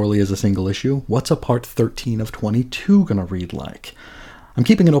 reads poorly as a single issue, what's a part 13 of 22 gonna read like? I'm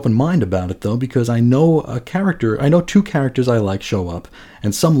keeping an open mind about it though, because I know two characters I like show up,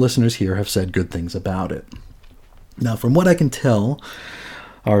 and some listeners here have said good things about it. Now, from what I can tell,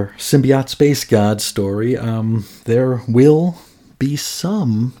 our symbiote space god story, there will be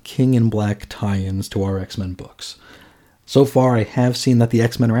some King in Black tie-ins to our X-Men books. So far, I have seen that the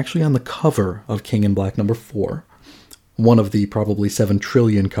X-Men are actually on the cover of King in Black number 4. One of the probably 7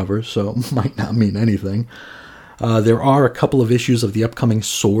 trillion covers, so might not mean anything. There are a couple of issues of the upcoming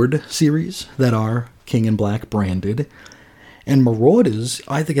Sword series that are King in Black branded. And Marauders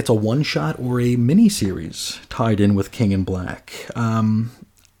either gets a one-shot or a mini-series tied in with King in Black.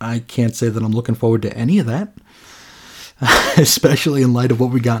 I can't say that I'm looking forward to any of that. Especially in light of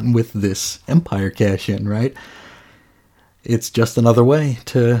what we've gotten with this Empire cash-in, right? It's just another way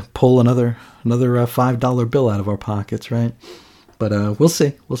to pull another $5 bill out of our pockets, right? But we'll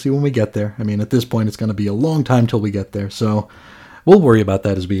see. We'll see when we get there. I mean, at this point, it's going to be a long time till we get there, so we'll worry about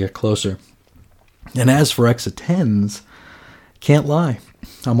that as we get closer. And as for X of 10s, can't lie.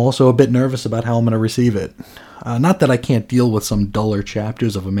 I'm also a bit nervous about how I'm going to receive it. Not that I can't deal with some duller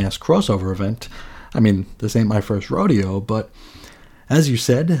chapters of a mass crossover event. I mean, this ain't my first rodeo, but as you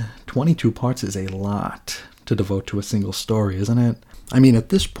said, 22 parts is a lot to devote to a single story, isn't it? I mean, at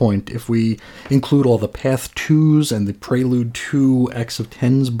this point, if we include all the Path 2s and the Prelude 2 X of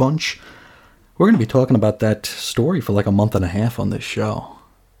 10s bunch, we're going to be talking about that story for like a month and a half on this show.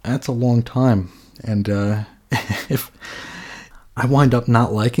 That's a long time. And if I wind up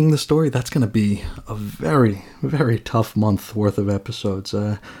not liking the story, that's going to be a very, very tough month worth of episodes,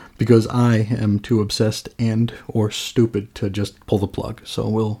 because I am too obsessed and or stupid to just pull the plug. So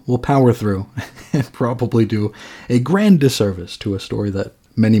we'll power through and probably do a grand disservice to a story that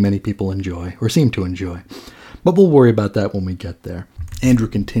many, many people enjoy, or seem to enjoy. But we'll worry about that when we get there. Andrew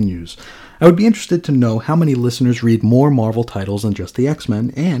continues, I would be interested to know how many listeners read more Marvel titles than just the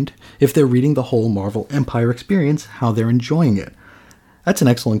X-Men, and if they're reading the whole Marvel Empire experience, how they're enjoying it. That's an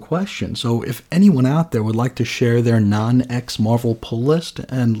excellent question. So if anyone out there would like to share their non-X Marvel pull list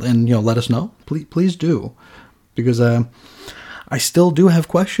and let us know, please do. Because I still do have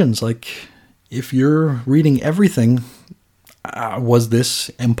questions. Like, if you're reading everything, was this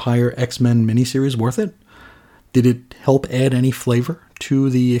Empire X-Men miniseries worth it? Did it help add any flavor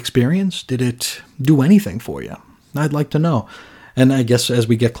to the experience? Did it do anything for you? I'd like to know. And I guess as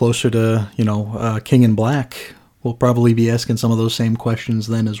we get closer to, King in Black, we'll probably be asking some of those same questions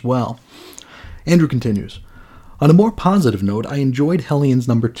then as well. Andrew continues, on a more positive note, I enjoyed Hellions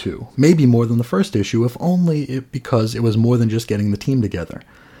number 2, maybe more than the first issue, if only because it was more than just getting the team together.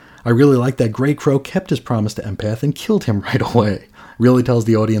 I really like that Grey Crow kept his promise to Empath and killed him right away. Really tells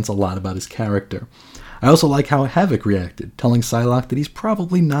the audience a lot about his character. I also like how Havoc reacted, telling Psylocke that he's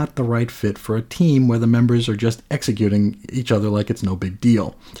probably not the right fit for a team where the members are just executing each other like it's no big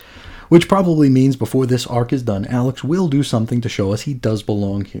deal. Which probably means before this arc is done, Alex will do something to show us he does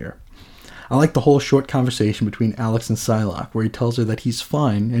belong here. I like the whole short conversation between Alex and Psylocke, where he tells her that he's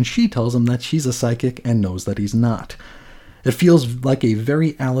fine, and she tells him that she's a psychic and knows that he's not. It feels like a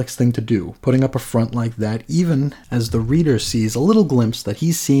very Alex thing to do, putting up a front like that, even as the reader sees a little glimpse that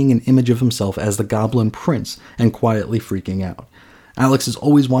he's seeing an image of himself as the Goblin Prince and quietly freaking out. Alex has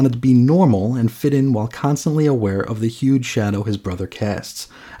always wanted to be normal and fit in while constantly aware of the huge shadow his brother casts.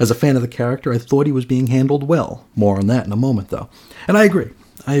 As a fan of the character, I thought he was being handled well. More on that in a moment, though. And I agree.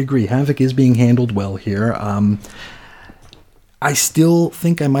 Havoc is being handled well here. I still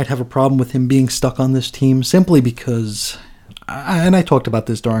think I might have a problem with him being stuck on this team, simply because, and I talked about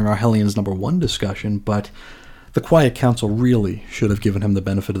this during our Hellions number 1 discussion, but the Quiet Council really should have given him the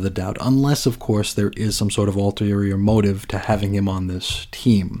benefit of the doubt, unless, of course, there is some sort of ulterior motive to having him on this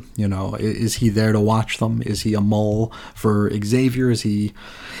team. Is he there to watch them? Is he a mole for Xavier? Is he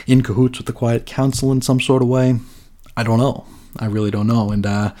in cahoots with the Quiet Council in some sort of way? I don't know. I really don't know. And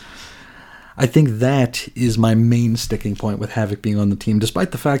I think that is my main sticking point with Havoc being on the team,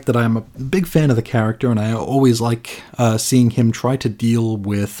 despite the fact that I'm a big fan of the character, and I always like seeing him try to deal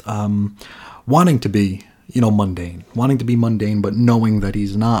with wanting to be mundane, but knowing that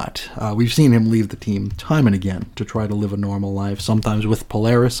he's not. We've seen him leave the team time and again to try to live a normal life, sometimes with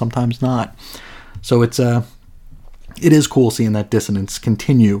Polaris, sometimes not. So it is cool seeing that dissonance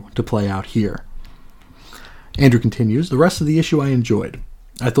continue to play out here. Andrew continues, the rest of the issue I enjoyed.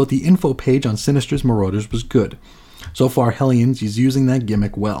 I thought the info page on Sinister's Marauders was good. So far, Hellions is using that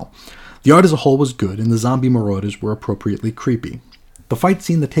gimmick well. The art as a whole was good, and the zombie Marauders were appropriately creepy. The fight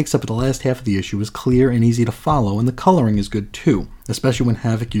scene that takes up the last half of the issue is clear and easy to follow, and the coloring is good too, especially when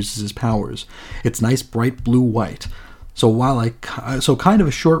Havoc uses his powers. It's nice bright blue-white. So kind of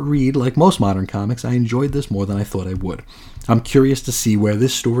a short read, like most modern comics, I enjoyed this more than I thought I would. I'm curious to see where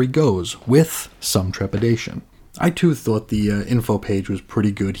this story goes, with some trepidation. I too thought the info page was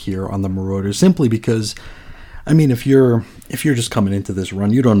pretty good here on the Marauders, simply because I mean, if you're just coming into this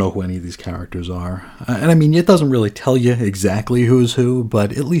run, you don't know who any of these characters are. And I mean, it doesn't really tell you exactly who's who,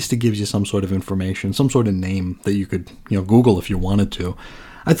 but at least it gives you some sort of information, some sort of name that you could, Google if you wanted to.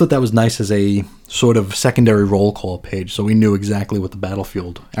 I thought that was nice as a sort of secondary roll call page, so we knew exactly what the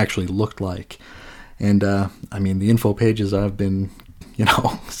battlefield actually looked like. And, I mean, the info pages I've been,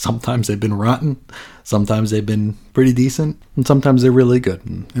 sometimes they've been rotten, sometimes they've been pretty decent, and sometimes they're really good.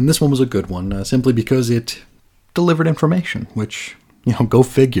 And this one was a good one, simply because it delivered information, which, go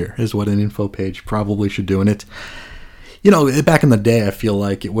figure, is what an info page probably should do. And it, back in the day, I feel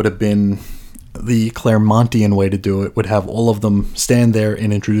like it would have been the Claremontian way to do it, would have all of them stand there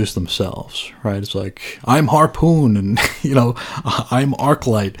and introduce themselves, right? It's like, I'm Harpoon, and, I'm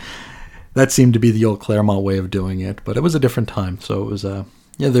Arclight. That seemed to be the old Claremont way of doing it, but it was a different time, so it was,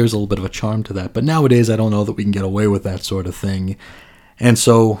 there's a little bit of a charm to that. But nowadays, I don't know that we can get away with that sort of thing. And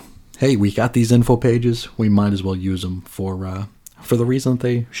so, hey, we got these info pages, we might as well use them for the reason that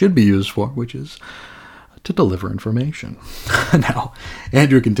they should be used for, which is to deliver information. Now,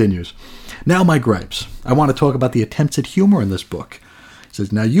 Andrew continues. Now my gripes. I want to talk about the attempts at humor in this book. He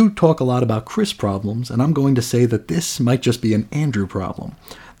says, now you talk a lot about Chris problems, and I'm going to say that this might just be an Andrew problem.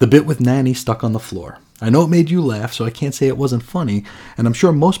 The bit with Nanny stuck on the floor. I know it made you laugh, so I can't say it wasn't funny, and I'm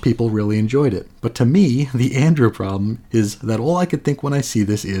sure most people really enjoyed it. But to me, the Andrew problem is that all I could think when I see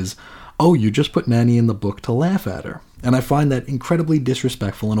this is, oh, you just put Nanny in the book to laugh at her. And I find that incredibly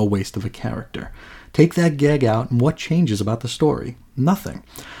disrespectful and a waste of a character. Take that gag out, and what changes about the story? Nothing.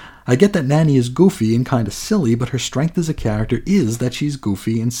 I get that Nanny is goofy and kind of silly, but her strength as a character is that she's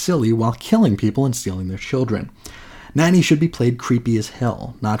goofy and silly while killing people and stealing their children. Nanny should be played creepy as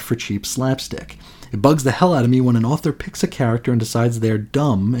hell, not for cheap slapstick. It bugs the hell out of me when an author picks a character and decides they're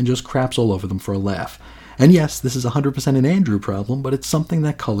dumb and just craps all over them for a laugh. And yes, this is 100% an Andrew problem, but it's something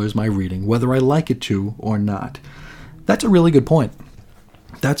that colors my reading, whether I like it to or not. That's a really good point.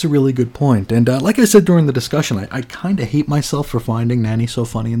 That's a really good point. And like I said during the discussion, I kind of hate myself for finding Nanny so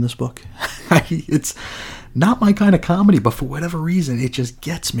funny in this book. It's not my kind of comedy, but for whatever reason, it just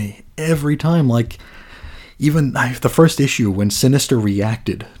gets me every time. Like, even the first issue when Sinister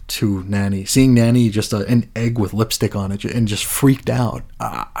reacted to Nanny, seeing Nanny just an egg with lipstick on it and just freaked out.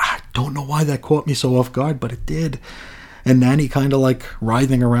 I don't know why that caught me so off guard, but it did. And Nanny kind of like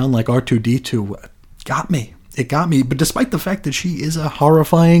writhing around like R2-D2 got me. It got me, but despite the fact that she is a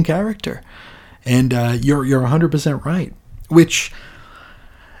horrifying character. And you're 100% right. Which,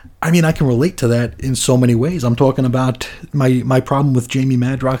 I mean, I can relate to that in so many ways. I'm talking about my problem with Jamie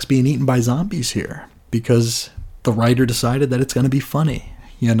Madrox being eaten by zombies here. Because the writer decided that it's going to be funny,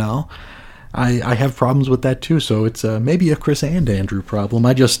 I have problems with that too, so it's maybe a Chris and Andrew problem.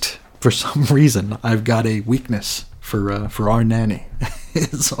 I just, for some reason, I've got a weakness for our Nanny,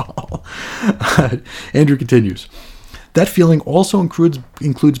 is all. Andrew continues. That feeling also includes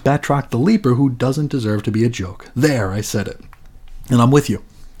Batroc the Leaper, who doesn't deserve to be a joke. There, I said it. And I'm with you.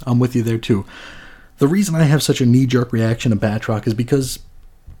 I'm with you there too. The reason I have such a knee-jerk reaction to Batroc is because,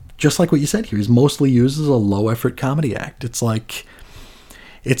 just like what you said here, he's mostly used as a low-effort comedy act. It's like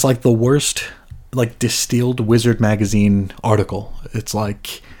the worst, like, distilled Wizard magazine article. It's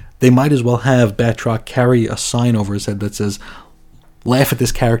like they might as well have Batroc carry a sign over his head that says, "Laugh at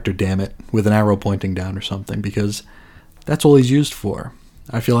this character, damn it," with an arrow pointing down or something, because that's all he's used for.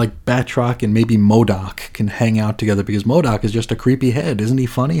 I feel like Batroc and maybe MODOK can hang out together because MODOK is just a creepy head. Isn't he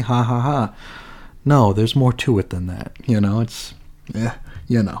funny? Ha ha ha. No, there's more to it than that. It's...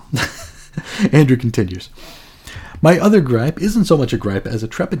 Andrew continues. My other gripe isn't so much a gripe as a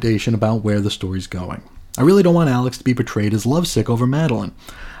trepidation about where the story's going. I really don't want Alex to be portrayed as lovesick over Madeline.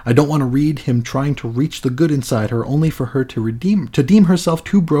 I don't want to read him trying to reach the good inside her only for her to deem herself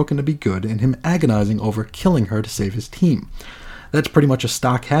too broken to be good, and him agonizing over killing her to save his team. That's pretty much a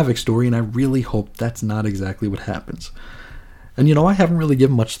stock Havoc story, and I really hope that's not exactly what happens. And I haven't really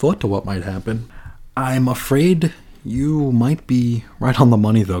given much thought to what might happen. I'm afraid you might be right on the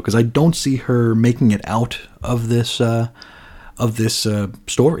money, though, because I don't see her making it out of this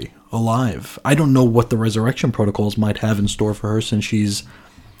story alive. I don't know what the resurrection protocols might have in store for her, since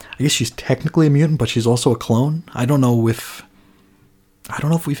I guess she's technically a mutant, but she's also a clone. I don't know if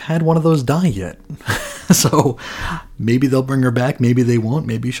we've had one of those die yet. So maybe they'll bring her back, maybe they won't,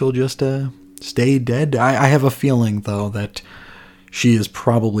 maybe she'll just stay dead. I have a feeling, though, that she is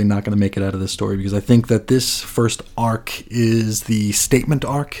probably not going to make it out of this story, because I think that this first arc is the statement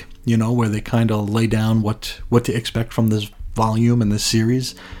arc, where they kind of lay down what to expect from this volume and this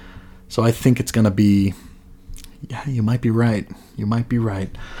series. So I think it's going to be... Yeah, you might be right.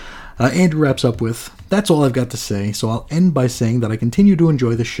 Andrew wraps up with, "That's all I've got to say, so I'll end by saying that I continue to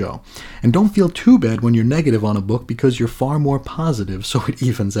enjoy the show. And don't feel too bad when you're negative on a book because you're far more positive, so it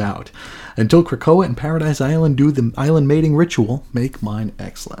evens out. Until Krakoa and Paradise Island do the island mating ritual, make mine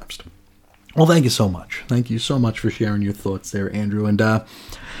X-lapsed." Well, thank you so much. Thank you so much for sharing your thoughts there, Andrew. And,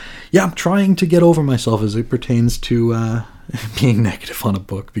 yeah, I'm trying to get over myself as it pertains to being negative on a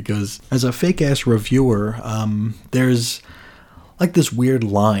book, because as a fake-ass reviewer, there's like this weird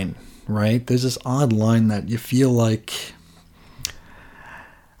line, right? There's this odd line that you feel like,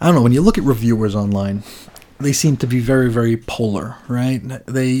 I don't know, when you look at reviewers online, they seem to be very, very polar, right?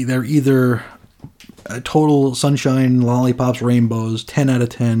 They're either total sunshine, lollipops, rainbows, 10 out of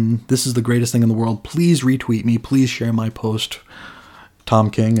 10, this is the greatest thing in the world, please retweet me, please share my post, Tom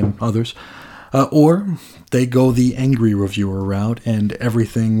King and others. Or they go the angry reviewer route, and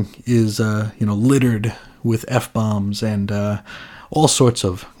everything is, littered with F-bombs and all sorts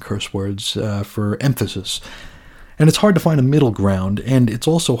of curse words for emphasis. And it's hard to find a middle ground, and it's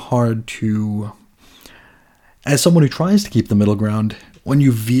also hard to, as someone who tries to keep the middle ground, when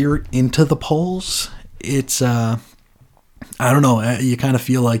you veer into the polls, it's, I don't know, you kind of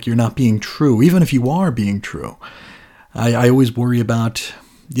feel like you're not being true, even if you are being true. I always worry about,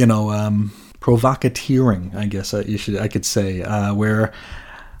 provocateering, I guess I could say, where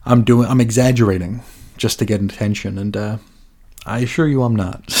I'm exaggerating just to get attention, and I assure you I'm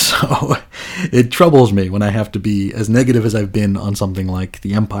not. So it troubles me when I have to be as negative as I've been on something like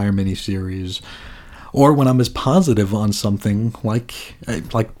the Empire miniseries, or when I'm as positive on something like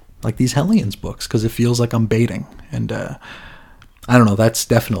these Hellions books, because it feels like I'm baiting, and I don't know, that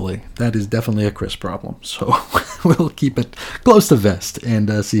is definitely a Chris problem. So we'll keep it close to vest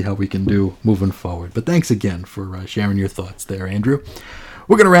and see how we can do moving forward. But thanks again for sharing your thoughts there, Andrew.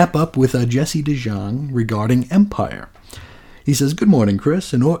 We're going to wrap up with Jesse DeJong regarding Empire. He says, "Good morning,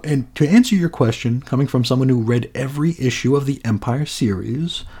 Chris. And to answer your question, coming from someone who read every issue of the Empire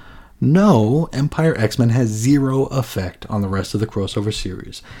series, no, Empire X-Men has zero effect on the rest of the crossover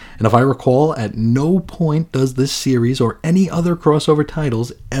series. And if I recall, at no point does this series or any other crossover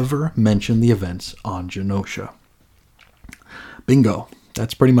titles ever mention the events on Genosha." Bingo.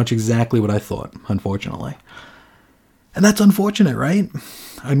 That's pretty much exactly what I thought, unfortunately. And that's unfortunate, right?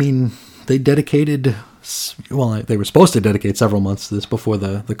 I mean, they dedicated, well, they were supposed to dedicate several months to this before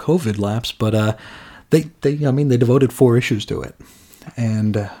the COVID lapse, but they devoted 4 issues to it.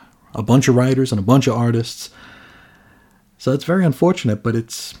 And a bunch of writers and a bunch of artists. So it's very unfortunate, but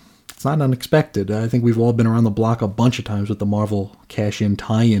it's not unexpected. I think we've all been around the block a bunch of times with the Marvel cash-in,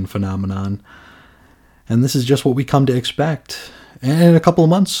 tie-in phenomenon. And this is just what we come to expect. And in a couple of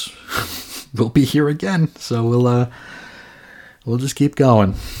months, we'll be here again. So we'll just keep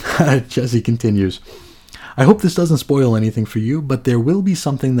going. Jesse continues, "I hope this doesn't spoil anything for you, but there will be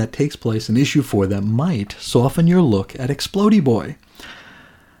something that takes place in issue 4 that might soften your look at Explodey Boy."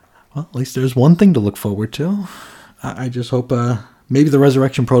 Well, at least there's one thing to look forward to. I just hope maybe the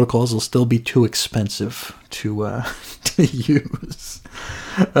resurrection protocols will still be too expensive to use.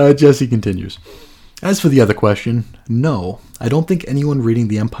 Jesse continues, "As for the other question, no, I don't think anyone reading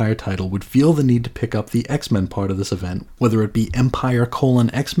the Empire title would feel the need to pick up the X-Men part of this event, whether it be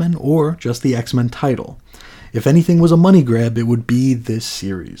Empire:*X-Men or just the X-Men title. If anything was a money grab, it would be this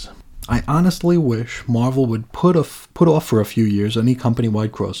series. I honestly wish Marvel would put off for a few years any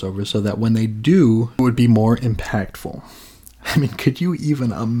company-wide crossover so that when they do, it would be more impactful." I mean, could you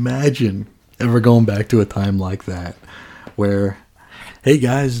even imagine ever going back to a time like that where, hey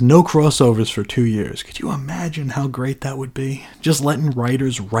guys, no crossovers for 2 years? Could you imagine how great that would be? Just letting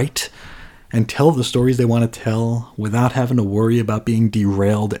writers write and tell the stories they want to tell without having to worry about being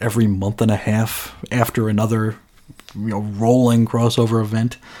derailed every month and a half after another, rolling crossover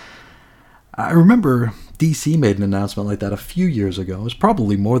event. I remember DC made an announcement like that a few years ago. It was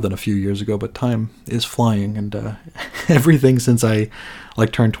probably more than a few years ago, but time is flying, and everything since I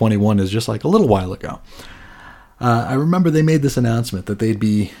turned 21 is just like a little while ago. I remember they made this announcement that they'd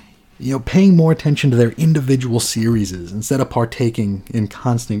be, paying more attention to their individual series instead of partaking in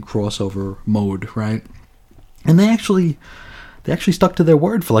constant crossover mode, right? And they actually stuck to their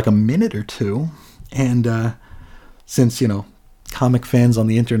word for like a minute or two. And since comic fans on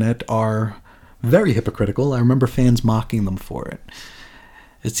the internet are very hypocritical, I remember fans mocking them for it.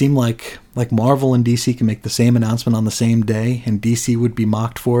 It seemed like Marvel and DC can make the same announcement on the same day, and DC would be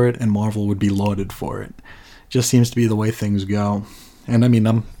mocked for it, and Marvel would be lauded for it. Just seems to be the way things go. And I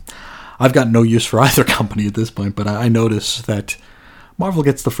mean, I've got no use for either company at this point, but I notice that Marvel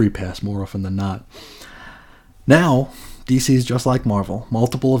gets the free pass more often than not. Now, DC's just like Marvel.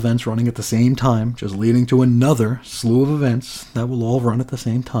 Multiple events running at the same time, just leading to another slew of events that will all run at the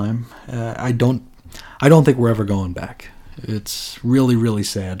same time. I don't think we're ever going back. It's really, really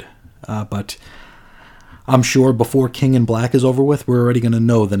sad. But I'm sure before King in Black is over with, we're already going to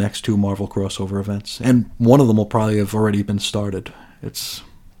know the next 2 Marvel crossover events. And one of them will probably have already been started. It's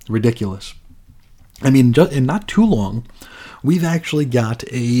ridiculous. I mean, in not too long, we've actually got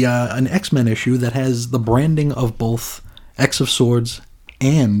an X-Men issue that has the branding of both X of Swords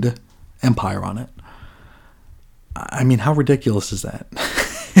and Empire on it. I mean, how ridiculous is that?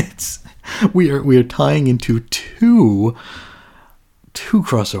 We are tying into two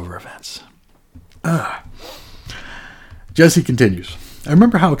crossover events. Jesse continues. I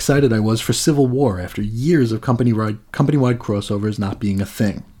remember how excited I was for Civil War after years of company-wide crossovers not being a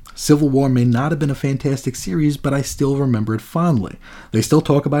thing. Civil War may not have been a fantastic series, but I still remember it fondly. They still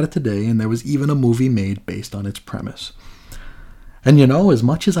talk about it today, and there was even a movie made based on its premise. And you know, as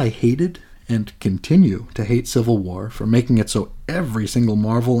much as I hated and continue to hate Civil War for making it so every single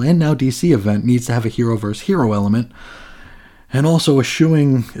Marvel and now DC event needs to have a hero versus hero element, and also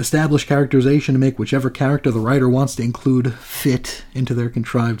eschewing established characterization to make whichever character the writer wants to include fit into their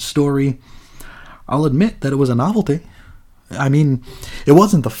contrived story, I'll admit that it was a novelty. I mean, it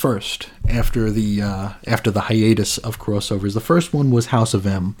wasn't the first after the hiatus of crossovers. The first one was House of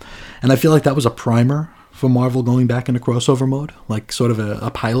M, and I feel like that was a primer for Marvel going back into crossover mode, like sort of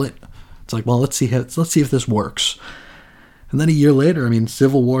a pilot. It's like, well, let's see if this works. And then a year later, I mean,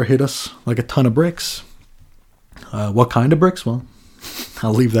 Civil War hit us like a ton of bricks. What kind of bricks? Well,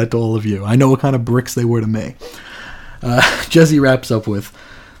 I'll leave that to all of you. I know what kind of bricks they were to me. Jesse wraps up with,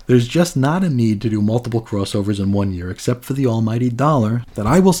 there's just not a need to do multiple crossovers in 1 year, except for the almighty dollar that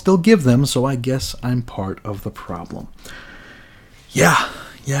I will still give them, so I guess I'm part of the problem. Yeah,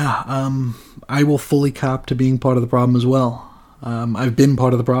 I will fully cop to being part of the problem as well. I've been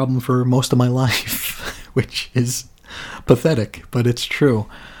part of the problem for most of my life, which is pathetic, but it's true.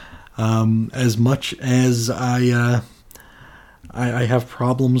 As much as I have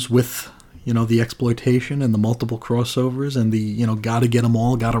problems with, the exploitation and the multiple crossovers and the, gotta get them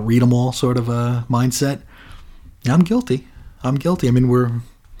all, gotta read them all sort of a mindset, I'm guilty. I mean, we're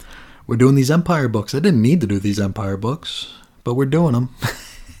doing these Empire books. I didn't need to do these Empire books, but we're doing them,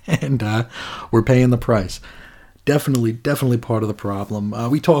 and we're paying the price. Definitely part of the problem.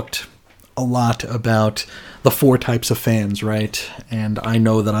 We talked a lot about the 4 types of fans, right? And I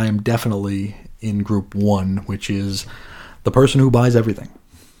know that I am definitely in group 1, which is the person who buys everything.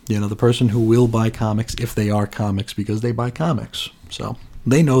 The person who will buy comics if they are comics because they buy comics. So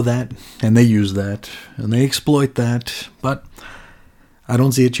they know that, and they use that, and they exploit that, but I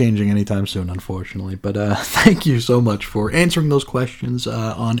don't see it changing anytime soon, unfortunately. But thank you so much for answering those questions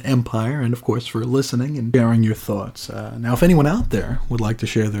on Empire, and of course for listening and sharing your thoughts. Now, if anyone out there would like to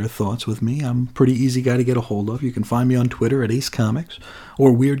share their thoughts with me, I'm a pretty easy guy to get a hold of. You can find me on Twitter at Ace Comics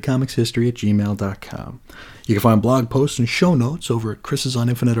or weirdcomicshistory@gmail.com. You can find blog posts and show notes over at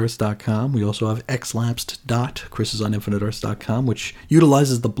chrisisoninfiniteearths.com. We also have xlapsed.chrisisoninfiniteearths.com, which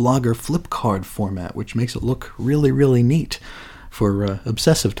utilizes the Blogger flip card format, which makes it look really, really neat for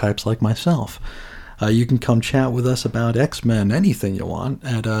obsessive types like myself. You can come chat with us about X-Men, anything you want,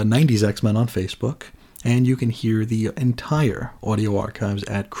 at 90s X-Men on Facebook. And you can hear the entire audio archives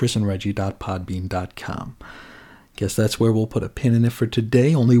at chrisandreggie.podbean.com. Guess that's where we'll put a pin in it for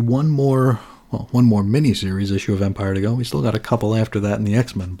today. Only one more mini-series issue of Empire to go. We still got a couple after that in the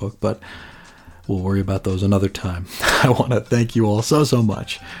X-Men book, but we'll worry about those another time. I want to thank you all so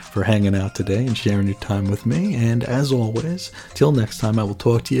much for hanging out today and sharing your time with me. And as always, till next time, I will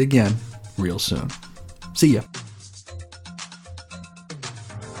talk to you again real soon. See ya.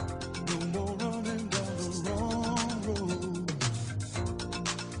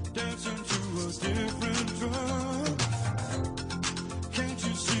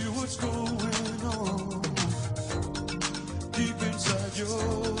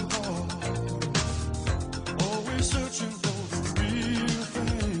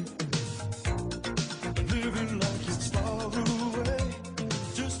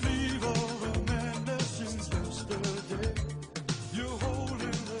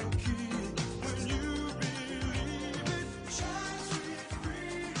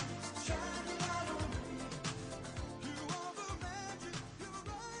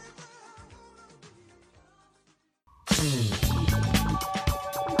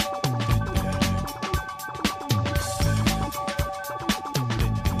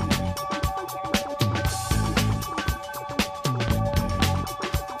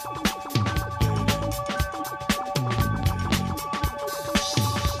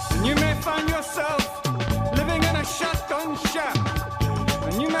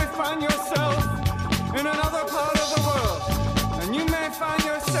 find yourself in another part of the world. And you may find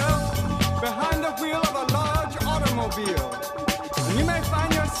yourself behind the wheel of a large automobile. And you may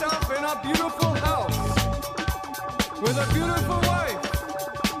find yourself in a beautiful house with a beautiful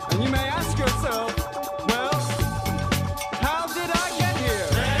wife. And you may ask yourself, well, how did I get here?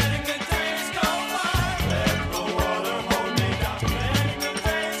 Letting the days go by, let the water hold me down. Letting the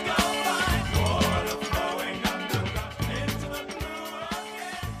days go by, water flowing underground into the blue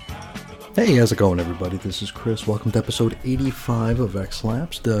ocean. Hey, how's it going, everybody? This is Chris. Welcome to episode 85 of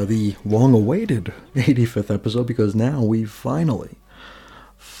X-Lapsed, the long-awaited 85th episode, because now we finally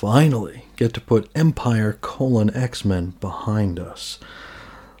get to put Empire: X-Men behind us.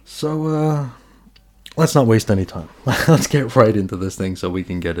 So, let's not waste any time. Let's get right into this thing so we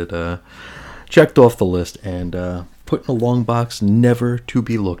can get it checked off the list and put in a long box, never to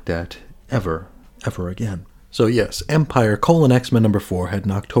be looked at ever again. So yes, Empire: X-Men number 4 had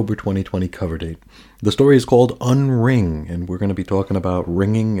an October 2020 cover date. The story is called Unring, and we're going to be talking about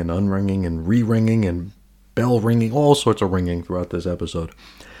ringing and unringing and re-ringing and bell ringing, all sorts of ringing throughout this episode.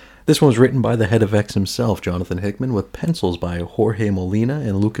 This one was written by the head of X himself, Jonathan Hickman, with pencils by Jorge Molina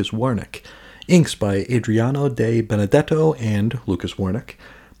and Lucas Wernick, inks by Adriano De Benedetto and Lucas Wernick,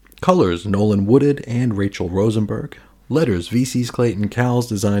 colors Nolan Woodard and Rachel Rosenberg, letters VC's Clayton Cowles,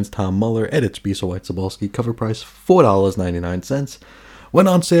 designs Tom Muller, edits Bisa White-Sobolski, cover price $4.99, went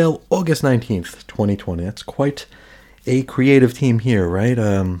on sale August 19th, 2020. That's quite a creative team here, right?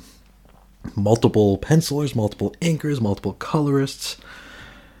 Multiple pencilers, multiple inkers, multiple colorists.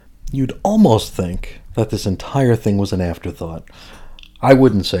 You'd almost think that this entire thing was an afterthought. I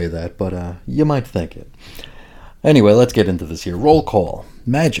wouldn't say that, but you might think it. Anyway, let's get into this here. Roll call.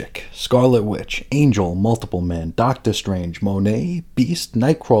 Magic, Scarlet Witch, Angel, Multiple Men, Doctor Strange, Monet, Beast,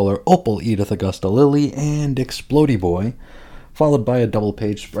 Nightcrawler, Opal, Edith Augusta Lily, and Explodey Boy, followed by a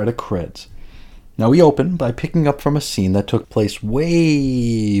double-page spread of creds. Now we open by picking up from a scene that took place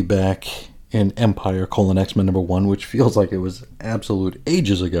way back in Empire: X-Men number 1, which feels like it was absolute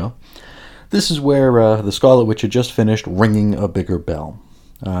ages ago. This is where the Scarlet Witch had just finished ringing a bigger bell.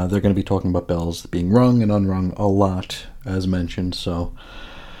 They're going to be talking about bells being rung and unrung a lot, as mentioned, so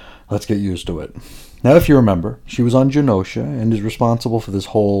let's get used to it. Now, if you remember, she was on Genosha and is responsible for this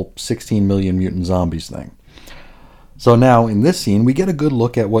whole 16 million mutant zombies thing. So now, in this scene, we get a good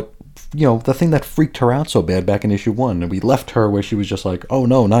look at what, the thing that freaked her out so bad back in issue 1, and we left her where she was just like, oh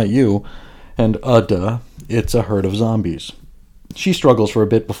no, not you, and duh, it's a herd of zombies. She struggles for a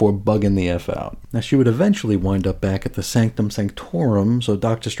bit before bugging the F out. Now, she would eventually wind up back at the Sanctum Sanctorum, so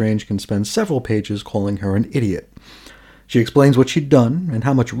Doctor Strange can spend several pages calling her an idiot. She explains what she'd done and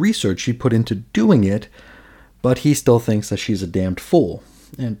how much research she put into doing it, but he still thinks that she's a damned fool.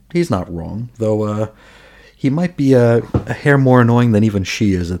 And he's not wrong, though he might be a hair more annoying than even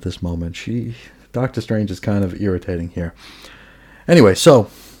she is at this moment. Doctor Strange is kind of irritating here. Anyway, so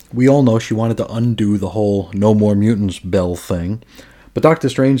we all know she wanted to undo the whole No More Mutants bell thing, but Doctor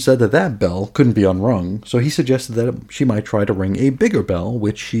Strange said that bell couldn't be unrung, so he suggested that she might try to ring a bigger bell,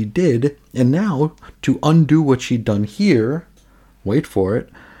 which she did, and now, to undo what she'd done here, wait for it,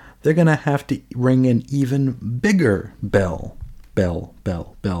 they're going to have to ring an even bigger bell. Bell,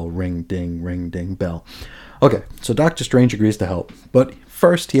 bell, bell, ring, ding, bell. Okay, so Doctor Strange agrees to help, but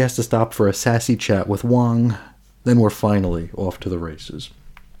first he has to stop for a sassy chat with Wong, then we're finally off to the races.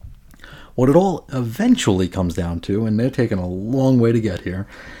 What it all eventually comes down to, and they're taking a long way to get here,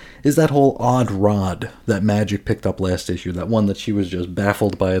 is that whole odd rod that Magic picked up last issue, that one that she was just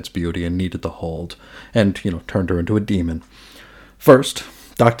baffled by its beauty and needed to hold, and, turned her into a demon. First,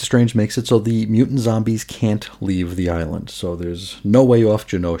 Doctor Strange makes it so the mutant zombies can't leave the island, so there's no way off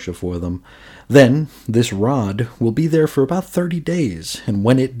Genosha for them. Then, this rod will be there for about 30 days, and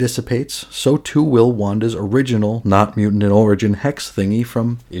when it dissipates, so too will Wanda's original, not mutant in origin, hex thingy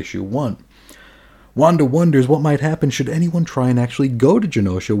from issue 1. Wanda wonders what might happen should anyone try and actually go to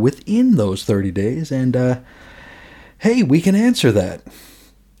Genosha within those 30 days, and, hey, we can answer that.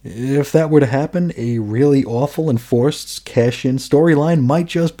 If that were to happen, a really awful and forced cash-in storyline might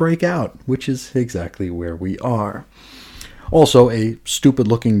just break out, which is exactly where we are. Also, a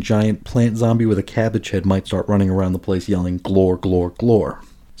stupid-looking giant plant zombie with a cabbage head might start running around the place yelling, glore, glore, glore.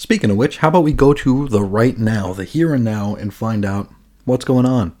 Speaking of which, how about we go to the right now, the here and now, and find out what's going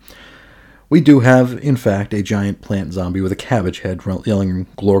on. We do have, in fact, a giant plant zombie with a cabbage head yelling,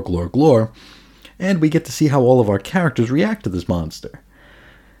 glore, glore, glore, and we get to see how all of our characters react to this monster.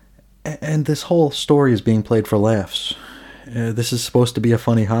 And this whole story is being played for laughs. This is supposed to be a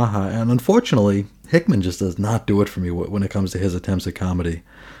funny haha, and unfortunately, Hickman just does not do it for me when it comes to his attempts at comedy.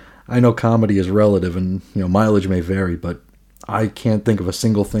 I know comedy is relative and, mileage may vary, but I can't think of a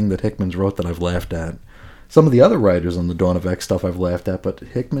single thing that Hickman's wrote that I've laughed at. Some of the other writers on the Dawn of X stuff I've laughed at, but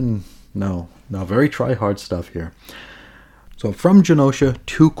Hickman, no, very try-hard stuff here. So from Genosha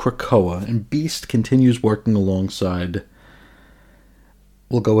to Krakoa, and Beast continues working alongside,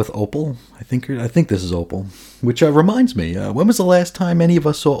 we'll go with Opal. I think this is Opal. Which reminds me, when was the last time any of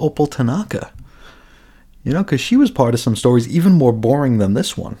us saw Opal Tanaka? You know, because she was part of some stories even more boring than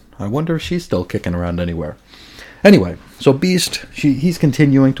this one. I wonder if she's still kicking around anywhere. Anyway, so Beast, he's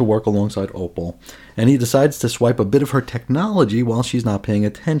continuing to work alongside Opal, and he decides to swipe a bit of her technology while she's not paying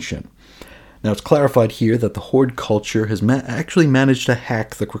attention. Now, it's clarified here that the Horde culture has actually managed to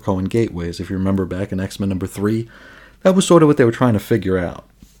hack the Krakoan gateways. If you remember back in X-Men number 3, that was sort of what they were trying to figure out.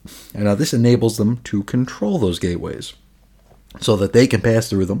 And now this enables them to control those gateways, so that they can pass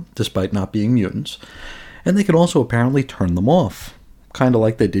through them, despite not being mutants. And they can also apparently turn them off, kind of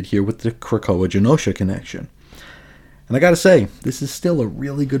like they did here with the Krakoa-Genosha connection. And I gotta say, this is still a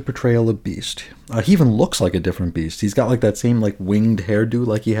really good portrayal of Beast. He even looks like a different Beast. He's got like that same like winged hairdo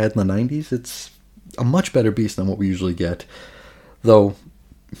like he had in the 90s. It's a much better Beast than what we usually get. Though,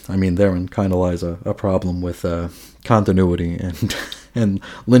 I mean, therein kind of lies a problem with continuity and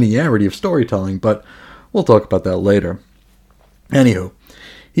linearity of storytelling, but we'll talk about that later. Anywho,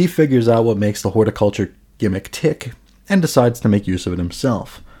 he figures out what makes the horticulture gimmick tick and decides to make use of it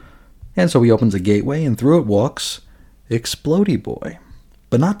himself. And so he opens a gateway, and through it walks Explody Boy.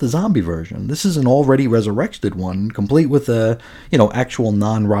 But not the zombie version. This is an already resurrected one, complete with actual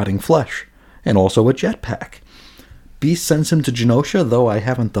non-rotting flesh, and also a jetpack. Beast sends him to Genosha, though I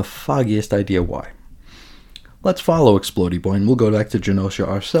haven't the foggiest idea why. Let's follow Explody Boy, and we'll go back to Genosha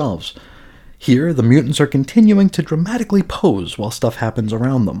ourselves. Here, the mutants are continuing to dramatically pose while stuff happens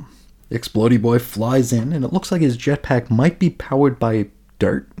around them. Explody Boy flies in, and it looks like his jetpack might be powered by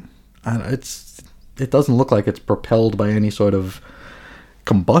dirt. It doesn't look like it's propelled by any sort of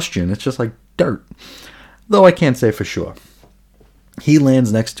combustion. It's just like dirt. Though I can't say for sure. He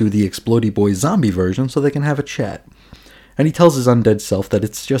lands next to the Explody Boy zombie version so they can have a chat. And he tells his undead self that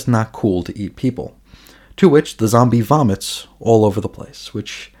it's just not cool to eat people. To which the zombie vomits all over the place,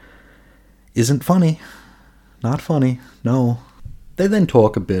 which isn't funny. Not funny, no. They then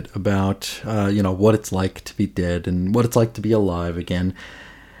talk a bit about, what it's like to be dead and what it's like to be alive again.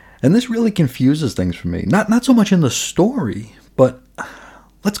 And this really confuses things for me. Not so much in the story, but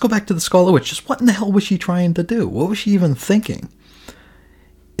let's go back to the Scarlet Witch. Just what in the hell was she trying to do? What was she even thinking?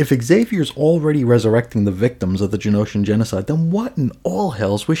 If Xavier's already resurrecting the victims of the Genoshan genocide, then what in all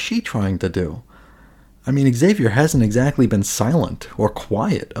hells was she trying to do? I mean, Xavier hasn't exactly been silent or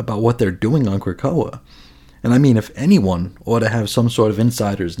quiet about what they're doing on Krakoa. And I mean, if anyone ought to have some sort of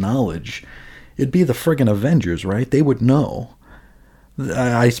insider's knowledge, it'd be the friggin' Avengers, right? They would know.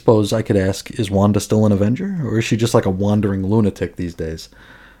 I suppose I could ask, is Wanda still an Avenger? Or is she just like a wandering lunatic these days?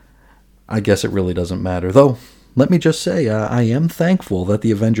 I guess it really doesn't matter. Though, let me just say, I am thankful that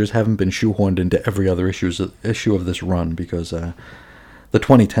the Avengers haven't been shoehorned into every other issue of this run, because the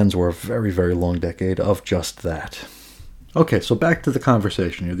 2010s were a very, very long decade of just that. Okay, so back to the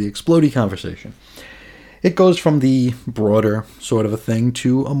conversation here, the Explody conversation. It goes from the broader sort of a thing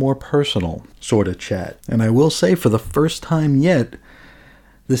to a more personal sort of chat. And I will say, for the first time yet,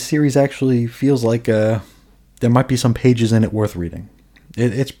 this series actually feels like there might be some pages in it worth reading.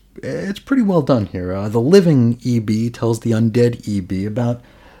 It's pretty well done here. The living EB tells the undead EB about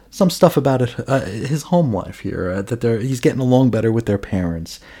some stuff about his home life here, that he's getting along better with their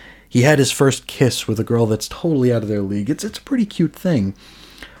parents. He had his first kiss with a girl that's totally out of their league. It's a pretty cute thing.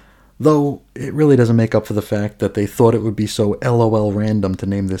 Though it really doesn't make up for the fact that they thought it would be so LOL random to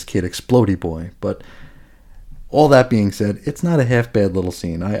name this kid Explody Boy. But all that being said, it's not a half-bad little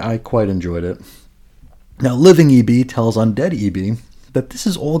scene. I quite enjoyed it. Now, Living EB tells Undead EB that this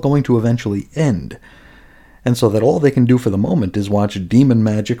is all going to eventually end, and so that all they can do for the moment is watch Demon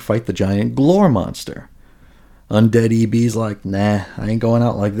Magic fight the giant Glor monster. Undead EB's like, nah, I ain't going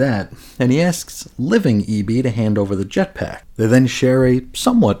out like that, and he asks Living EB to hand over the jetpack. They then share a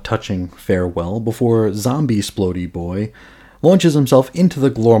somewhat touching farewell before Zombie Explody Boy launches himself into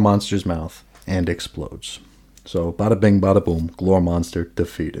the Glor monster's mouth and explodes. So, bada bing, bada boom, Glor monster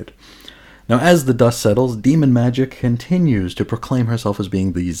defeated. Now, as the dust settles, Demon Magic continues to proclaim herself as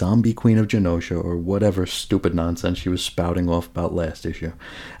being the zombie queen of Genosha, or whatever stupid nonsense she was spouting off about last issue.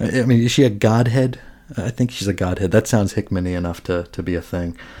 I mean, is she a godhead? I think she's a godhead. That sounds Hickman-y enough to be a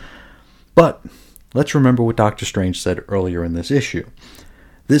thing. But let's remember what Doctor Strange said earlier in this issue.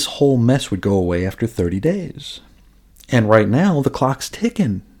 This whole mess would go away after 30 days. And right now, the clock's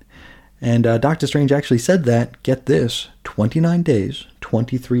ticking. And Doctor Strange actually said that, get this, 29 days,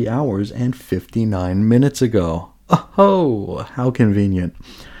 23 hours, and 59 minutes ago. Oh, how convenient.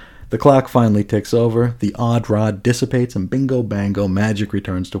 The clock finally ticks over, the odd rod dissipates, and bingo bango, magic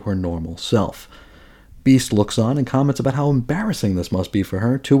returns to her normal self. Beast looks on and comments about how embarrassing this must be for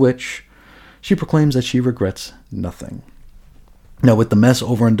her, to which she proclaims that she regrets nothing. Now, with the mess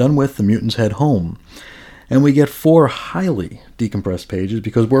over and done with, the mutants head home. And we get 4 highly decompressed pages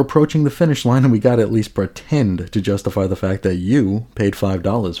because we're approaching the finish line and we gotta at least pretend to justify the fact that you paid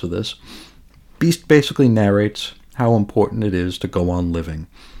 $5 for this. Beast basically narrates how important it is to go on living.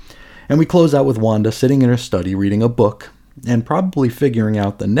 And we close out with Wanda sitting in her study reading a book and probably figuring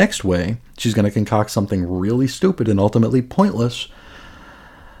out the next way she's going to concoct something really stupid and ultimately pointless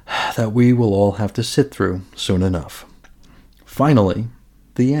that we will all have to sit through soon enough. Finally,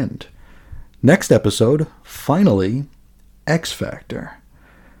 the end. Next episode, finally, X Factor.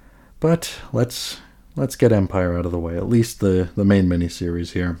 But let's get Empire out of the way, at least the main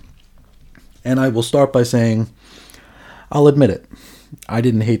miniseries here. And I will start by saying, I'll admit it, I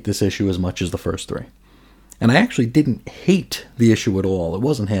didn't hate this issue as much as the first 3. And I actually didn't hate the issue at all. It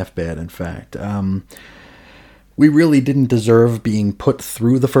wasn't half bad, in fact. We really didn't deserve being put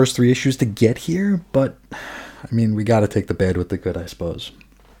through the first 3 issues to get here, but, I mean, we gotta take the bad with the good, I suppose.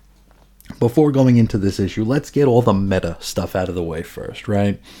 Before going into this issue, let's get all the meta stuff out of the way first,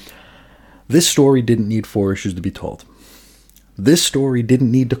 right? This story didn't need 4 issues to be told. This story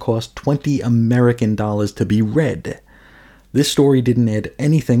didn't need to cost $20 American to be read. This story didn't add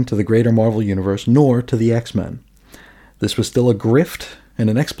anything to the greater Marvel Universe, nor to the X-Men. This was still a grift and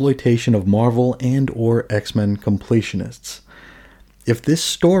an exploitation of Marvel and or X-Men completionists. If this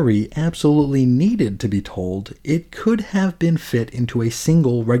story absolutely needed to be told, it could have been fit into a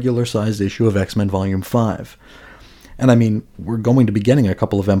single regular-sized issue of X-Men Volume 5. And I mean, we're going to be getting a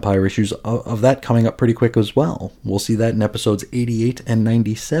couple of Empire issues of that coming up pretty quick as well. We'll see that in episodes 88 and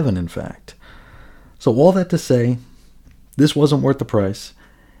 97, in fact. So all that to say, this wasn't worth the price.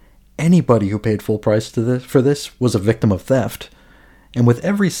 Anybody who paid full price for this was a victim of theft. And with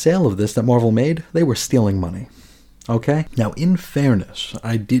every sale of this that Marvel made, they were stealing money. Okay? Now, in fairness,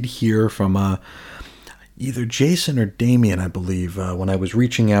 I did hear from either Jason or Damien, I believe, when I was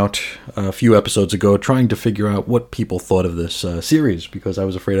reaching out a few episodes ago, trying to figure out what people thought of this series, because I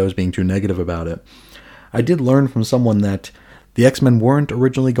was afraid I was being too negative about it. I did learn from someone that the X-Men weren't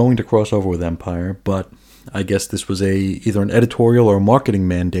originally going to cross over with Empire, but I guess this was either an editorial or a marketing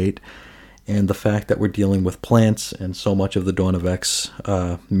mandate, and the fact that we're dealing with plants and so much of the Dawn of X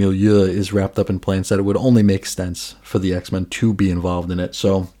milieu is wrapped up in plants that it would only make sense for the X-Men to be involved in it.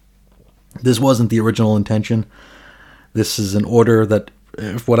 So this wasn't the original intention. This is an order that,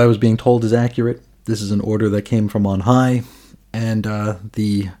 if what I was being told is accurate, this is an order that came from on high, and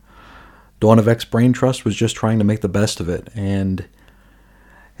the Dawn of X Brain Trust was just trying to make the best of it. And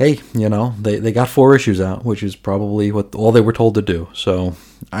hey, you know, they got 4 issues out, which is probably what all they were told to do. So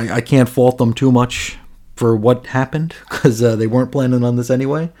I can't fault them too much for what happened, because they weren't planning on this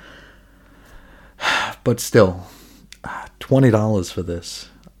anyway. But still, $20 for this.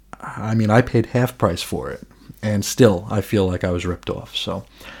 I mean, I paid half price for it, and still I feel like I was ripped off. So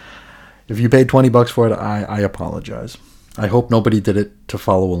if you paid $20 for it, I apologize. I hope nobody did it to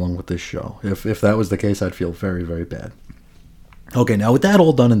follow along with this show. If that was the case, I'd feel very, very bad. Okay, now with that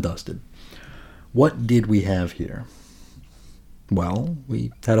all done and dusted, what did we have here? Well,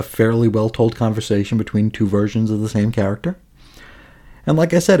 we had a fairly well-told conversation between 2 versions of the same character. And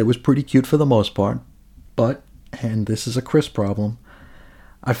like I said, it was pretty cute for the most part. But, and this is a Chris problem,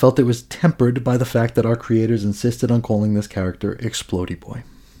 I felt it was tempered by the fact that our creators insisted on calling this character Explodey Boy.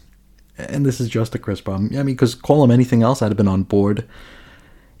 And this is just a Chris problem. I mean, because call him anything else, I'd have been on board.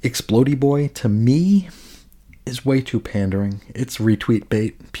 Explodey Boy, to me, is way too pandering. It's retweet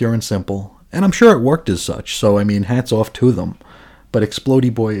bait, pure and simple. And I'm sure it worked as such, so I mean, hats off to them. But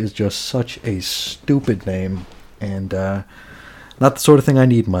Explodey Boy is just such a stupid name, and not the sort of thing I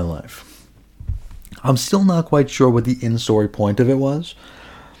need in my life. I'm still not quite sure what the in-story point of it was.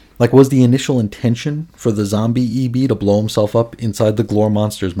 Like, was the initial intention for the zombie EB to blow himself up inside the Glore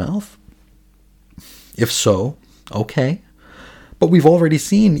monster's mouth? If so, okay. But we've already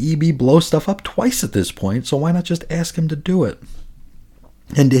seen EB blow stuff up twice at this point, so why not just ask him to do it?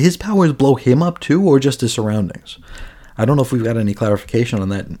 And do his powers blow him up too, or just his surroundings? I don't know if we've got any clarification on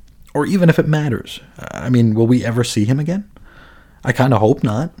that, or even if it matters. I mean, will we ever see him again? I kind of hope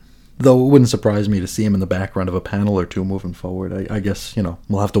not. Though it wouldn't surprise me to see him in the background of a panel or 2 moving forward. I guess, you know,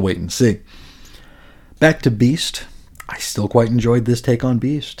 we'll have to wait and see. Back to Beast. I still quite enjoyed this take on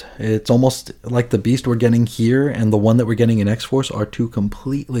Beast. It's almost like the Beast we're getting here and the one that we're getting in X-Force are 2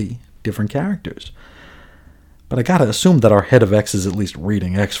 completely different characters. But I gotta assume that our head of X is at least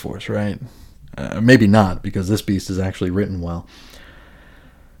reading X-Force, right? Maybe not, because this beast is actually written well.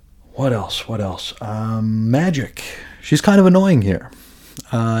 What else? Magic. She's kind of annoying here.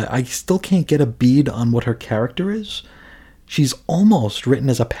 I still can't get a bead on what her character is. She's almost written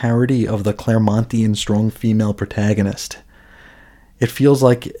as a parody of the Claremontian strong female protagonist. It feels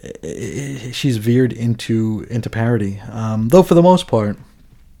like she's veered into parody. Though for the most part,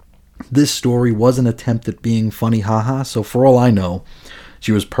 this story was an attempt at being funny haha, so for all I know,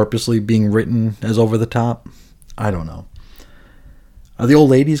 she was purposely being written as over the top. I don't know. The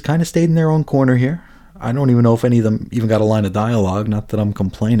old ladies kind of stayed in their own corner here. I don't even know if any of them even got a line of dialogue, not that I'm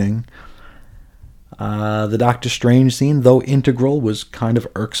complaining. The Doctor Strange scene, though integral, was kind of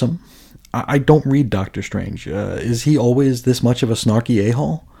irksome. I don't read Doctor Strange. Is he always this much of a snarky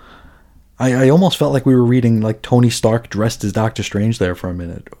a-hole? I almost felt like we were reading like Tony Stark dressed as Doctor Strange there for a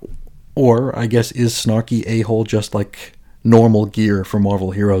minute. Or, I guess, is snarky a-hole just like normal gear for Marvel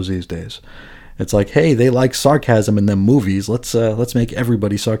heroes these days? It's like, hey, they like sarcasm in them movies. Let's make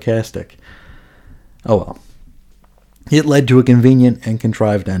everybody sarcastic. Oh well. It led to a convenient and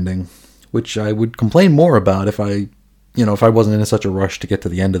contrived ending, which I would complain more about if I wasn't in such a rush to get to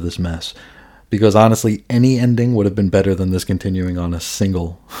the end of this mess. Because honestly, any ending would have been better than this continuing on a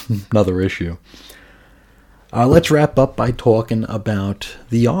single another issue. Let's wrap up by talking about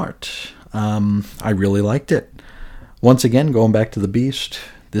the art. I really liked it. Once again, going back to the Beast,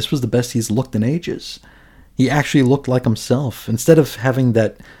 this was the best he's looked in ages. He actually looked like himself, instead of having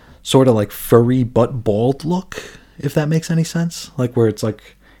that sort of like furry but bald look, if that makes any sense. Like where it's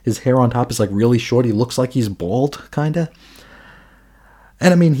like his hair on top is like really short, he looks like he's bald, kinda.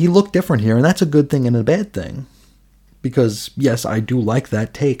 And I mean, he looked different here, and that's a good thing and a bad thing. Because, yes, I do like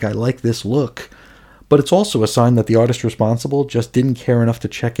that take, I like this look, but it's also a sign that the artist responsible just didn't care enough to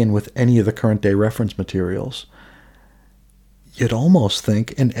check in with any of the current day reference materials. You'd almost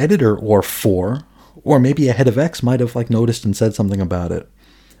think an editor or four, or maybe a head of X might have noticed and said something about it.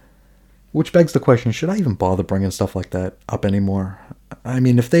 Which begs the question, should I even bother bringing stuff like that up anymore? I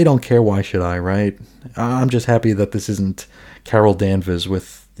mean, if they don't care, why should I, right? I'm just happy that this isn't Carol Danvers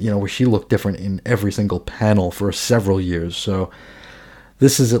with, where she looked different in every single panel for several years, so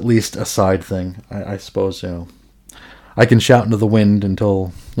this is at least a side thing, I suppose, I can shout into the wind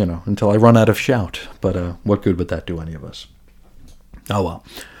until I run out of shout, but what good would that do any of us? Oh well.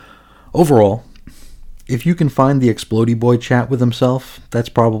 Overall, if you can find the Explodey Boy chat with himself, that's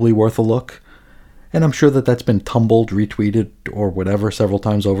probably worth a look. And I'm sure that that's been tumbled, retweeted, or whatever several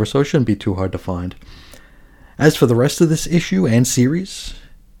times over, so it shouldn't be too hard to find. As for the rest of this issue and series,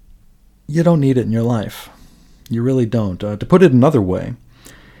 you don't need it in your life. You really don't. To put it another way,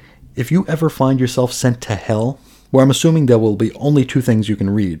 if you ever find yourself sent to hell, where I'm assuming there will be only two things you can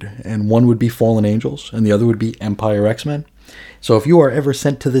read, and one would be Fallen Angels, and the other would be Empire X-Men. So if you are ever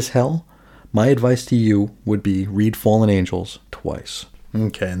sent to this hell, my advice to you would be read Fallen Angels twice.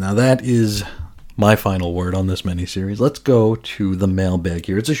 Okay, now that is my final word on this miniseries. Let's go to the mailbag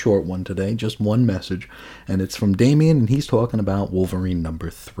here. It's a short one today, just one message, and it's from Damien, and he's talking about Wolverine number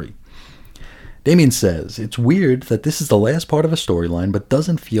 3. Damien says, it's weird that this is the last part of a storyline, but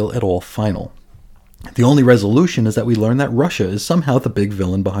doesn't feel at all final. The only resolution is that we learn that Russia is somehow the big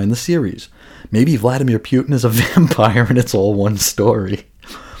villain behind the series. Maybe Vladimir Putin is a vampire and it's all one story.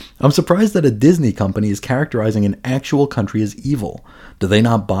 I'm surprised that a Disney company is characterizing an actual country as evil. Do they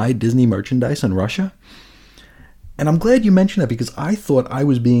not buy Disney merchandise in Russia? And I'm glad you mentioned that, because I thought I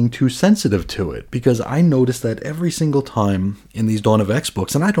was being too sensitive to it, because I noticed that every single time in these Dawn of X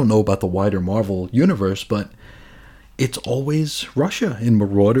books, and I don't know about the wider Marvel universe, but it's always Russia. In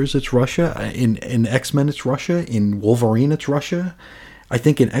Marauders, it's Russia. In X-Men, it's Russia. In Wolverine, it's Russia. I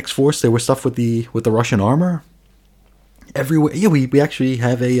think in X-Force, there was stuff with the Russian armor. Everywhere, yeah, we actually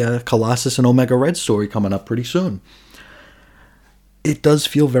have a Colossus and Omega Red story coming up pretty soon. It does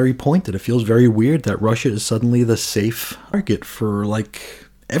feel very pointed. It feels very weird that Russia is suddenly the safe target for,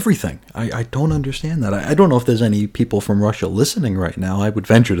 everything. I don't understand that. I don't know if there's any people from Russia listening right now. I would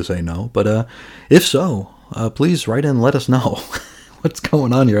venture to say no. But if so, please write in and let us know what's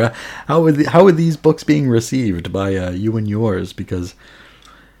going on here. How are these books being received by you and yours? Because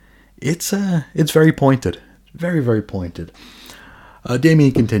it's very pointed. Very, very pointed.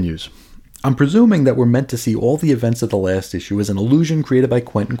 Damien continues. I'm presuming that we're meant to see all the events of the last issue as an illusion created by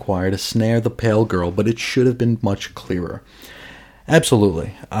Quentin Quire to snare the pale girl, but it should have been much clearer.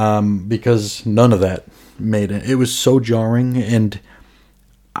 Absolutely. Because none of that made it. It was so jarring, and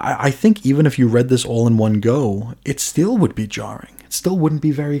I think even if you read this all in one go, it still would be jarring. It still wouldn't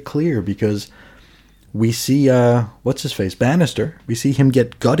be very clear, because we see, what's-his-face, Bannister. We see him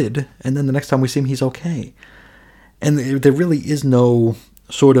get gutted, and then the next time we see him, he's okay. And there really is no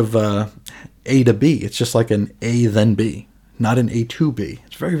sort of A to B. It's just like an A then B, not an A to B.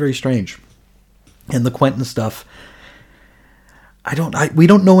 It's very, very strange. And the Quentin stuff, we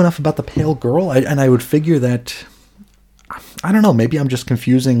don't know enough about the Pale Girl, and I would figure that, I don't know, maybe I'm just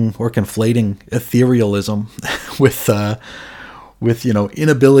confusing or conflating etherealism with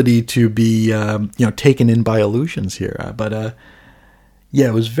inability to be taken in by illusions here. But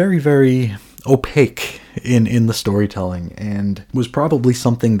it was very, very opaque in the storytelling, and was probably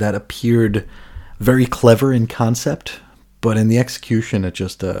something that appeared very clever in concept, but in the execution it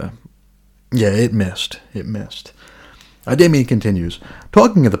just it missed. Damien continues,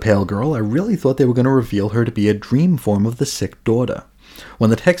 talking of the Pale Girl, I really thought they were going to reveal her to be a dream form of the sick daughter. When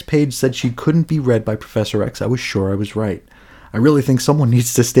the text page said she couldn't be read by Professor X, I was sure I was right. I really think someone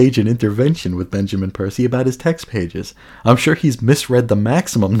needs to stage an intervention with Benjamin Percy about his text pages. I'm sure he's misread the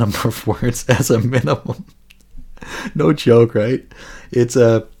maximum number of words as a minimum. No joke, right? It's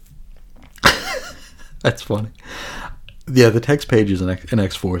that's funny. Yeah, the text pages in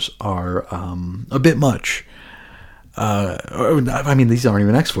X-Force are a bit much. These aren't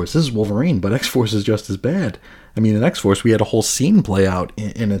even X-Force. This is Wolverine, but X-Force is just as bad. I mean, in X-Force, we had a whole scene play out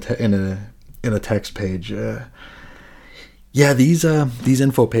in a text page. These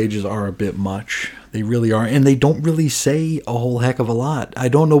info pages are a bit much. They really are, and they don't really say a whole heck of a lot. I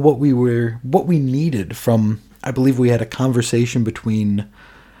don't know what we needed from. I believe we had a conversation between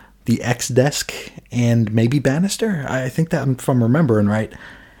the X-Desk and maybe Bannister. I think that if I'm remembering right.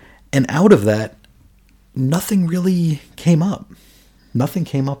 And out of that, nothing really came up. Nothing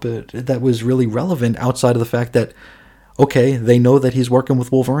came up that was really relevant outside of the fact that, okay, they know that he's working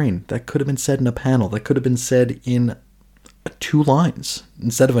with Wolverine. That could have been said in a panel. That could have been said in 2 lines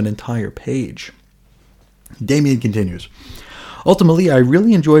instead of an entire page. Damien continues. Ultimately, I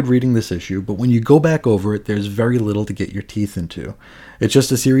really enjoyed reading this issue, but when you go back over it, there's very little to get your teeth into. It's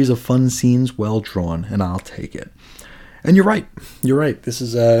just a series of fun scenes, well drawn, and I'll take it. And you're right. This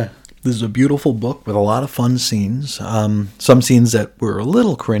is a beautiful book with a lot of fun scenes. Some scenes that were a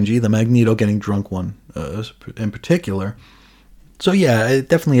little cringy, the Magneto getting drunk one in particular. So yeah, it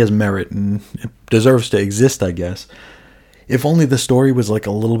definitely has merit and it deserves to exist, I guess. If only the story was like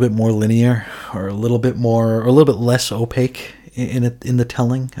a little bit more linear or a little bit less opaque in the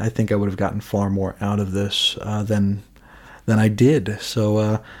telling, I think I would have gotten far more out of this than I did.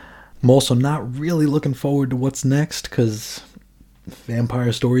 So I'm also not really looking forward to what's next because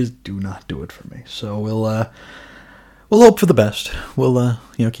vampire stories do not do it for me. So we'll hope for the best. We'll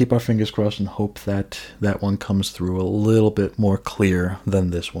keep our fingers crossed and hope that one comes through a little bit more clear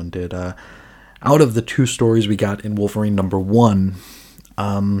than this one did. Out of the 2 stories we got in Wolverine #1,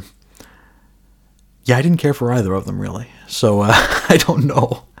 I didn't care for either of them really. So I don't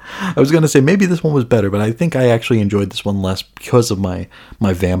know. I was going to say maybe this one was better, but I think I actually enjoyed this one less because of my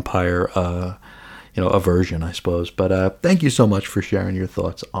vampire aversion, I suppose. But thank you so much for sharing your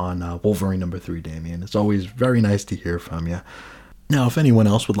thoughts on Wolverine #3, Damien. It's always very nice to hear from you. Now, if anyone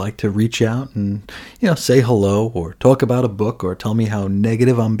else would like to reach out and, say hello or talk about a book or tell me how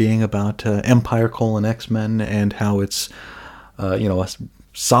negative I'm being about Empire: X-Men and how it's, a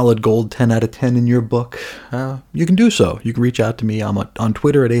solid gold 10 out of 10 in your book, you can do so. You can reach out to me. I'm on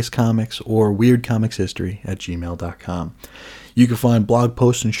Twitter at Ace Comics or weirdcomicshistory@gmail.com. You can find blog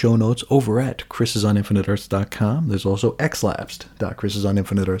posts and show notes over at chrisisoninfiniteearths.com. There's also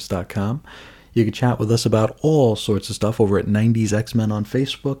xlapsed.chrisisoninfiniteearths.com. You can chat with us about all sorts of stuff over at 90s X-Men on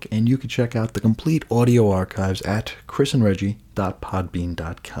Facebook, and you can check out the complete audio archives at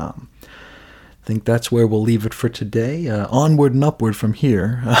chrisandreggie.podbean.com. I think that's where we'll leave it for today. Onward and upward from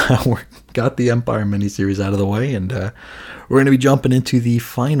here. We got the Empire miniseries out of the way, and we're going to be jumping into the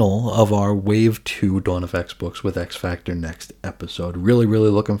final of our Wave 2 Dawn of X books with X Factor next episode. Really, really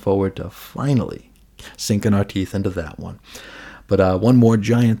looking forward to finally sinking our teeth into that one. But one more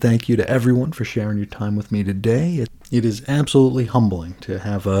giant thank you to everyone for sharing your time with me today. It is absolutely humbling to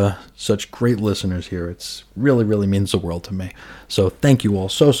have such great listeners here. It's really, really means the world to me. So thank you all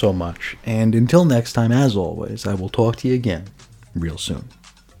so, so much. And until next time, as always, I will talk to you again real soon.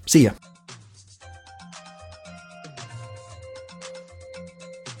 See ya.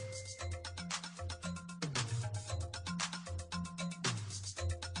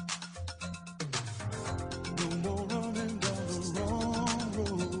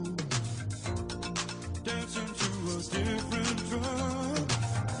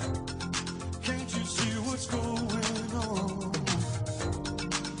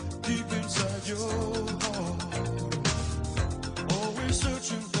 Deep inside your heart.